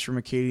the guys from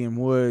Acadian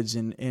Woods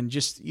and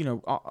just,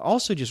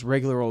 also just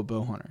regular old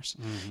bow hunters,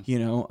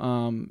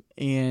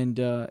 and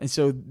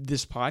so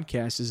this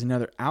podcast is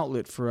another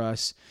outlet for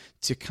us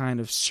to kind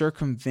of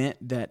circumvent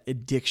that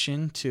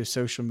addiction to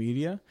social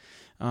media.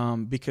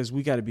 Because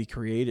we got to be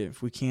creative.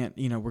 We can't,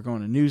 we're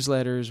going to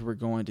newsletters, we're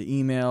going to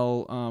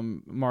email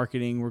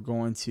marketing, we're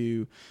going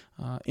to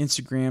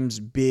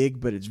Instagram's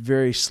big, but it's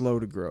very slow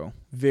to grow,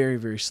 very,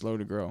 very slow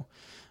to grow.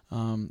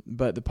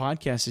 But the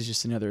podcast is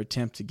just another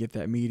attempt to get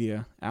that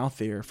media out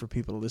there for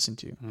people to listen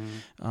to.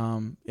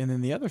 And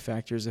then the other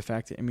factor is the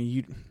fact that,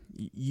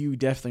 you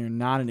definitely are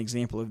not an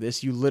example of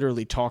this. You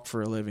literally talk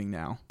for a living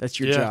now.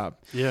 That's your job.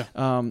 Yeah.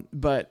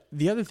 But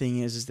the other thing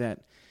is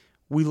that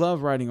we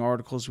love writing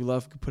articles. We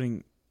love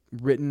putting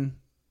written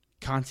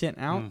content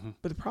out.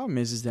 But the problem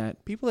is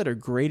that people that are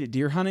great at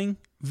deer hunting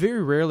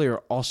very rarely are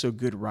also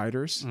good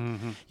writers,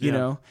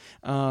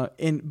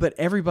 but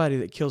everybody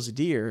that kills a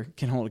deer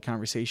can hold a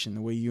conversation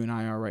the way you and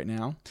I are right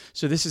now.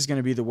 So this is going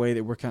to be the way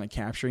that we're kind of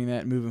capturing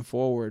that moving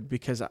forward,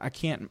 because I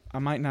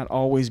might not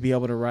always be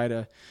able to write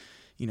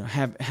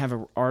have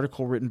an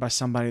article written by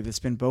somebody that's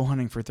been bow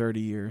hunting for 30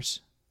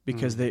 years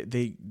because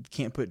they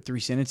can't put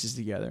 3 sentences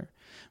together.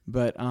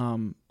 But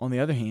on the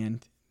other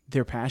hand,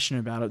 they're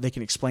passionate about it. They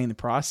can explain the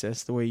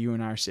process the way you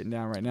and I are sitting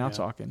down right now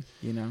talking,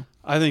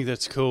 I think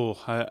that's cool.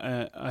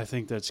 I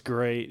think that's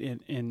great.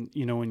 And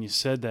when you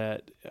said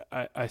that,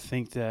 I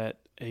think that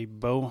a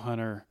bow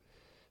hunter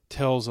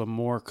tells a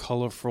more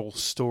colorful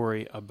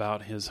story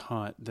about his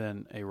hunt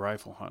than a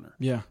rifle hunter.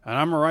 Yeah. And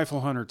I'm a rifle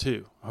hunter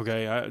too.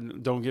 Okay.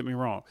 Don't get me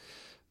wrong.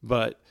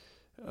 But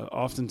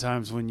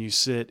oftentimes when you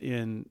sit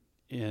in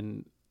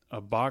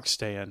a box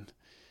stand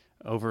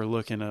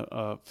overlooking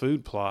a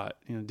food plot,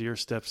 deer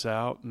steps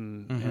out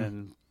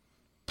and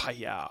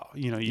pow,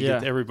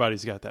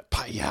 everybody's got that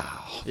pow,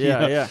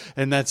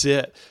 and that's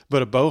it.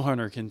 But a bow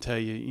hunter can tell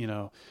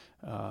you,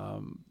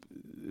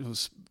 it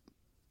was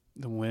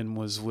the wind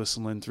was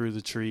whistling through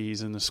the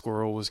trees and the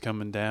squirrel was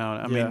coming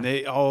down. I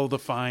mean, all the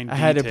fine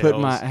details.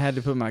 I had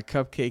to put my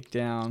cupcake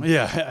down.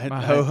 Yeah,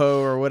 my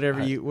ho-ho or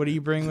whatever what do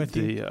you bring with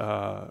you?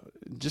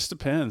 Just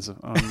depends on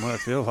what I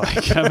feel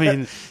like. I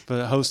mean,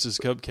 but Hostess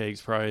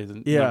cupcake's probably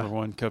the number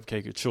one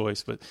cupcake of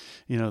choice. But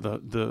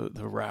the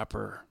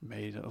wrapper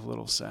made a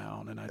little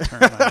sound, and I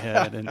turned my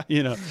head, and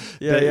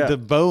the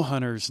bow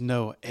hunters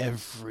know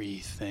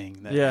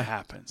everything that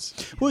happens.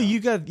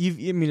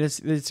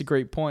 It's a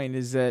great point.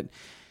 Is that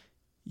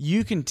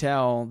you can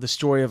tell the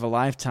story of a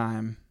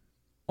lifetime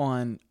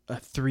on a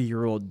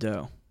 3-year-old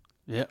doe.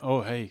 Yeah.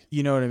 Oh, hey.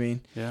 You know what I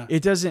mean? Yeah.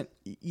 It doesn't,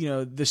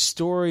 the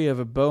story of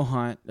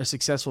a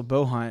successful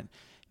bow hunt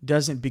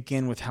doesn't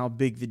begin with how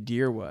big the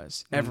deer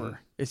was,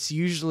 ever. It's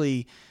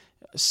usually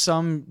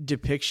some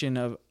depiction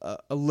of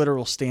a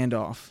literal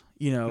standoff,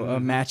 a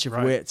match of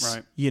wits,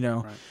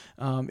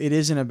 it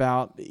isn't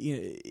about,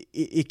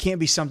 it can't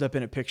be summed up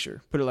in a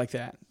picture, put it like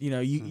that.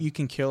 You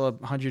can kill a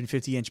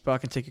 150-inch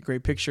buck and take a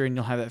great picture and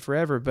you'll have that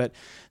forever. But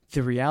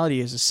the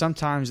reality is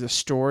sometimes the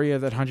story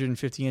of that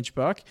 150-inch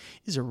buck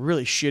is a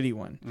really shitty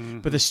one.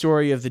 But the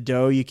story of the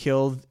doe you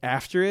killed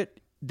after it,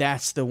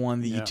 that's the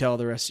one that you tell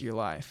the rest of your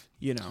life,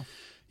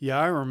 Yeah,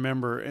 I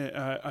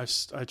remember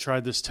I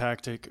tried this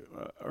tactic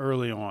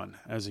early on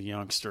as a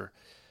youngster,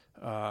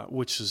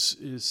 which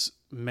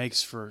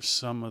makes for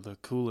some of the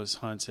coolest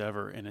hunts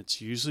ever, and it's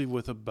usually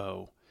with a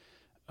bow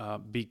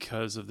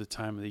because of the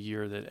time of the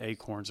year that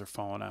acorns are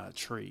falling out of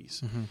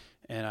trees.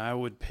 And I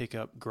would pick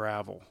up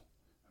gravel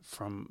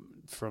from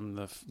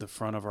the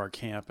front of our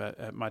camp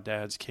at my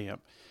dad's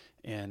camp,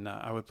 and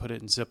I would put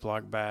it in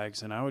Ziploc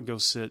bags, and I would go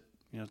sit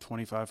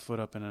 25 foot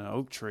up in an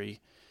oak tree,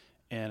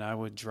 and I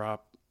would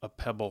drop a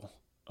pebble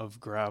of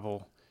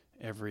gravel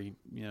every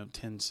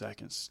 10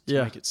 seconds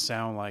to make it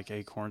sound like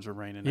acorns are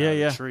raining out of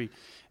the tree.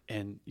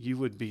 And you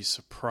would be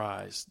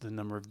surprised the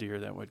number of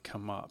deer that would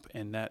come up.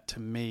 And that, to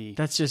me,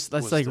 that's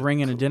like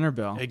ringing a dinner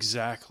bell.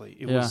 Exactly.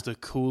 It was the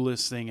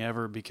coolest thing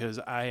ever, because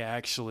I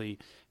actually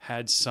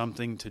had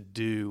something to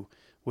do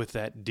with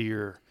that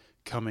deer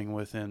coming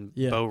within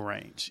bow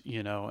range,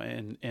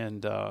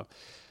 and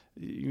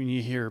when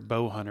you hear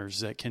bow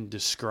hunters that can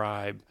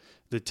describe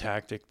the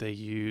tactic they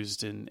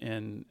used and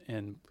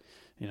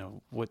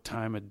what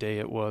time of day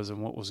it was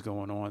and what was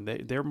going on.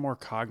 They're more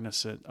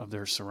cognizant of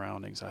their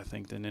surroundings, I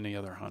think, than any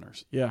other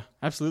hunters. Yeah,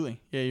 absolutely.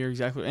 Yeah, you're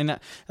exactly. And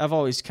I've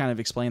always kind of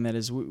explained that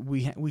as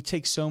we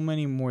take so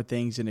many more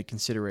things into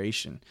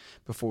consideration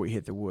before we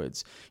hit the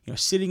woods.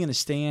 Sitting in a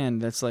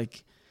stand, that's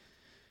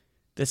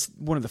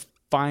one of the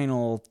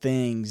final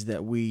things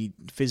that we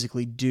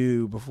physically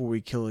do before we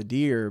kill a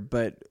deer,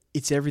 but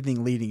it's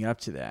everything leading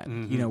up to that.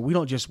 Mm-hmm. We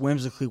don't just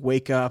whimsically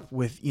wake up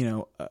with,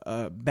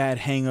 a bad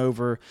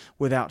hangover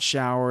without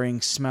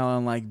showering,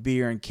 smelling like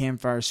beer and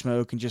campfire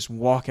smoke, and just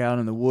walk out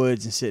in the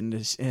woods and sit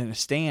in a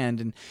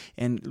stand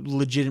and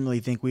legitimately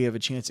think we have a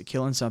chance at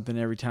killing something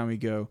every time we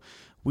go.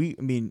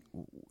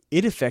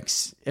 It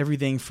affects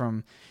everything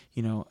from,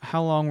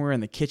 how long we're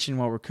in the kitchen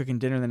while we're cooking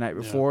dinner the night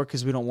before,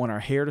 because we don't want our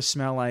hair to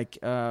smell like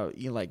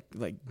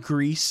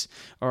grease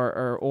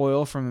or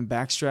oil from the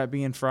backstrap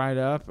being fried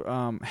up,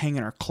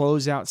 hanging our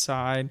clothes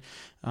outside,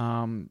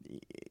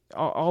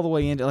 all the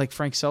way into, like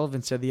Frank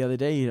Sullivan said the other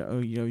day,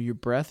 your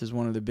breath is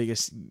one of the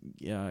biggest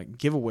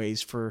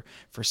giveaways for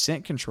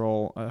scent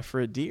control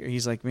for a deer.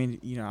 He's like,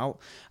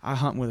 I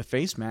hunt with a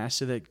face mask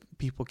so that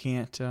people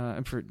can't,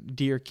 for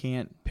deer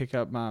can't pick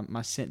up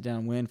my scent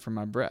downwind from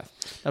my breath.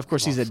 Of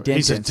course, he's a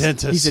dentist.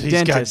 He's a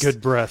dentist. Got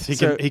good breath.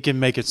 He can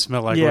make it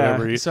smell like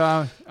whatever.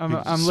 So I'm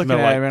looking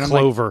at him and I'm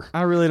clover. like,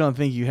 I really don't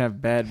think you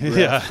have bad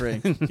breath,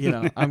 Frank.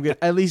 I'm good.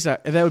 At least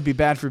that would be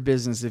bad for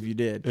business if you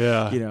did.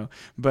 Yeah.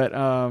 But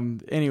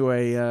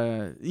anyway,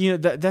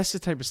 that's the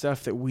type of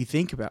stuff that we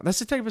think about. That's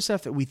the type of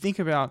stuff that we think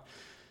about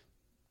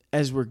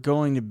as we're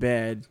going to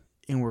bed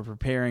and we're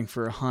preparing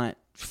for a hunt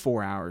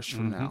 4 hours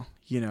from now.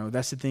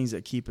 That's the things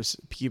that keep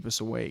us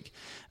awake.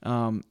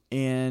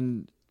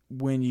 And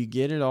when you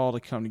get it all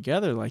to come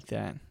together like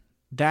that,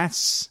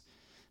 that's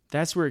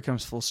where it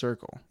comes full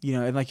circle.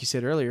 And like you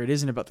said earlier, it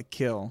isn't about the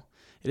kill.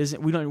 It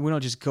isn't. We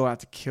don't just go out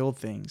to kill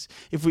things.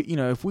 If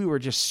we were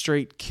just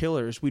straight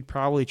killers, we'd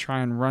probably try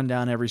and run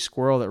down every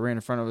squirrel that ran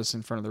in front of us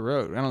in front of the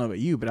road. I don't know about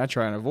you, but I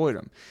try and avoid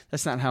them.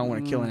 That's not how I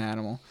want to kill an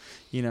animal.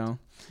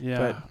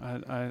 Yeah, but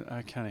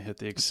I kind of hit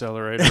the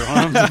accelerator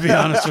on them, to be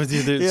honest with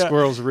you. The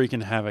squirrels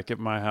wreaking havoc at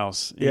my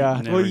house.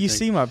 Well, you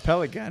see my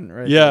pellet gun,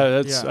 right?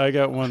 Yeah, I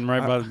got one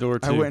right by the door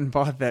too. I went and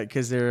bought that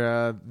because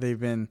they've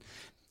been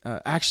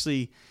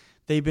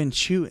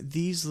chewing.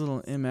 These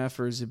little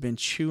MFers have been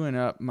chewing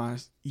up my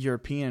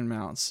European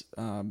mounts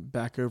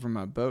back over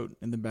my boat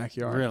in the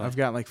backyard. Really? I've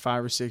got like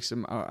 5 or 6 of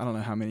them. I don't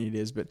know how many it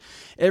is, but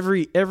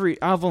every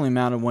I've only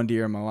mounted one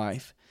deer in my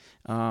life,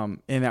 and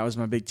that was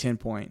my big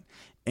 10-point.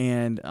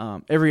 And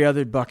every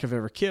other buck I've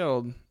ever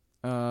killed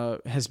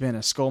has been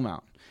a skull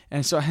mount.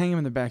 And so I hang them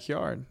in the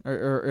backyard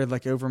or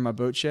like over my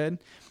boat shed,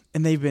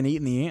 and they've been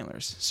eating the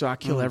antlers. So I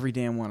kill every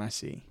damn one I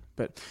see.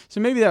 But so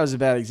maybe that was a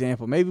bad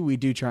example. Maybe we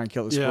do try and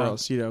kill the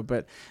squirrels,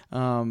 But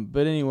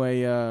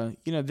anyway,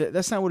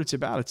 that's not what it's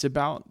about. It's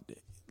about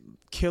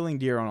killing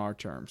deer on our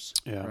terms.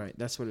 Yeah, right.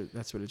 That's what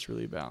it's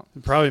really about.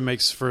 It probably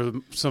makes for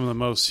some of the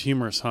most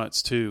humorous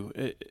hunts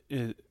too.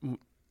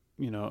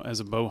 As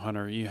a bow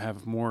hunter, you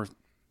have more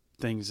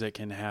things that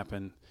can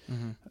happen.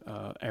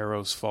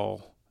 Arrows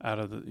fall out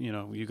of the,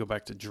 you go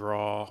back to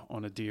draw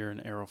on a deer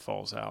and arrow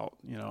falls out.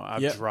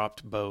 I've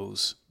dropped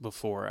bows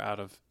before out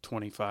of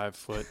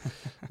 25-foot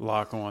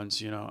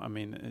lock-ons.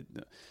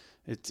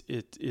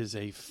 It is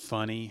a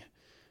funny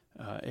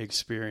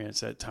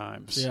experience at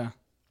times.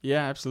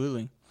 Yeah,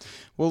 absolutely.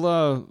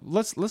 Well,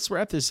 let's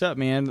wrap this up,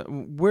 man.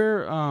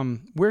 Where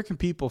can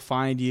people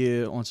find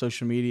you on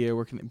social media?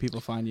 Where can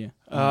people find you?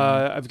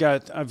 I've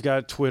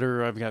got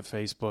Twitter, I've got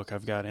Facebook,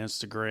 I've got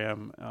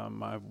Instagram.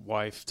 My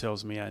wife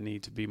tells me I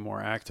need to be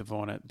more active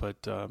on it,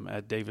 but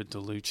at David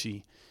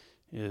Dellucci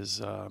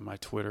is my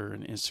Twitter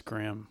and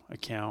Instagram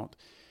account,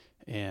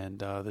 and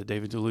the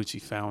David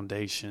Dellucci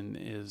Foundation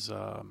is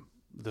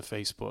the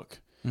Facebook.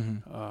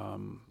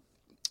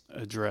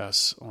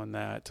 Address on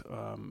that,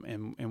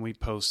 and we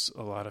post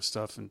a lot of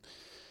stuff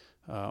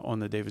on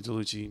the David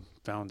Dellucci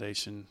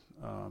Foundation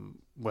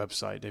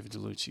website,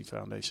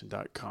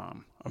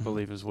 daviddelluccifoundation.com, I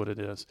believe is what it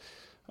is.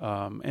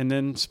 And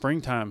then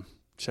springtime,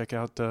 check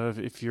out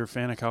if you're a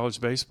fan of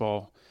college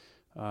baseball,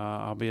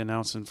 I'll be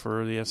announcing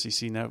for the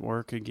SEC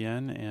Network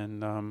again,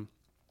 and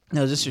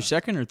now, is this your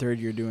second or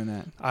third year doing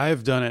that? I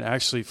have done it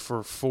actually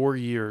for 4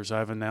 years.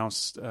 I've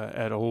announced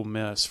at Ole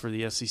Miss for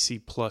the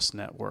SEC Plus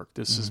Network.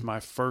 This is my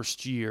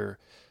first year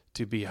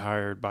to be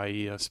hired by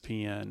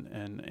ESPN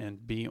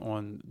and be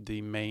on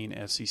the main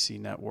SEC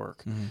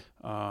network.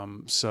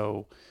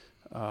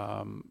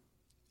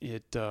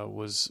 It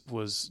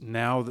was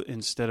now,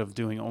 instead of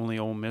doing only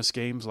Ole Miss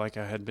games like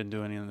I had been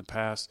doing in the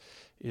past,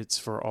 it's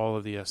for all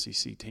of the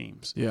SEC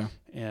teams. Yeah,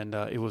 and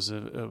it was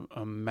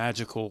a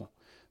magical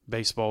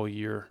baseball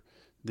year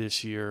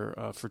this year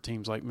for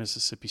teams like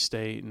Mississippi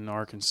State and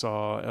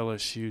Arkansas.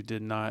 LSU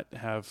did not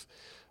have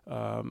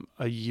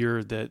a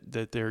year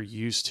that they're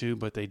used to,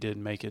 but they did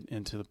make it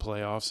into the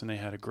playoffs, and they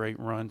had a great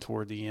run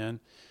toward the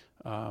end.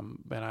 And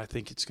I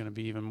think it's going to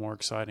be even more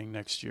exciting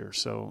next year.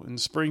 So in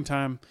the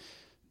springtime,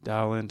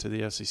 dial into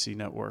the SEC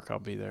network. I'll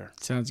be there.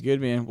 Sounds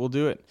good, man. We'll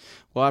do it.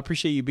 Well, I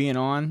appreciate you being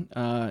on.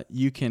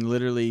 You can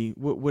literally,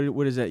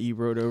 what is that you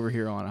wrote over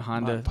here on a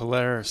Honda? My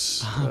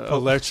Polaris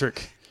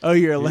electric. Oh,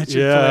 your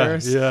electric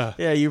Polaris? Yeah.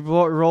 Yeah, you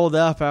rolled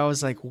up. I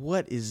was like,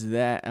 what is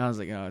that? I was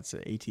like, oh, it's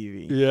an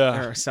ATV.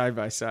 Yeah. Or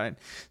side-by-side.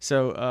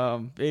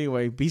 So,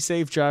 anyway, be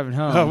safe driving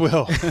home. I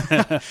will.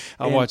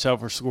 I'll watch out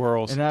for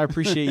squirrels. And I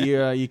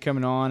appreciate you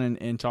coming on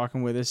and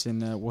talking with us,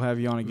 and we'll have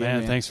you on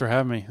again, man. Thanks for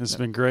having me. This has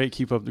been great.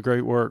 Keep up the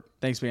great work.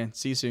 Thanks, man.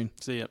 See you soon.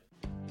 See ya.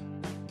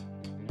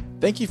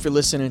 Thank you for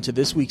listening to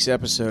this week's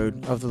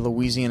episode of the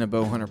Louisiana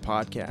Bowhunter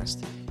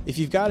Podcast. If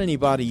you've got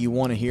anybody you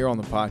want to hear on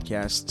the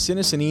podcast, send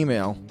us an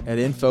email at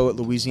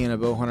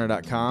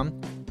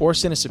info@louisianabowhunter.com or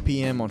send us a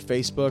PM on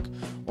Facebook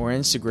or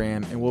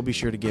Instagram, and we'll be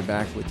sure to get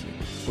back with you.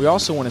 We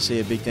also want to say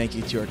a big thank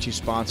you to our two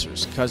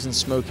sponsors, Cousins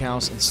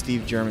Smokehouse and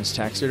Steve German's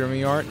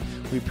Taxidermy Art.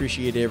 We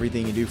appreciate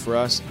everything you do for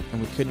us, and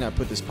we could not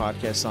put this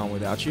podcast on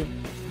without you.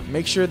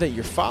 Make sure that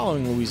you're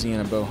following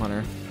Louisiana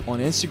Bowhunter on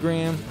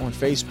Instagram, on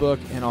Facebook,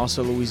 and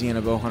also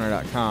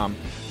louisianabowhunter.com,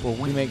 where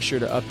we make sure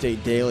to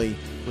update daily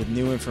with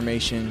new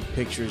information,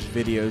 pictures,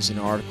 videos, and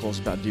articles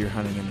about deer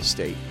hunting in the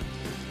state.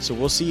 So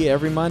we'll see you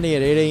every Monday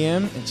at 8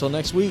 a.m. Until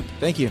next week,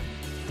 thank you.